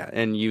 Yeah,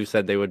 and you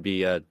said they would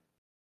be a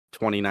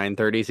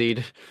 29-30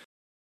 seed.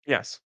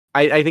 Yes.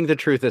 I think the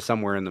truth is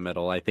somewhere in the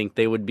middle. I think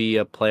they would be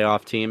a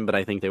playoff team, but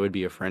I think they would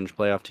be a fringe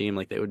playoff team.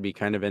 Like they would be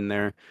kind of in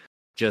there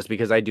just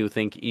because I do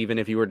think even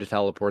if you were to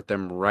teleport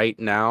them right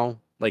now,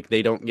 like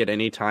they don't get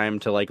any time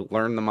to like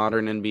learn the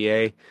modern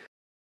NBA.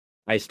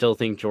 I still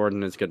think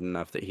Jordan is good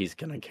enough that he's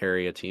going to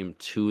carry a team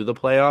to the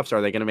playoffs. Are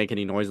they going to make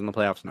any noise in the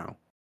playoffs? No.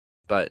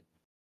 But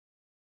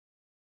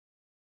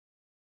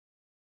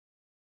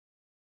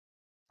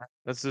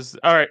That's just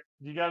all right.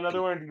 You got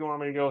another one? Or do you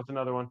want me to go with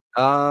another one?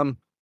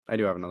 I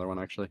do have another one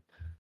actually.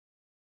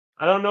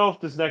 I don't know if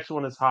this next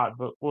one is hot,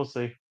 but we'll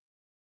see.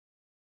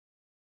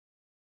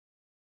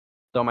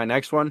 So my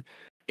next one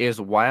is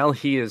while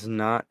he is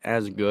not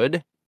as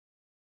good,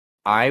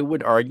 I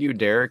would argue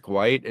Derek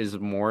White is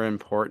more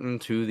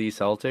important to the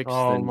Celtics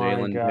Oh than my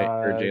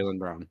god. Jaylen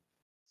Brown.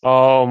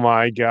 Oh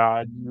my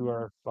god. You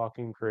are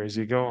fucking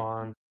crazy. Go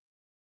on.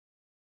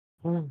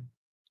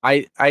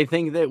 I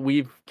think that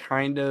we've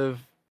kind of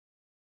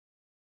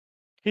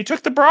He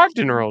took the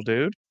Brogdon role,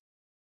 dude.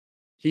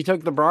 he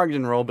took the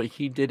Brogdon role, but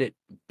he did it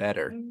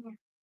better.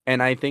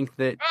 And I think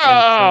that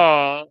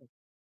Oh,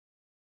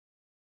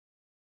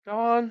 go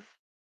on.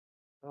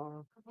 Go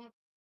on.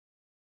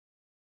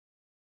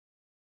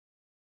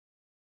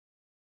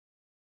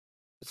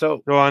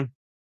 so Go on.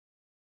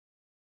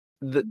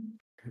 the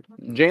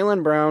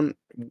Jaylen Brown,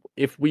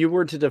 if we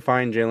were to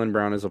define Jaylen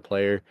Brown as a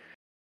player,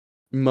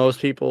 most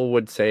people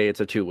would say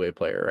it's a two-way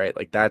player, right?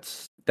 Like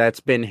that's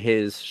been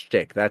his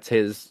shtick. That's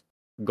his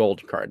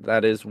gold card.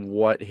 That is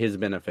what his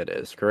benefit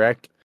is,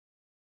 correct?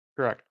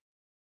 Correct.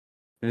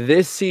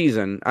 This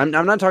season, I'm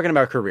not talking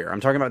about career.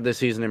 I'm talking about this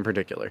season in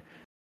particular.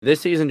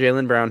 This season,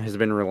 Jaylen Brown has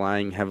been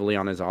relying heavily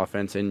on his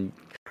offense and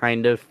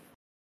kind of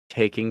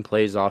taking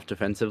plays off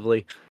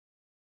defensively.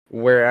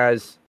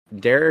 Whereas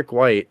Derek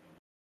White,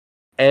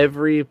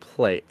 every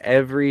play,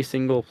 every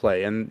single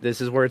play, and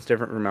this is where it's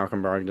different from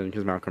Malcolm Brogdon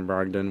because Malcolm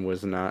Brogdon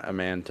was not a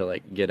man to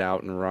like get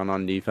out and run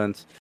on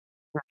defense.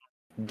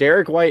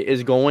 Derek White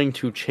is going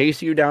to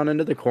chase you down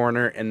into the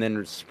corner and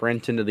then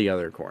sprint into the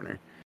other corner.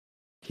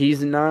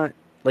 He's not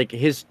like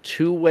his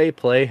two-way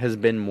play has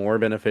been more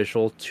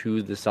beneficial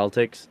to the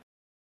Celtics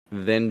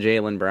than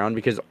Jaylen Brown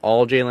because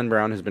all Jaylen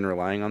Brown has been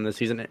relying on this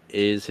season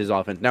is his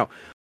offense. Now,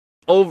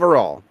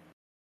 overall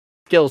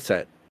skill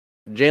set,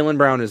 Jaylen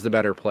Brown is the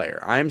better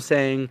player. I'm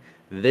saying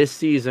this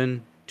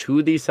season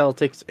to the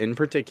Celtics in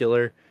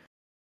particular,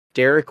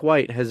 Derek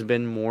White has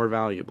been more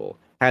valuable.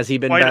 Has he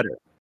been White. better?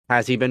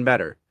 Has he been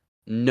better?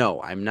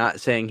 No, I'm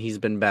not saying he's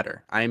been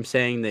better. I'm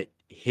saying that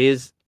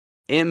his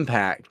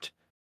impact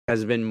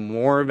has been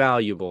more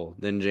valuable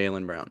than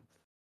Jaylen Brown.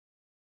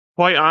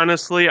 Quite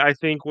honestly, I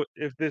think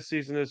if this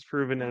season has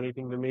proven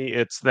anything to me,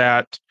 it's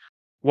that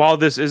while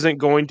this isn't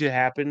going to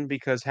happen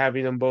because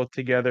having them both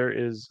together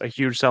is a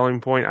huge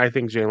selling point, I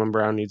think Jaylen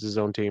Brown needs his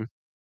own team.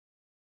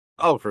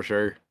 Oh, for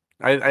sure.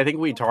 I think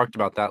we talked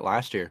about that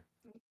last year,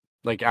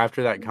 like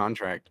after that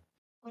contract.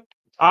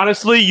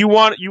 Honestly, you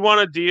want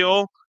a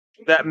deal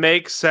that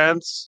makes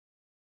sense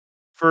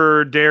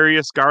for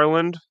Darius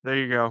Garland. There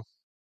you go.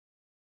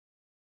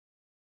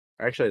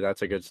 Actually,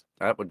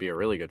 that would be a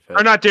really good Or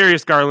fit. not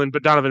Darius Garland,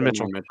 but Donovan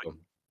Mitchell. Donovan Mitchell.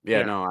 Yeah,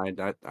 Yeah. no,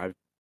 I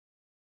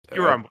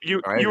You were I on,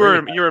 you I you agree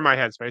were with you were in my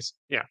headspace.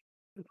 Yeah.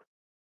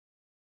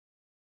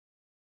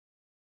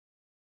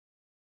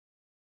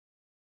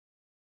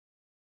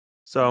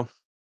 So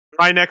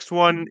my next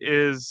one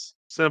is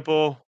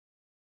simple.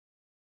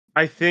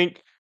 I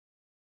think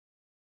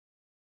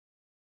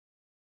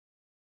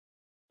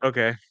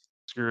okay,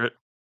 screw it.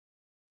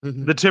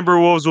 that. The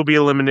Timberwolves will be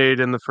eliminated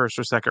in the first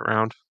or second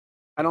round.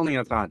 I don't think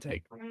that's a hot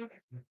take.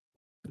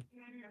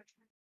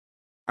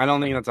 I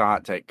don't think that's a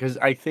hot take because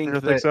I You think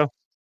don't think that so?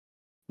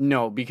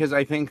 no, because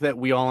I think that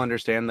we all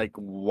understand like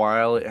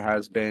while it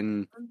has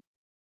been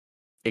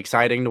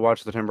exciting to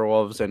watch the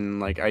Timberwolves and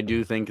like I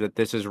do think that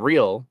this is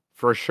real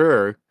for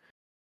sure.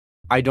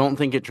 I don't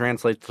think it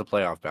translates to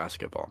playoff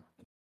basketball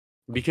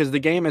because the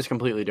game is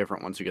completely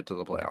different once you get to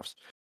the playoffs.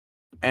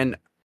 And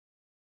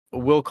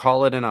we'll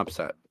call it an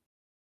upset.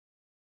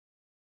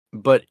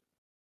 But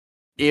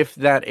if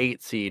that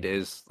 8 seed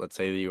is, let's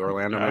say, the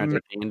Orlando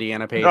Magic, the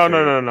Indiana No, no,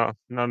 Pacers. no, no,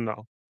 no,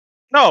 no.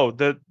 No,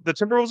 the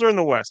Timberwolves are in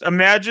the West.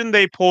 Imagine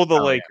they pull the Oh,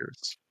 yeah.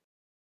 Lakers.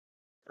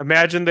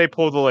 Imagine they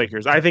pull the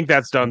Lakers. I think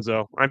that's done,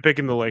 though. I'm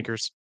picking the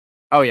Lakers.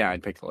 Oh, yeah,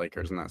 I'd pick the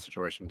Lakers in that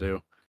situation,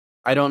 too.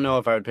 I don't know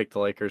if I would pick the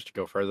Lakers to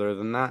go further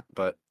than that,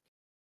 but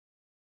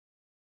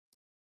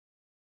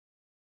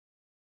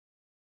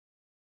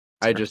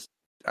I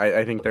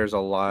think there's a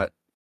lot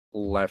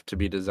left to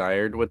be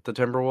desired with the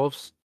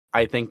Timberwolves.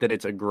 I think that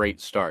it's a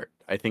great start.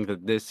 I think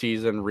that this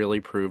season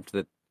really proved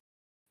that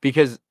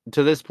because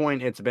to this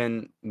point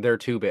they're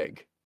too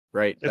big,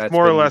 right? It's That's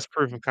more or been less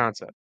proof of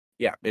concept.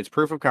 yeah, it's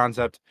proof of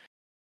concept.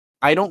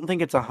 I don't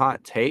think it's a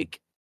hot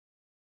take.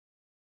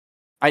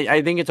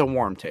 I think it's a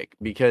warm take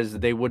because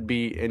they would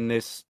be in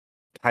this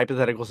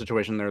hypothetical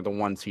situation. They're the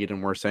 1 seed,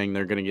 and we're saying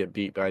they're going to get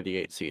beat by the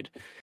 8 seed.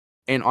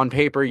 And on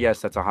paper,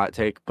 yes, that's a hot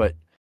take, but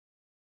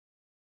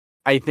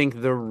I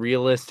think the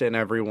realist in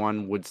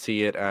everyone would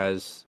see it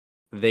as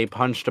they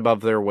punched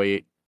above their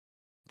weight.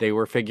 They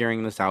were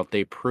figuring this out.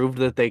 They proved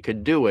that they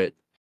could do it.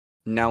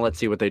 Now let's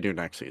see what they do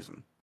next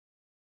season.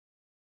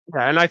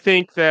 Yeah, and I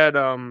think that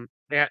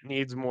Matt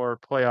needs more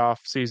playoff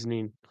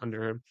seasoning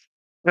under him.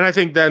 And I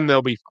think then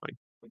they'll be fine.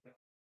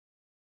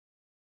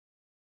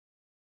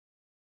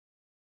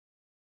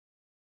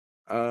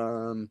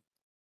 Um,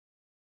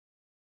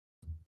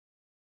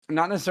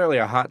 Not necessarily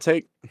a hot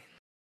take,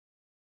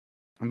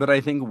 but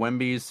I think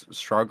Wemby's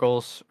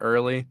struggles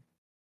early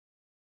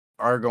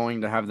are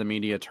going to have the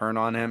media turn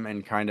on him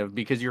and kind of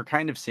because you're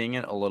kind of seeing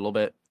it a little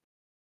bit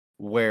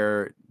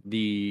where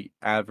the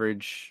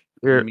average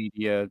You're,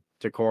 media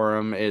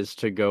decorum is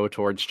to go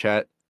towards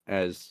Chet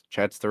as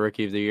Chet's the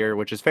rookie of the year,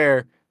 which is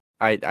fair.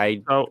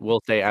 I oh,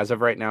 will say as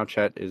of right now,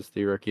 Chet is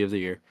the rookie of the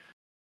year.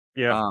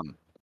 yeah. Um,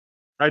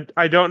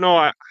 I don't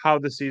know how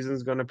the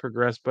season's going to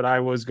progress, but I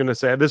was going to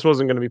say this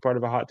wasn't going to be part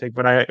of a hot take,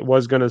 but I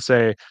was going to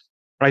say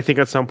I think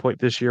at some point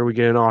this year we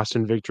get an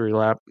Austin victory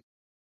lap.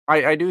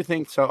 I do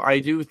think so. I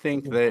do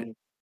think that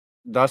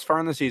thus far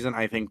in the season,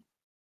 I think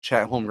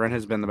Chet Holmgren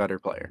has been the better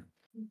player.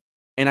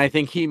 And I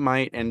think he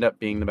might end up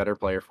being the better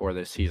player for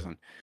this season.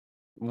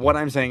 What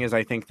I'm saying is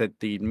I think that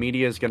the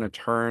media is going to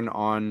turn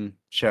on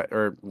Chet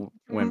or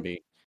Wemby,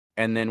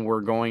 and then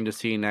we're going to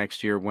see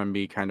next year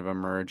Wemby kind of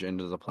emerge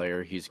into the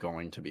player he's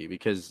going to be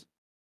because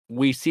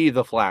we see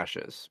the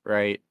flashes,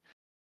 right?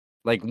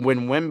 Like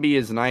when Wemby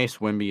is nice,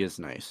 Wemby is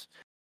nice.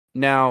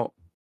 Now,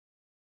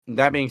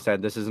 that being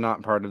said, this is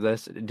not part of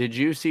this. Did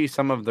you see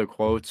some of the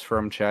quotes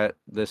from Chet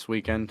this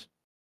weekend?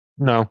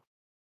 No.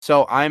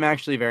 So I'm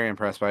actually very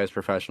impressed by his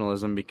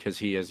professionalism because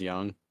he is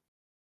young.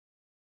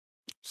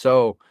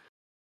 So,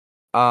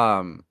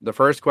 the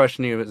first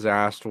question he was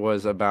asked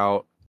was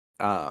about,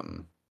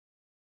 hold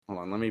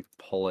on, let me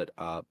pull it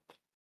up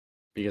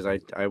because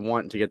I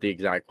want to get the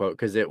exact quote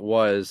because it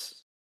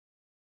was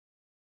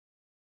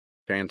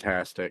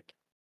fantastic.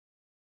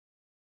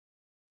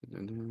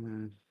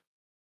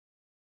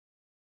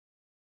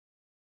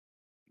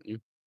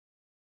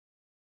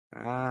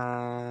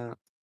 Uh,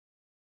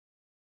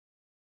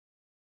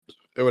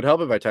 it would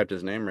help if I typed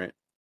his name right.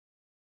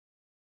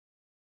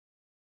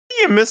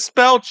 You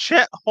misspelled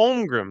Chet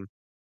Holmgren.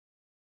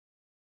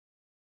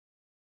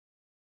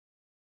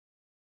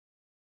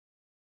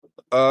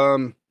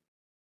 Um,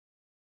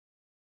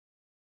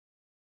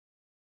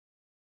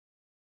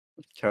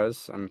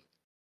 because I'm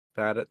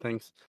bad at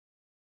things.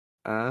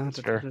 That's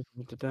fair.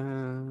 Da, da,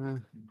 da.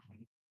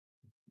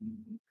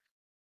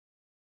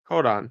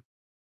 Hold on.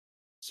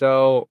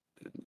 So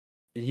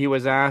he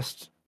was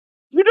asked.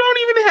 You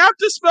don't even have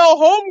to spell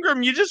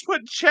Holmgren. You just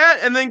put Chet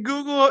and then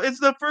Google. It's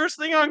the first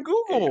thing on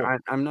Google.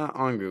 I'm not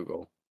on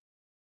Google,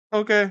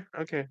 Okay.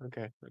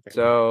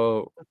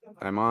 so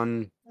I'm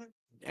on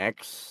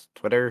X,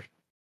 Twitter,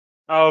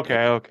 X,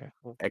 Okay.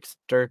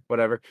 Xter,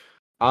 whatever.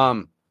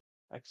 Um,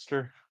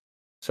 Extra.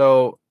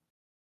 so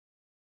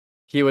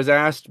he was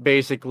asked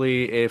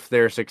basically if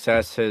their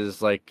success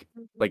is like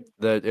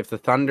the if the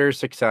Thunder's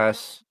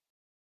success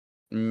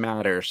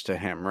matters to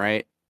him,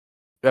 right?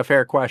 A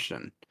fair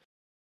question.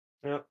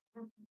 Yep.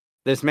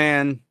 This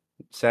man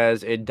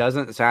says it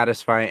doesn't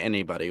satisfy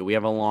anybody. We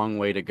have a long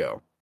way to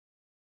go,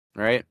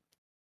 right?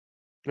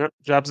 Yep.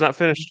 Job's not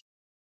finished.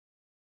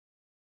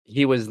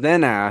 He was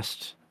then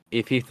asked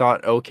if he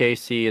thought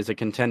OKC is a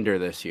contender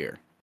this year.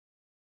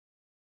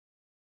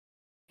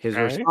 His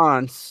Okay.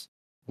 response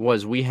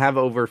was, "We have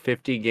over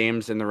 50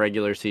 games in the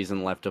regular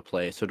season left to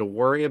play, so to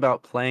worry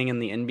about playing in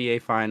the NBA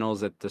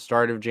Finals at the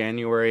start of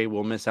January,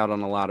 we'll miss out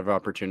on a lot of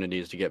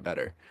opportunities to get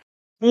better."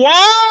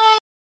 Wow!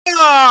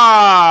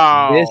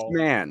 This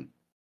man,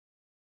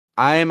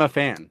 I am a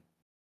fan,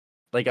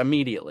 like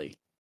immediately.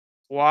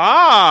 That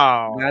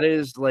Wow!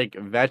 is like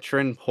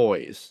veteran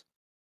poise.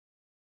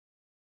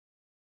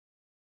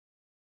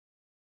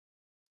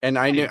 And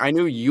I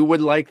knew you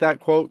would like that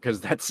quote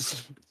because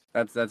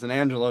that's an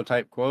Angelo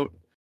type quote.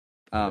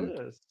 It Um,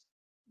 is.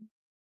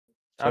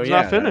 So Job's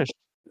not yeah, finished.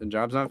 the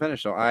job's not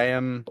finished. So I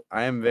am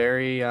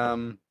very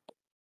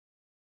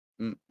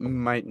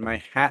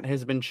my hat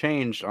has been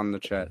changed on the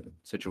Chet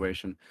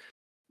situation.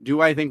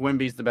 Do I think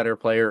Wemby's the better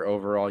player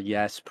overall?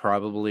 Yes,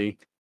 probably.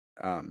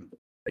 Um,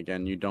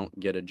 Again, you don't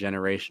get a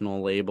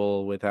generational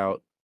label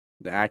without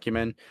the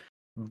acumen,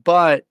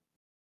 but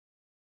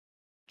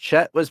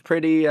Chet was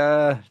pretty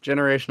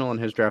generational in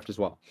his draft as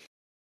well.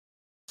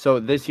 So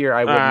this year,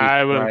 I wouldn't be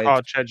I wouldn't call surprised.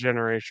 it Chet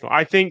generational.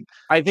 I think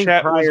I think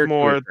Chet was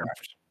more.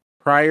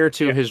 prior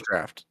to Yeah. his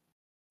draft,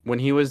 when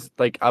he was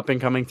like up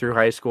and coming through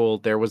high school,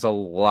 there was a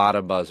lot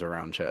of buzz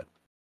around Chet.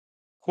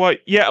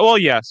 Quite. Yeah. Well,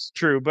 yes,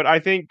 true. But I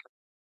think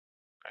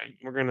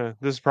we're gonna.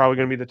 This is probably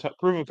gonna be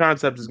proof of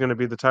concept is gonna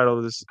be the title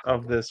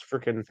of this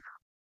freaking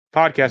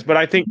podcast. But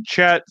I think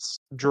Chet's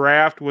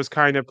draft was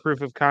kind of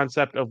proof of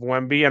concept of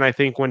Wemby, and I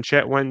think when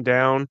Chet went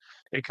down,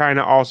 it kind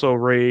of also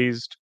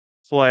raised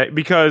flag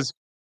because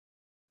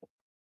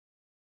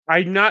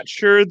I'm not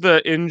sure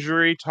the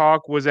injury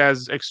talk was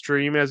as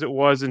extreme as it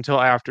was until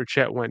after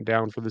Chet went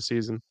down for the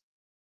season.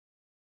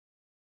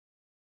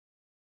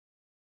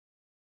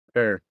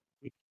 Fair,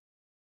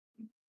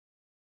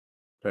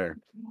 fair.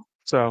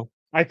 So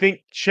I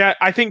think Chet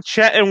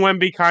and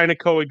Wemby kind of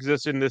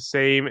coexist in the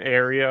same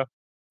area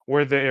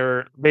where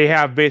they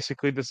have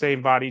basically the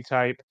same body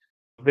type.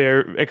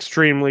 They're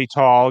extremely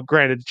tall.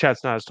 Granted,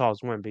 Chet's not as tall as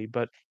Wemby,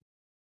 but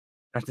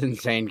That's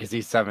insane because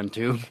he's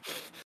 7'2".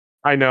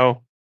 I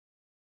know.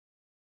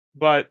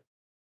 But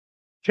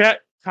Chet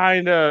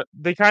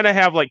they kind of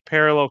have like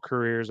parallel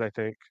careers, I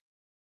think.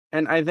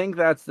 And I think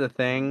that's the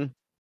thing.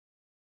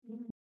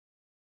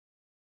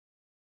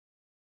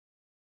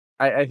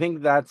 I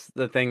think that's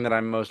the thing that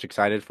I'm most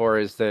excited for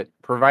is that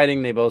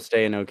providing they both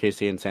stay in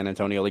OKC and San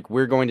Antonio, like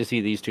we're going to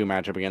see these two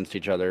match up against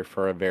each other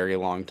for a very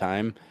long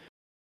time,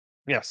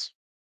 Yes.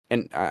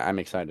 and I'm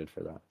excited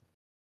for that.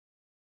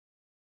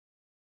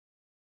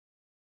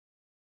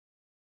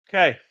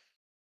 Okay.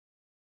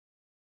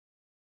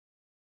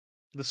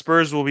 The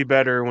Spurs will be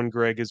better when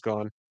Greg is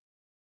gone.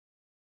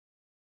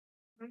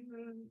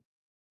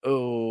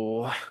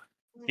 Oh,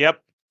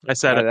 Yep. I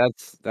said it.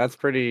 that's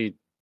pretty.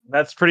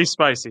 That's pretty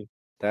spicy.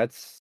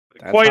 That's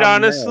Quite habanero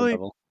honestly,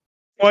 level.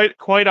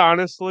 quite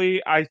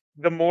honestly, I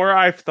the more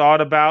I've thought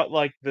about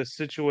like the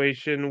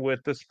situation with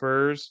the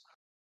Spurs,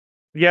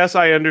 yes,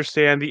 I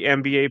understand the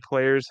NBA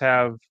players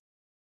have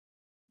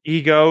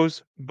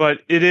egos, but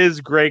it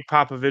is Greg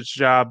Popovich's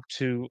job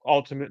to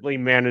ultimately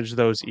manage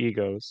those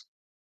egos.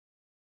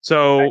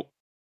 So,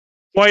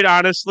 quite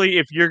honestly,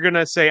 if you're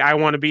gonna say I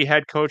want to be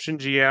head coach and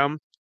GM,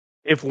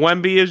 if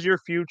Wemby is your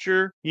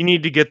future, you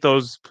need to get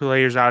those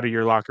players out of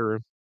your locker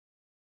room.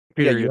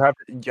 Yeah, you Period. have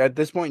at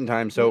this point in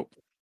time. So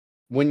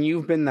when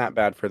you've been that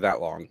bad for that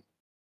long,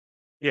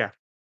 Yeah,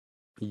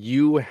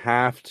 you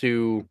have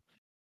to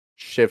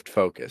shift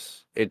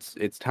focus.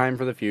 It's time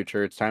for the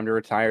future. It's time to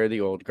retire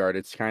the old guard.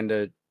 It's time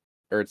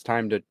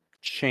to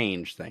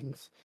change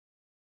things.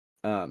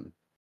 Um,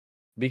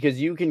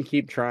 because you can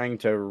keep trying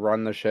to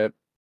run the ship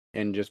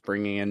and just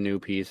bringing in new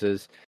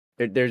pieces.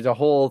 There's a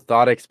whole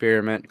thought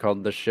experiment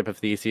called the Ship of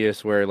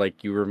Theseus, where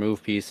like you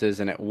remove pieces,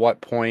 and at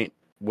what point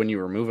when you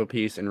remove a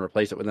piece and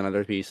replace it with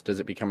another piece, does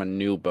it become a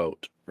new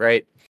boat,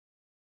 right?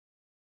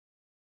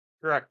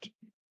 correct.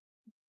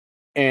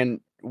 And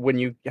when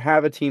you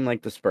have a team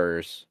like the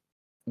Spurs,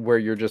 where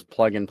you're just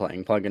plug and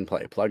playing, plug and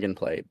play, plug and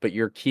play, but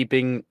you're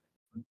keeping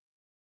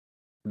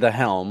the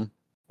helm,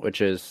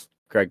 which is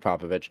Greg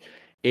Popovich,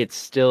 it's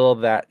still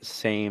that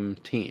same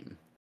team.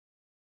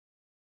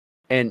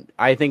 And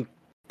I think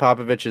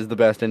Popovich is the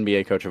best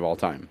NBA coach of all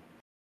time.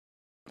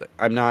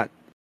 I'm not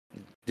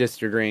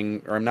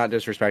disagreeing or I'm not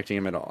disrespecting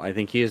him at all. I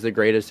think he is the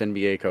greatest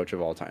NBA coach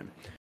of all time.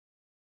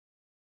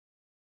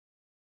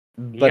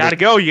 You But gotta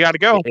go. You gotta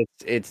go.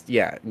 it's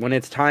yeah, when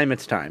it's time,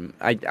 it's time.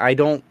 I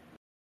don't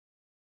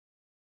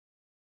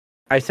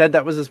I said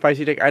that was a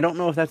spicy take. I don't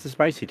know if that's a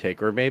spicy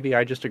take, or maybe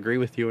I just agree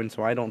with you and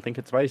so I don't think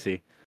it's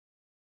spicy.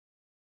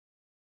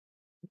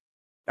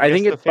 I I guess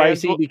think the it's fans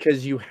spicy will.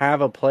 because you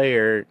have a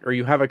player or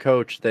you have a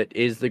coach that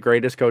is the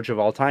greatest coach of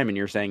all time and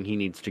you're saying he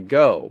needs to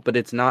go. But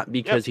it's not Yep.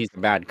 because he's a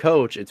bad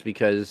coach, it's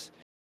because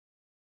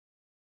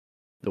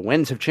the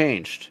winds have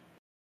changed.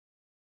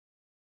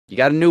 You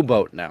got a new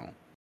boat now.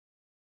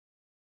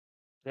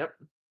 Yep.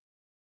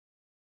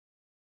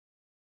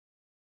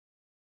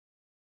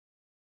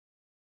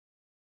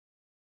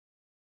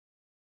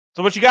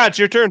 So what you got? It's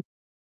your turn.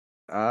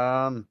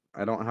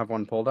 I don't have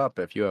one pulled up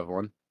if you have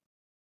one.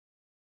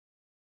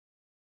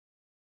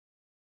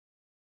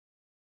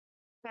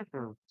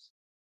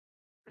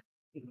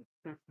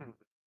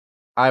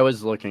 I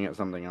was looking at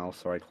something else,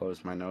 so I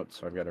closed my notes,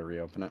 so I've got to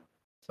reopen it.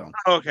 So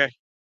Okay.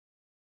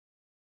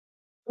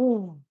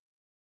 Ooh.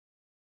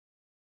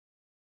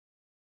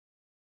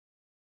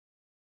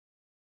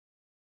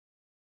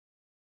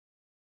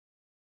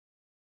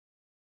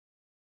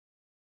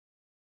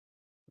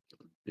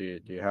 do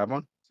you have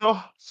one?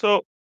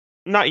 So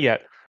not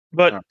yet.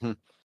 But Oh,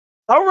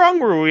 how wrong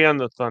were we on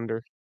the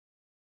Thunder?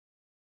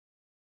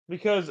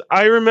 Because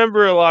I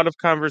remember a lot of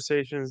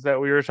conversations that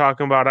we were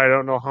talking about. I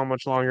don't know how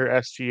much longer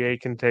SGA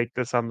can take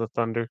this on the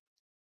Thunder.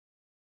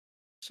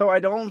 So I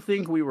don't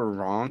think we were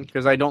wrong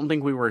because I don't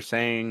think we were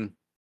saying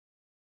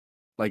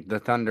like the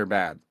Thunder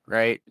bad,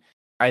 right?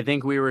 I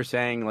think we were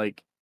saying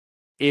like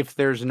if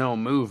there's no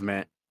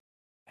movement,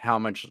 how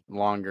much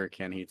longer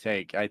can he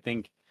take? I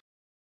think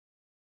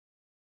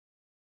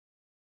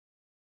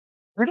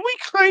Did we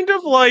kind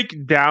of like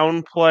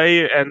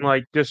downplay and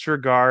like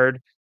disregard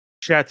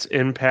Chet's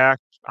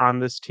impact on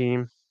this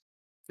team?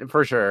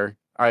 for sure.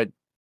 I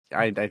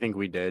think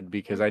we did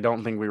because I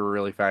don't think we were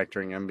really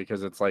factoring him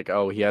because it's like,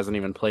 oh, he hasn't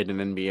even played an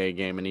NBA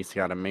game and he's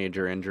got a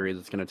major injury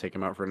that's going to take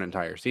him out for an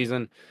entire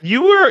season.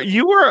 You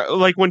were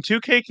like when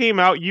 2K came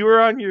out, you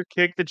were on your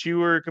kick that you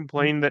were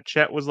complaining that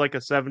Chet was like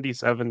a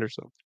 77 or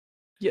something.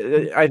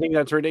 Yeah, I think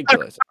that's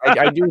ridiculous.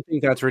 I do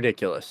think that's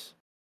ridiculous.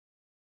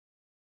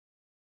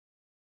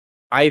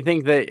 I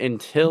think that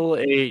until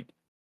a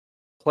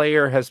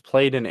player has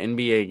played an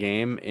NBA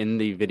game in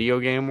the video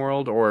game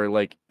world or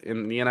like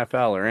in the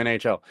NFL or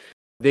NHL,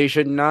 they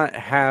should not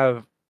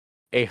have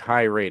a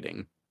high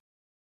rating.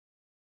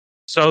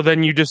 So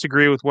then you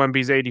disagree with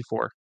Wemby's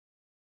 84.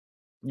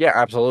 Yeah,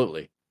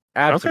 absolutely. Okay.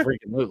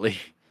 Absolutely.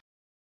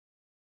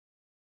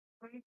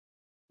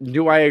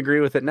 Do I agree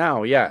with it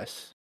now?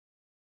 Yes.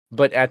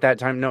 But at that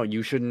time, no,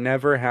 you should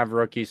never have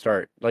rookie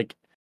start like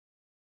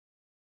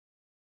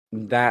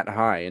that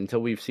high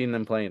until we've seen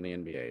them play in the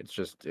NBA. It's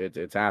just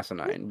it's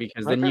asinine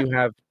because then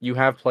Okay. you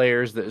have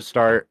players that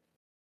start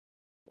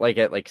like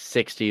at like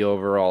 60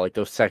 overall, like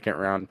those second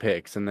round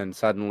picks, and then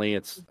suddenly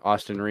it's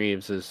Austin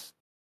Reeves is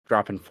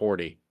dropping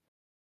 40.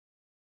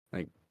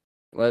 Like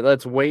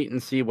let's wait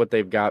and see what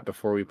they've got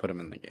before we put them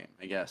in the game,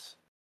 I guess.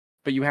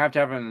 But you have to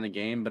have them in the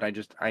game, but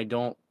I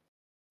don't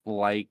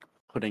like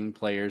putting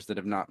players that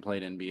have not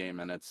played NBA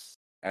minutes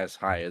as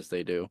high as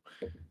they do.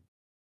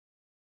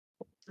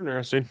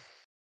 Interesting.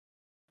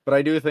 But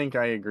I do think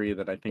I agree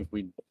that I think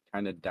we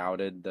kind of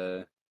doubted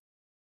the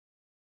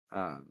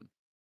um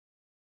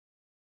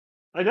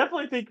I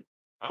definitely think,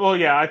 well,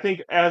 yeah, I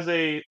think as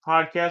a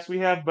podcast we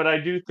have, but I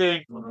do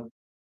think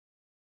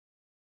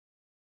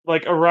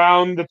like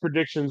around the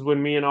predictions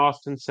when me and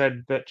Austin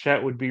said that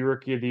Chet would be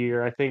rookie of the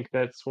year, I think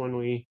that's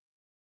when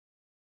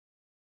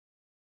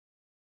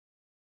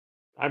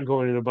I'm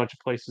going in a bunch of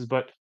places,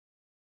 but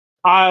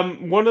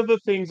one of the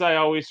things I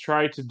always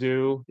try to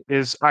do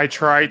is I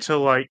try to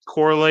like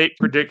correlate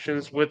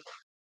predictions with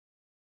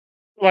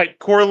like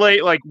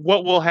correlate like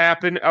what will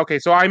happen. Okay,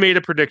 so I made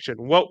a prediction.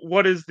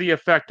 What is the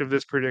effect of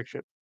this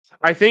prediction?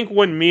 I think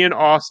when me and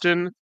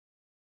Austin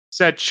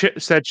said Chet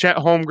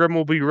Holmgren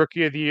will be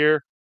rookie of the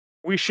year,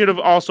 we should have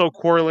also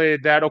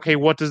correlated that. Okay,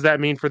 what does that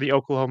mean for the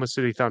Oklahoma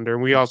City Thunder?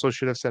 And we also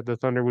should have said the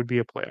Thunder would be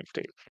a playoff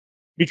team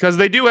because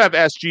they do have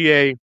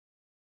SGA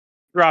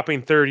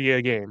dropping 30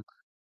 a game.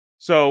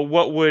 So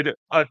what would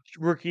a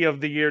rookie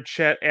of the year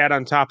Chet add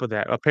on top of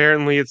that?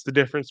 Apparently, it's the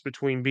difference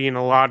between being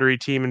a lottery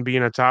team and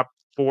being a top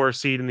four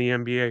seed in the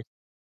NBA.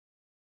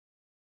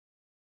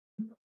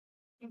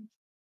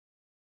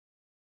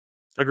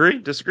 Agree?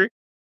 Disagree?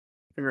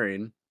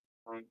 agreed.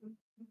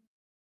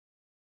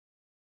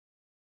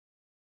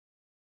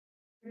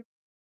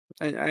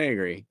 I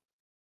agree.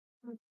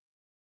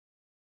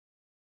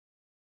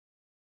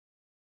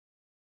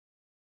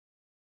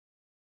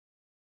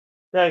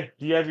 Okay,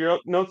 do you have your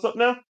notes up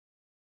now?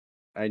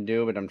 I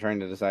do, but I'm trying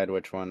to decide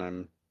which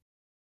one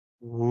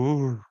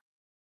Ooh,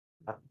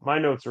 my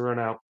notes are run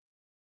out.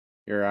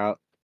 you're out.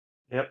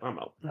 Yep, I'm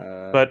out.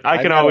 But I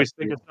I've can got a always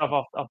think few. of stuff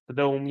off the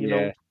dome,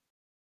 Yeah.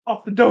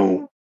 off the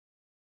dome.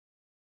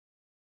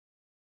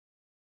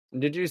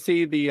 Did you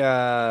see the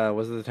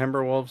was it the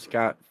Timberwolves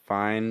got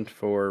fined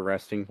for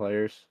resting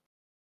players?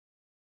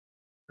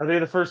 Are they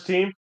the first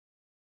team?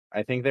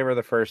 I think they were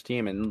the first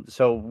team, and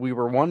so we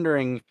were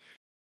wondering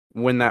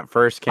when that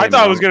first I came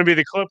thought it was out. going to be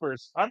the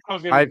Clippers. I thought it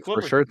was going to be I the for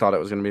Clippers. sure thought it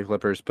was going to be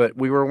Clippers, but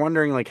we were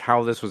wondering like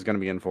how this was going to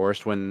be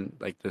enforced when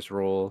like this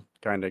rule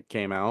kind of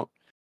came out.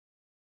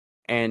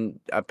 And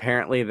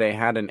apparently they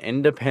had an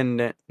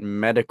independent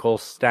medical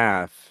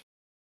staff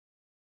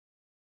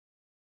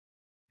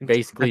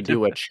basically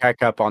do a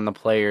checkup on the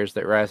players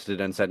that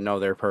rested and said no,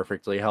 they're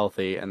perfectly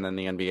healthy, and then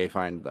the NBA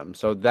fined them.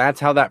 So that's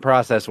how that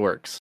process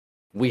works.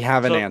 We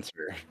have an So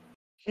answer.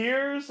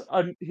 here's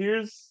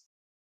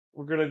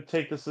we're gonna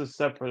take this a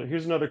step further.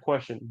 Here's another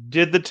question: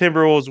 did the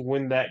Timberwolves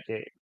win that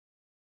game?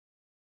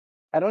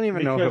 I don't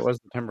even know if it Because was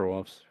the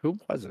Timberwolves. Who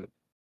was it?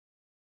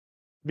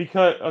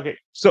 because okay,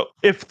 so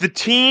if the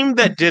team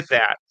that did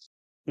that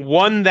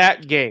won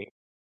that game,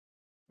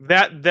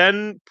 that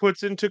then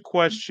puts into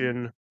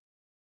question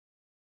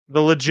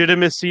the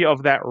legitimacy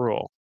of that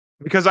rule.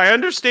 Because I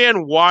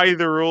understand why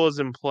the rule is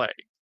in play,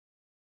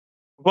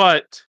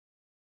 but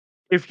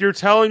if you're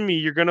telling me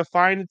you're gonna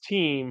find a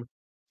team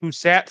who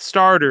sat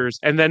starters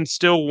and then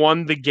still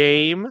won the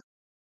game,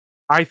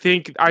 I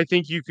think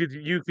you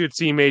could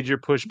see major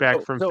pushback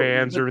So, from so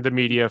fans or the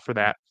media for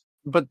that.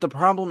 but the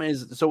problem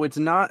is, so it's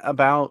not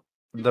about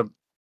the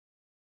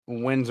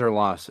wins or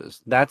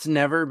losses. That's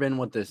never been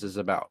what this is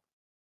about.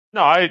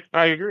 No, I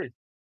agree.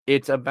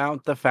 It's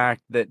about the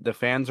fact that the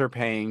fans are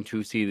paying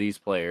to see these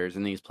players,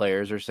 and these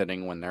players are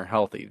sitting when they're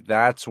healthy.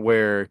 That's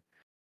where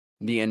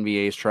the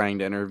NBA is trying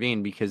to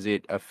intervene because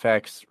it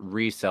affects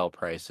resale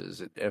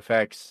prices. It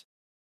affects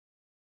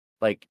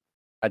like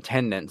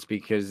attendance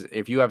because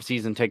if you have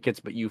season tickets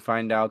but you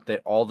find out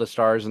that all the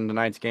stars in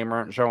tonight's game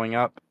aren't showing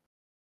up,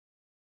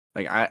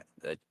 like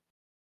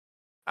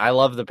I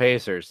love the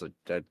Pacers.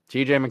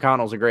 TJ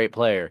McConnell's a great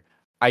player.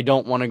 I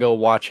don't want to go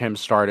watch him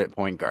start at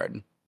point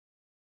guard.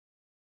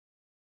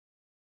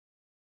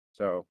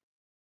 So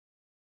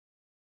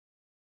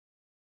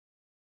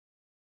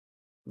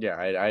yeah,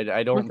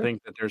 I don't Okay.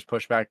 think that there's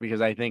pushback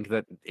because I think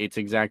that it's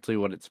exactly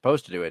what it's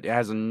supposed to do. It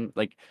hasn't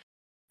like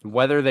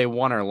whether they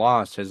won or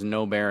lost has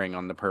no bearing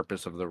on the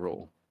purpose of the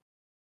rule.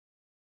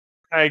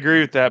 I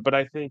agree with that, but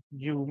I think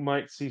you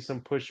might see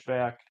some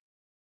pushback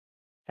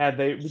had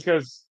they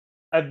because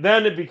and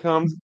then it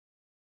becomes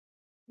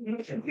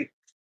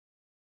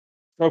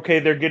okay,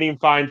 they're getting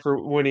fined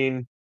for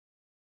winning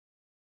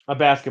a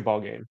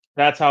basketball game.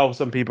 That's how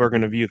some people are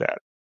going to view that.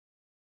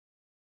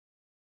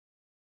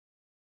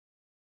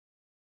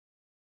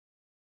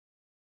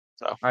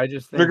 So, I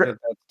just think regret that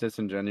that's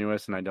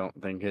disingenuous, and I don't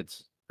think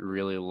it's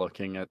really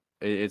looking at.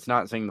 It's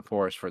not seeing the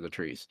forest for the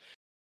trees.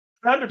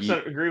 You,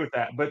 100% agree with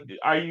that. But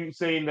are you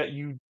saying that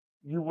you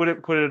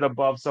wouldn't put it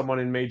above someone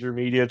in major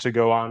media to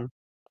go on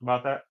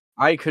about that?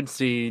 I could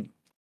see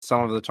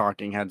some of the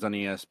talking heads on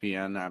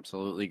ESPN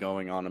absolutely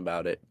going on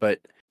about it, but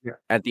Yeah,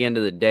 at the end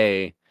of the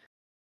day,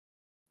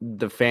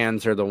 the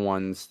fans are the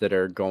ones that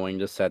are going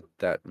to set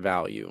that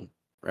value,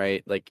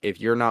 right? Like if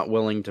you're not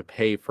willing to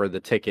pay for the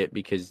ticket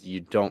because you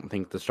don't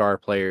think the star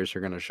players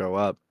are going to show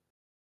up,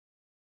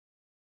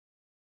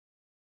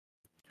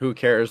 who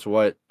cares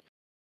what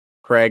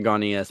Craig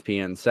on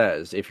ESPN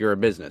says if you're a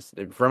business?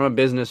 From a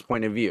business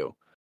point of view,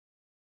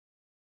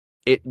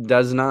 it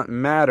does not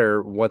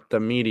matter what the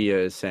media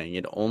is saying.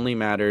 It only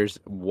matters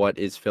what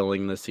is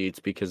filling the seats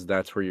because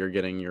that's where you're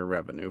getting your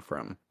revenue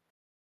from.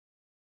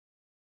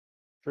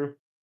 true.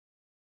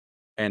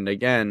 And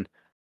again,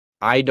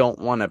 I don't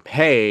want to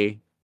pay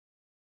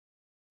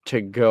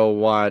to go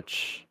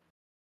watch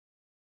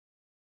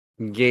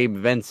Gabe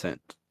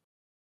Vincent.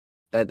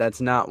 That's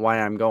not why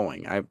I'm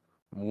going. I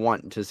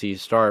want to see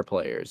star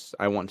players.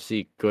 I want to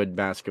see good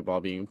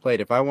basketball being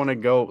played. If I want to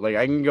go, like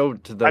I can go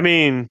to I the.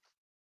 mean,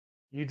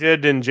 you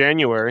did in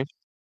January.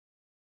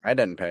 I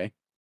didn't pay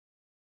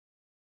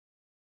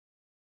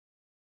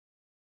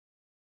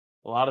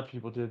A lot of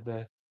people did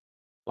that.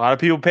 A lot of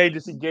people paid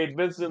to see Gabe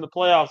Vincent in the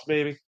playoffs,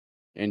 baby.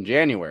 in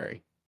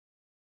January.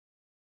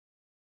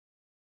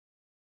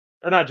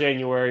 Or not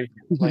January,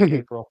 like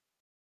April.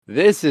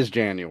 This is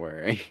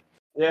January.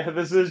 Yeah,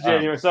 this is Um,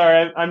 January.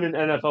 Sorry, I'm in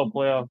NFL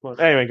playoff mode.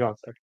 Anyway, go on.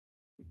 Sorry.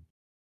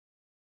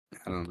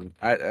 I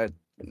don't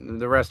know.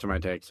 The rest of my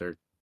takes are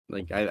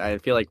like I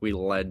feel like we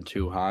led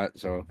too hot,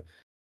 so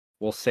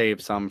we'll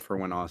save some for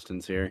when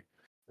Austin's here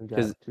We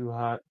because got too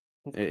hot.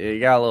 it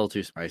got a little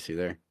too spicy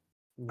there.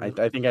 Mhm.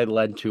 I think I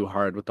led too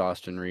hard with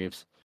Austin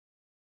Reeves.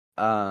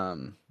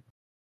 Um,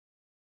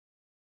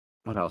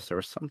 what else? There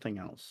was something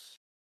else.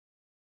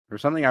 There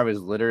was something I was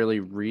literally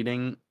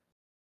reading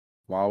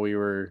while we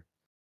were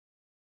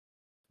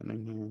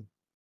sitting here.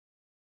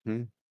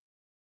 Hmm?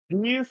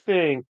 Do you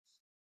think,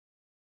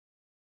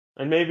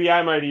 and maybe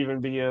I might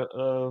even be a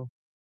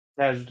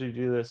casualty to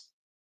do this.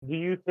 Do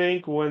you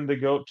think when the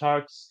GOAT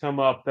talks come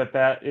up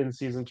that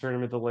in-season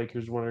tournament the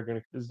Lakers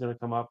one is gonna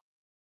come up?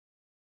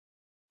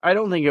 I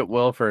don't think it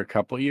will for a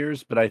couple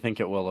years, but I think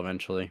it will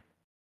eventually.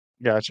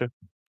 Gotcha.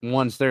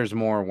 Once there's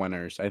more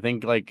winners, I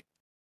think like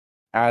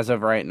as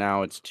of right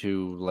now, it's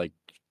too like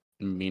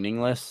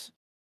meaningless.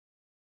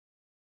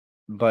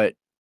 But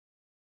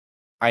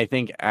I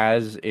think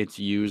as it's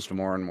used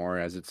more and more,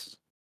 as it's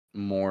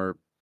more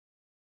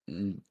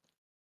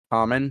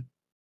common,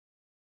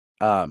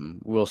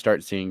 we'll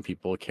start seeing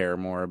people care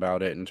more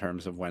about it in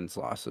terms of wins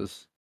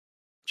losses.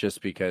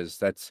 Just because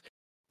that's,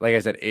 like I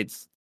said,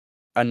 it's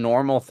a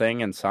normal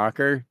thing in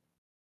soccer,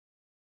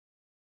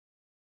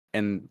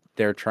 and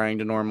they're trying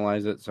to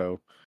normalize it.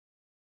 So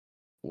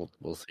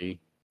we'll see,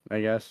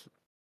 I guess.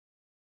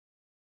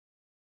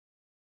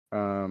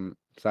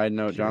 Side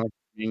note: Sure. Jonathan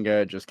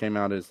Minga just came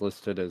out as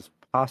listed as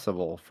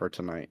possible for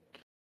tonight.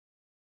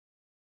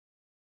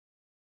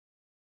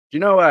 Do you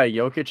know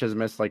Jokic has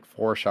missed like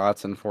 4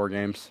 shots in 4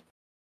 games?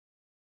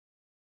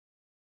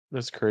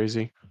 That's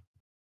crazy.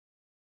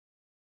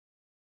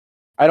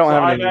 I don't So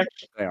have I've anything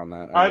actually to say on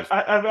that. I I've just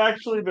I've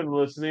actually been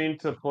listening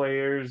to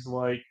players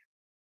like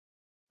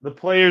the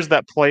players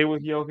that play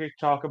with Jokic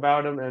talk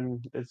about him,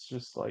 and it's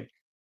just like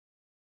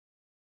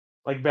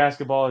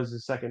basketball is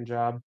his second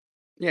job.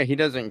 yeah, he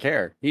doesn't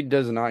care. He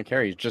does not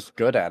care. He's just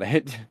good at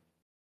it.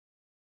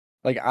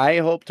 Like I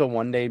hope to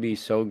one day be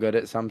so good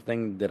at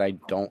something that I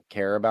don't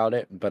care about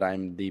it, but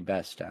I'm the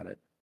best at it.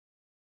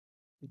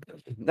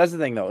 That's the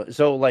thing though.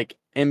 So like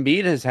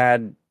Embiid has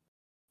had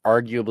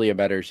arguably a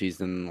better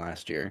season than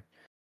last year.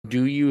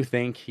 Do you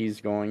think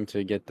he's going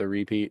to get the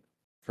repeat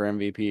for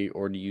MVP,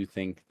 or do you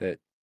think that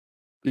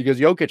because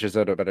Jokic has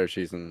had a better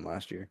season than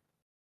last year?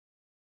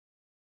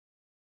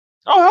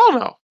 Oh hell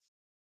no!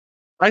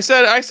 I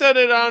said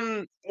it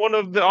on one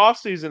of the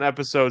off-season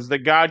episodes that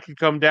God could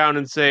come down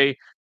and say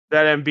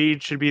that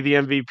Embiid should be the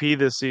MVP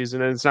this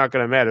season, and it's not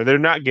going to matter. They're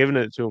not giving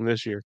it to him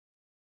this year.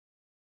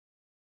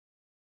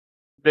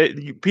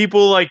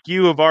 People like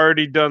you have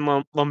already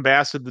done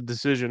lambasted the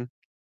decision.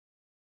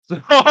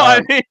 So I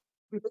Um,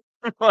 mean,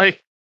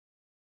 like,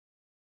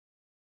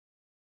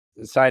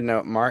 Side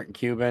note: Mark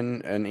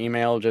Cuban, an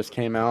email just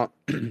came out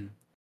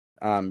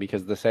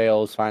because the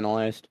sale is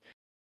finalized.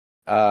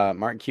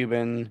 Mark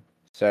Cuban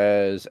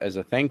says, as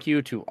a thank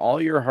you to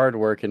all your hard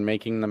work in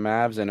making the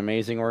Mavs an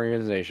amazing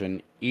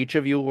organization, each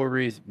of you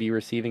will be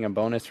receiving a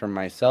bonus from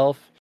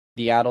myself,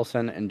 the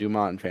Adelson, and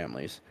Dumont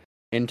families.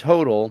 In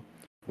total,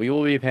 we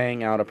will be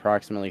paying out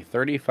approximately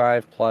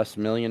 $35+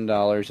 million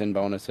in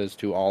bonuses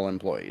to all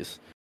employees.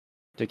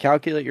 To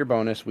calculate your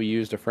bonus, we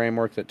used a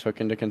framework that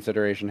took into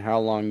consideration how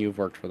long you've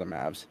worked for the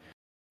Mavs.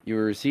 You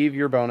will receive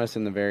your bonus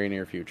in the very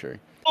near future.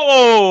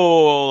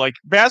 oh, like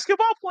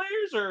basketball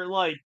players or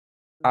like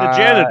the Uh,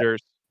 janitors?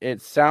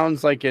 it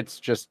sounds like it's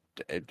just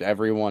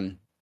everyone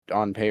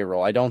on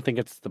payroll. I don't think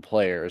it's the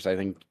players. I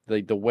think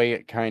the way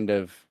it kind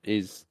of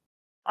is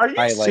Are you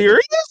highlighted.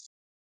 serious?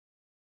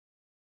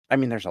 I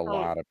mean, there's a Oh,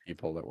 lot of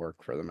people that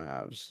work for the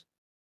Mavs.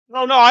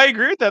 no, I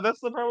agree with that. That's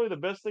probably the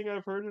best thing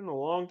I've heard in a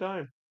long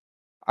time.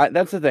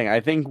 That's the thing. I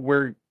think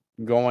we're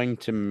going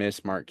to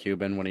miss Mark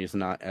Cuban when he's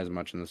not as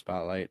much in the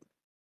spotlight.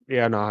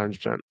 Yeah, no,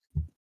 100%.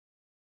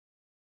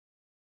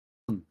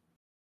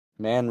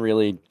 Man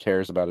really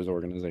cares about his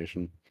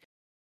organization.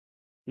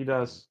 He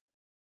does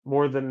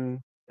more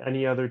than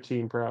any other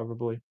team,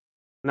 probably.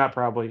 Not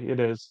probably. It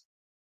is.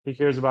 He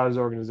cares about his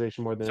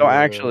organization more than So any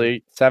other.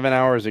 actually, 7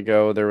 hours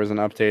ago, there was an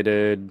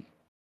updated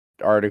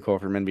article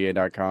from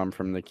NBA.com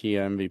from the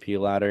Kia MVP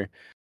ladder.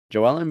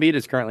 Joel Embiid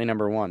is currently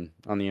number one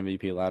on the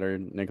MVP ladder.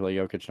 Nikola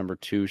Jokic number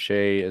two.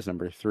 Shea is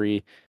number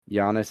three.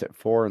 Giannis at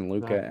four, and No,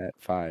 Luka at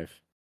five.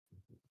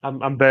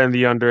 I'm betting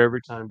the under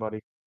every time, buddy.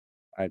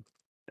 I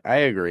I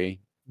agree.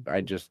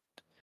 I just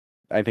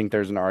I think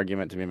there's an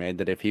argument to be made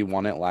that if he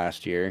won it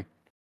last year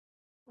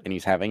and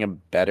he's having a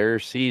better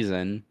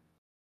season,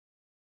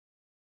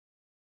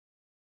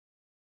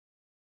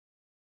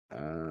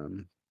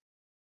 um,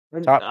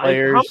 And top how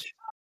players.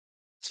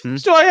 Hmm?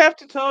 so I have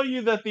to tell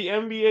you that the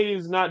NBA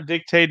is not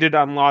dictated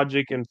on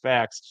logic and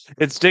facts.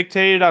 It's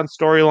dictated on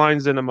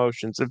storylines and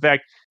emotions. In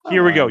fact,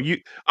 here we go. Uh, You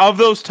of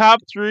those top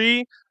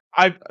three,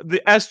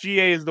 the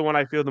SGA is the one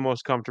I feel the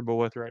most comfortable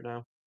with right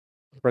now.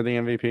 for the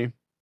MVP,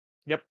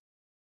 Yep.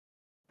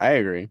 I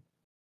agree.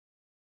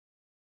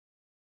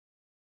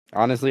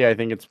 Honestly, I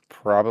think it's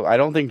probably. I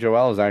don't think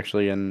Joel is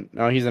actually in.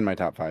 No, he's in my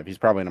top five. He's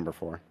probably number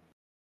four.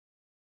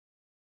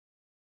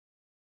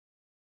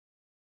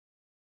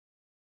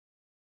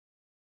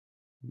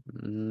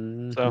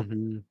 So,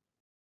 Mm-hmm.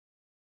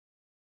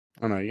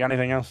 I don't know. You got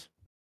anything else?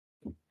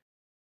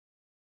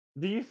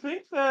 do you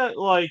think that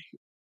like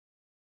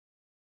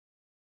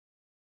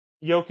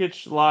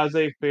Jokic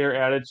laissez-faire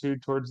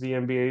attitude towards the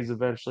NBA is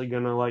eventually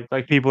gonna like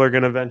people are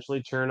gonna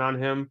eventually turn on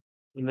him,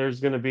 and there's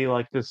gonna be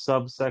like this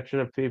subsection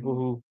of people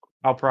who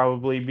I'll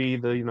probably be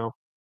the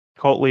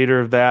cult leader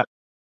of that,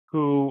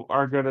 who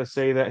are gonna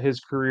say that his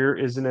career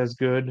isn't as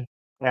good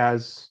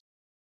as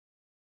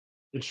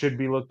it should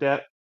be looked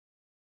at.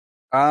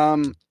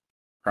 Um,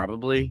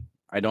 Probably.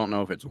 I don't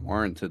know if it's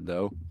warranted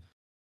though.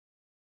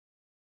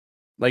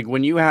 Like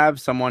when you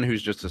have someone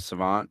who's just a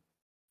savant.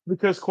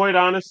 Because quite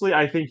honestly,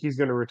 I think he's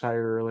gonna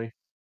retire early.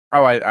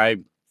 Oh, I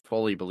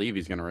fully believe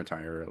he's going to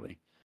retire early.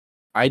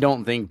 I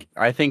don't think.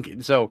 I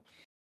think so.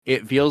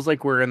 It feels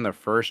like we're in the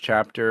first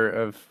chapter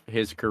of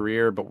his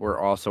career, but we're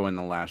also in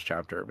the last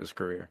chapter of his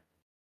career.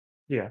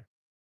 Yeah,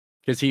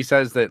 Because he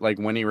says that like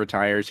when he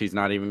retires, he's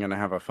not even going to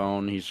have a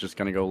phone. He's just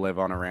going to go live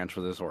on a ranch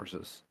with his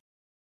horses.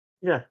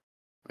 yeah.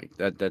 Like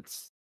that.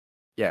 That's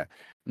yeah.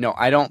 No,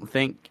 I don't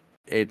think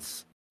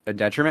it's a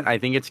detriment. I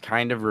think it's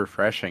kind of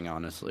refreshing,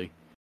 honestly,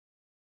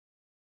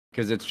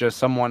 because it's just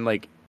someone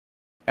like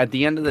at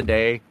the end of the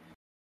day,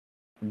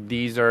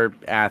 these are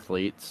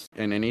athletes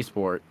in any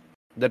sport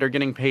that are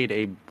getting paid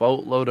a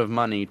boatload of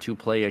money to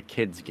play a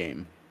kid's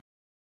game.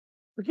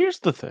 But here's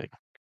the thing.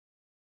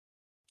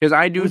 Because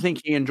I do With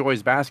think he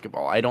enjoys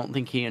basketball. I don't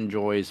think he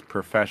enjoys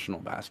professional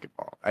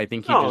basketball. I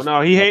think he no, just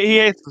no, he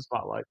hates the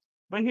spotlight.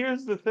 But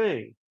here's the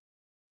thing.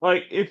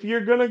 Like, if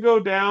you're gonna go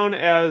down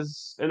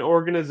as an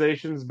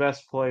organization's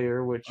best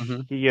player, which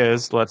hmm he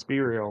is, let's be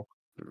real,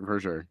 for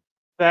sure.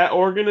 that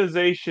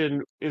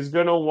organization is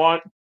gonna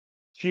want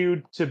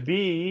you to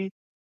be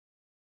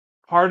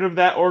part of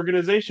that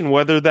organization,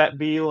 whether that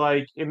be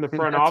like in the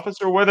front That's office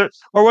or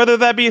whether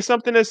that be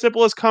something as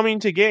simple as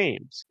coming to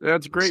games.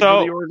 that's great for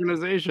So the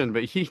organization,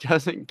 but he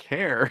doesn't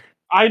care.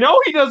 I know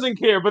he doesn't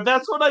care, but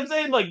that's what I'm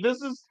saying. Like,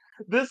 this is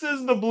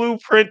the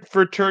blueprint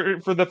for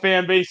the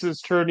fan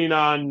bases turning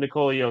on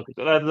Nikola Jokic.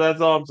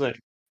 That's all I'm saying.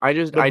 I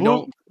just The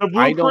blue the I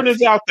blueprint don't is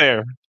see out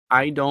there.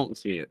 I don't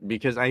see it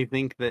because I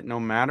think that no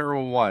matter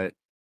what,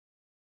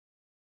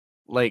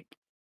 like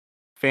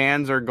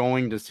fans are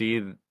going to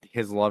see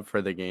his love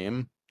for the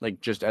game,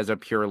 like just as a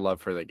pure love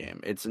for the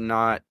game. It's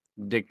not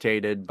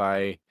dictated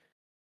by,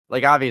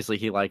 like, obviously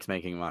he likes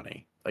making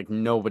money. Like,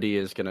 nobody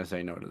is going to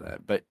say no to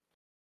that. But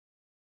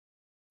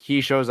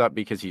he shows up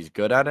because he's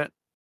good at it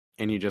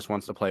and he just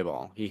wants to play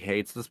ball. He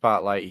hates the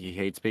spotlight. He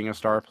hates being a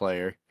star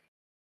player.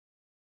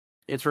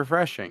 It's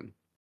refreshing.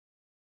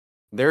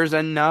 There's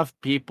enough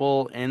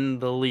people in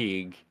the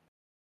league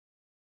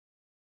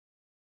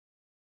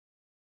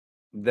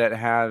that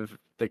have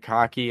the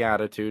cocky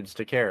attitudes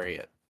to carry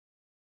it.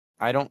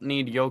 I don't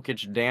need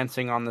Jokic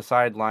dancing on the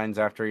sidelines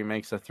after he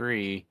makes a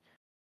three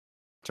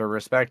to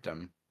respect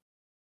him.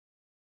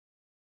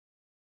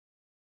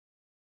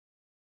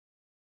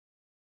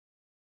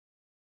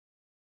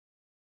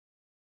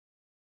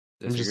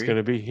 I'm just Disagree?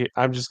 gonna be here.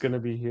 I'm just gonna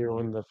be here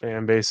when the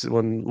fan base,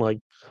 when like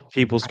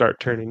people start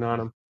turning on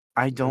him.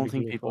 I I'm gonna don't be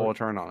think here people for it. will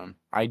turn on him.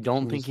 I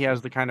don't I'm think just, he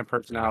has the kind of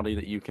personality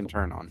that you can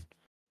turn on.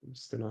 I'm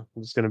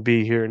just gonna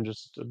be here and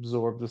just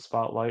absorb the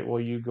spotlight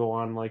while you go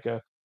on like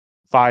a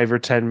 5 or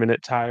 10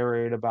 minute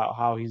tirade about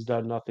how he's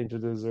done nothing to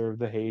deserve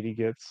the hate he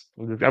gets.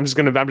 I'm just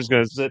gonna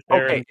sit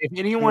there Okay, and if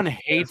anyone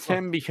hates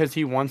him because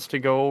he wants to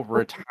go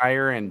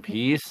retire in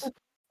peace,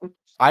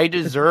 I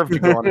deserve to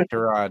go on a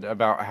tirade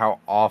about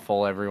how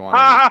awful everyone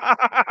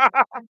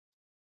is.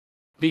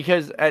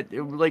 Because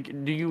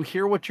do you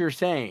hear what you're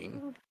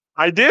saying?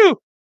 I do.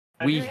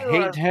 I We do hear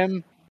hate that.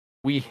 him.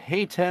 We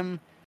hate him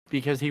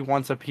because he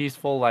wants a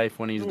peaceful life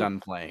when he's done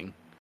playing.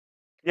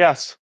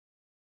 Yes.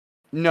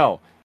 No,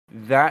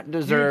 that You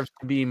deserves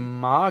to be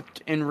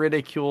mocked and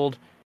ridiculed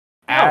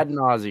no. ad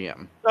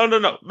nauseum.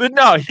 No. But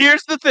no,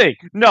 here's the thing.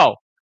 No.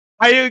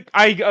 I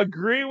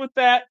agree with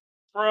that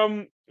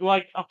from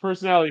like a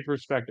personality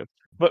perspective.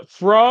 But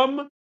from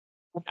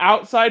an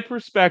outside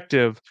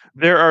perspective,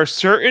 there are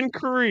certain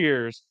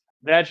careers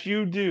that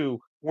you do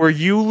where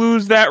you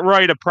lose that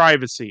right of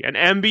privacy. An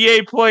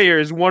NBA player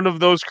is one of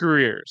those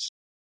careers,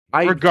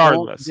 I don't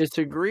regardless.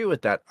 disagree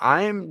with that.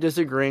 I'm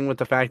disagreeing with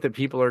the fact that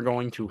people are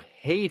going to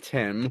hate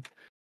him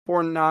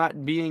for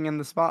not being in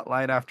the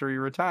spotlight after he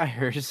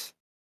retires.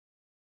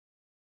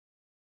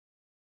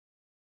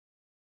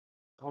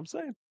 I'm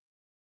saying.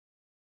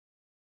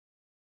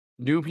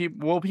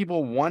 Will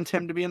people want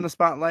him to be in the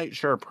spotlight?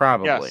 Sure, Yes.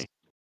 probably.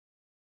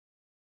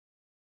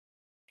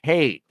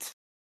 Hate.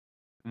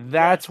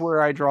 That's Yes.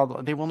 where I draw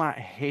they will not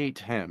hate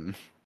him.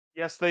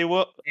 Yes, they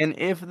will. And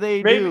if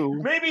they Maybe do,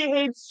 maybe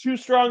hate's too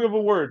strong of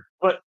a word,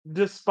 but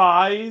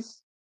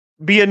despise,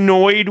 be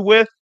annoyed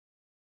with.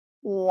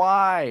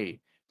 why?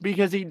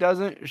 Because he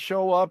doesn't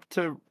show up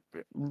to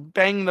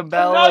bang the The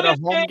bell at a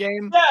Nuggets game. home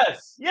game?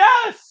 Yes.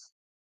 Yes.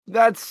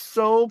 That's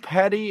so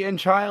petty and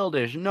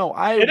childish. No,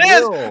 It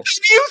is. Have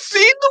you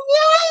seen the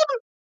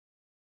world?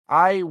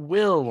 I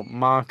will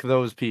mock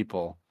those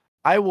people.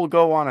 I will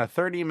go on a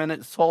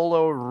 30-minute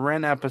solo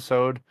Rehn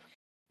episode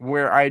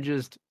where I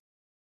just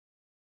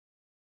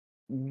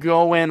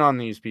go in on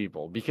these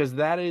people because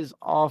that is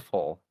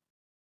awful.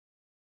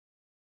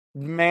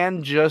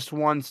 Man just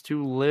wants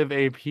to live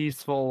a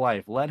peaceful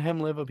life. Let him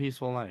live a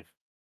peaceful life.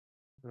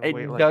 Wait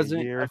It like a doesn't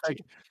year or two.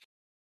 affect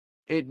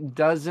it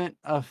doesn't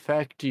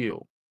affect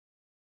you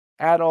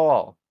at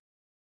all.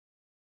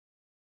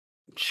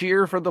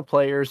 Cheer for the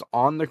players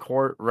on the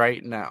court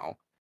right now.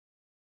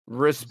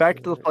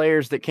 Respect the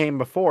players that came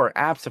before,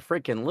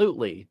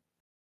 abso-freaking-lutely.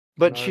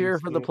 But No, cheer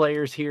for the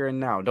players here and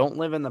now. Don't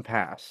live in the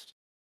past.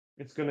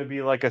 it's going to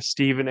be like a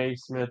Stephen A.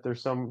 Smith or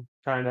some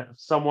kind of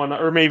someone,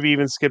 or maybe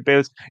even Skip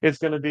Bayless. It's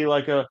going to be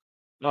like a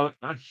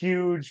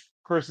huge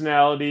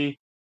personality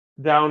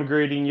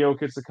downgrading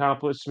Jokic's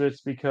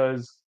accomplishments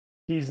because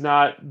he's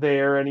not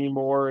there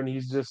anymore and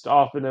he's just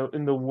off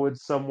in the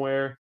woods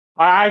somewhere.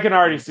 I can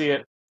already see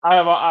it. I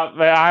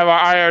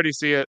already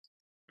see it.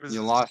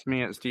 You lost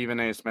me at Stephen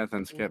A. Smith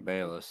and Skip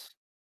Bayless.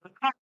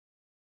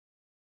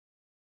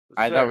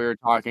 I thought we Fair. were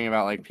talking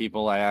about like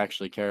people I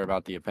actually care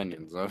about the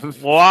opinions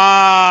of.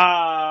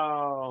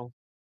 Wow.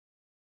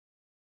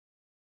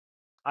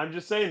 I'm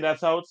just saying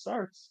that's how it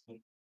starts.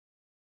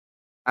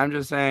 I'm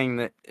just saying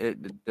that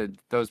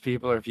those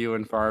people are few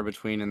and far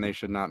between and they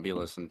should not be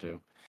listened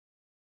to.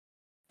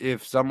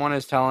 If someone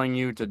is telling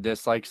you to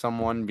dislike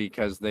someone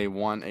because they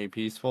want a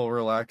peaceful,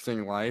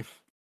 relaxing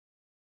life,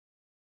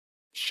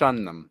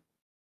 shun them.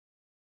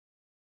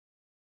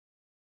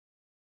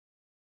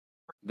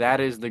 That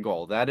is the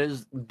goal. That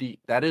is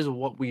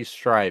what we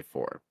strive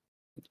for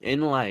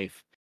in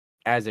life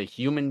as a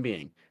human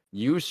being.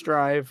 You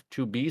strive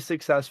to be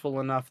successful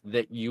enough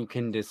that you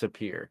can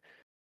disappear.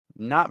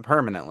 Not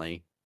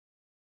permanently,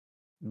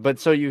 but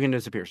so you can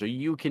disappear. So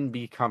you can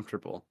be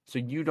comfortable. So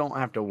you don't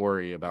have to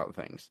worry about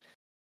things.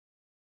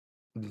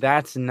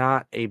 That's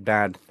not a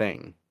bad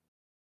thing.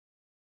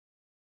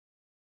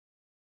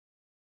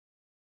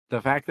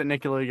 The fact that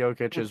Nikola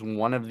Jokic is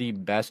one of the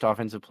best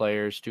offensive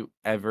players to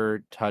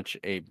ever touch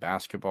a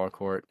basketball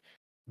court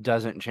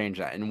doesn't change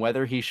that. And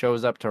whether he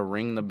shows up to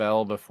ring the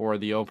bell before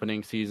the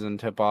opening season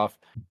tip-off,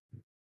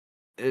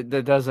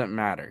 that doesn't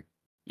matter.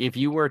 If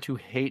you were to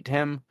hate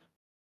him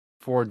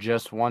for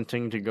just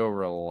wanting to go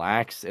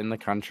relax in the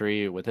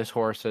country with his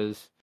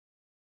horses,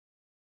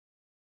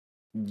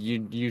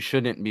 you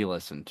shouldn't be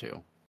listened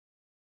to.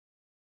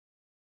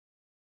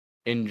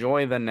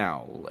 Enjoy the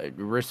now.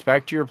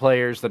 Respect your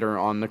players that are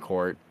on the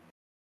court.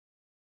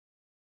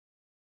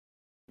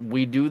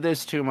 We do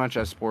this too much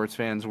as sports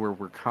fans where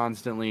we're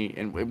constantly,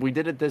 and we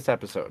did it this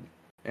episode,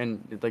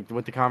 and like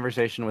with the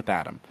conversation with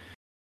Adam.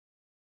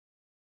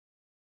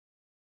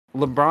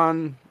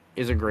 LeBron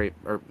is a great,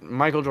 or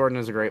Michael Jordan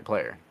is a great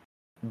player.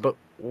 But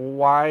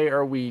why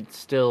are we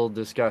still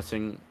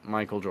discussing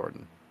Michael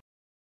Jordan?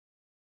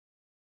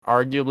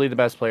 Arguably the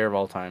best player of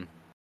all time.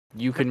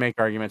 You can make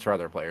arguments for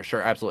other players.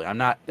 Sure, absolutely. I'm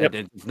not, Yep.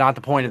 it's not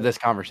the point of this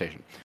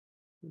conversation.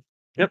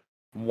 Yep.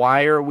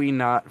 Why are we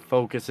not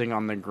focusing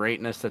on the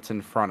greatness that's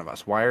in front of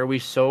us? Why are we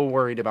so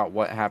worried about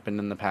what happened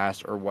in the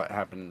past or what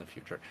happened in the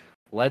future?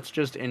 Let's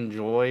just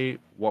enjoy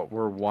what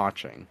we're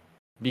watching.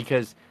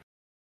 Because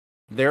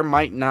there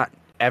might not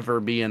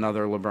ever be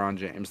another LeBron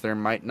James. There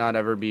might not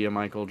ever be a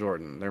Michael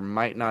Jordan. There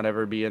might not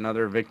ever be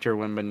another Victor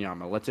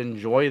Wembanyama. Let's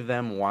enjoy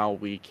them while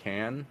we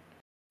can.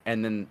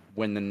 And then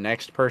when the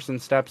next person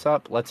steps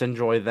up, let's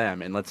enjoy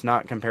them. And let's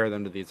not compare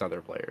them to these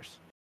other players.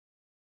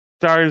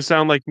 Sorry to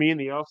sound like me in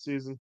the off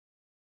season.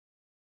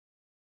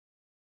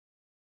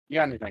 You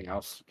got anything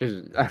else?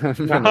 Because I'm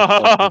going to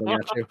pull something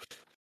at you.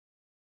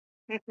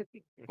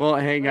 Well,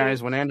 hey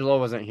guys, when Angelo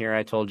wasn't here,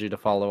 I told you to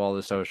follow all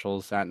the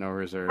socials at No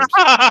Reserves.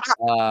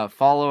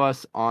 Follow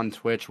us on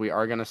Twitch. We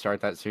are going to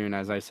start that soon.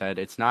 As I said,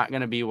 it's not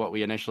going to be what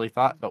we initially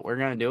thought, but we're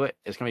going to do it.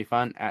 It's going to be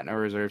fun at No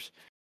Reserves.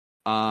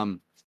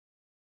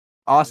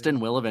 Austin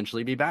will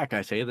eventually be back.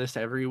 I say this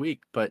every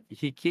week, but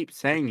he keeps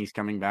saying he's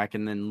coming back,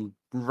 and then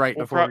right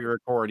before we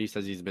record, he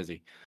says he's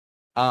busy.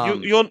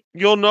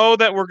 You'll know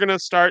that we're gonna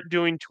start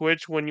doing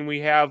Twitch when we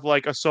have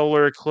like a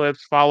solar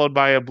eclipse followed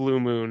by a blue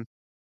moon.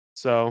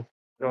 So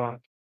go on.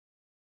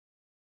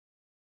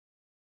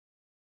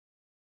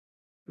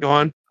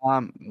 Go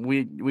on.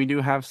 We do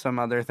have some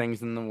other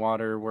things in the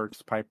water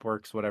works, pipe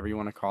works, whatever you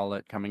want to call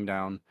it, coming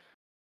down.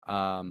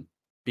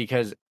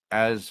 Because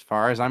as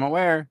far as I'm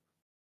aware,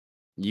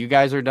 you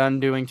guys are done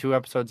doing 2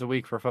 episodes a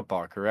week for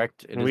football,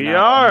 correct? It is We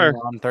now are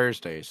on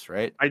Thursdays,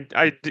 right?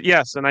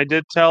 Yes, and I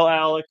did tell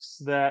Alex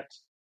that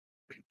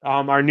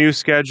our new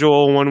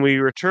schedule when we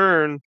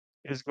return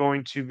is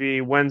going to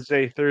be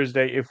Wednesday,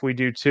 Thursday if we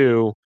do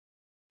 2,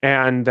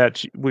 and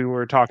that we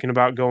were talking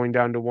about going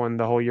down to 1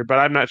 the whole year. But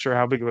I'm not sure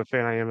how big of a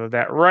fan I am of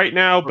that right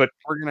now. But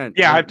We're gonna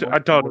yeah, we're, I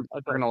told him.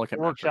 we're gonna look at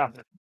workshop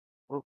it.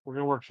 We're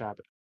gonna workshop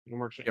it.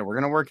 Yeah, we're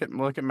gonna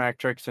look at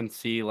metrics and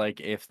see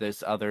like if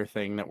this other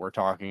thing that we're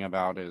talking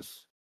about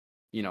is,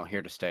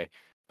 here to stay.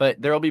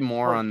 But there'll be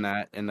more on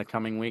that in the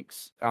coming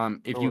weeks.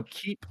 If you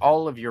keep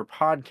all of your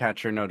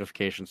podcatcher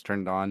notifications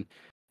turned on,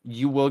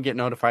 you will get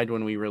notified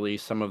when we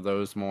release some of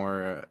those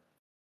more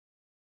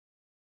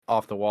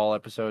off the wall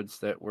episodes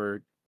that we're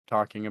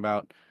talking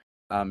about.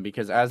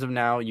 Because as of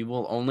now, you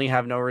will only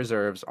have No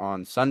Reserves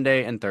on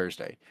Sunday and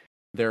Thursday.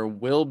 There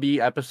will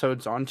be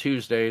episodes on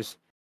Tuesdays.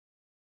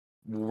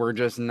 We're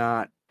just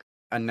not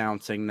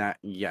announcing that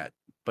yet.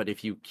 But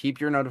if you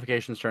keep your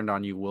notifications turned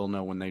on, you will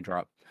know when they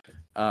drop.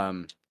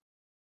 And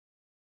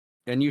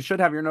you should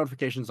have your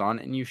notifications on,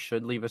 and you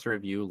should leave us a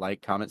review,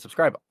 like, comment,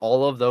 subscribe.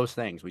 All of those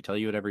things. We tell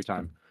you it every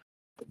time.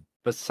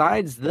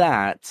 Besides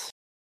that,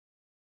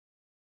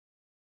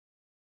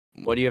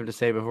 what do you have to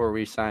say before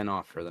we sign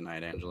off for the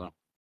night, Angelo?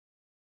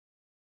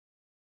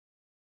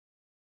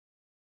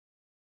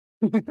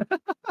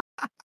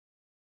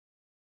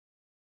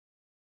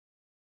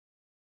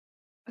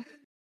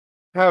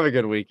 Have a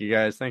good week, you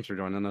guys. Thanks for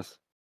joining us.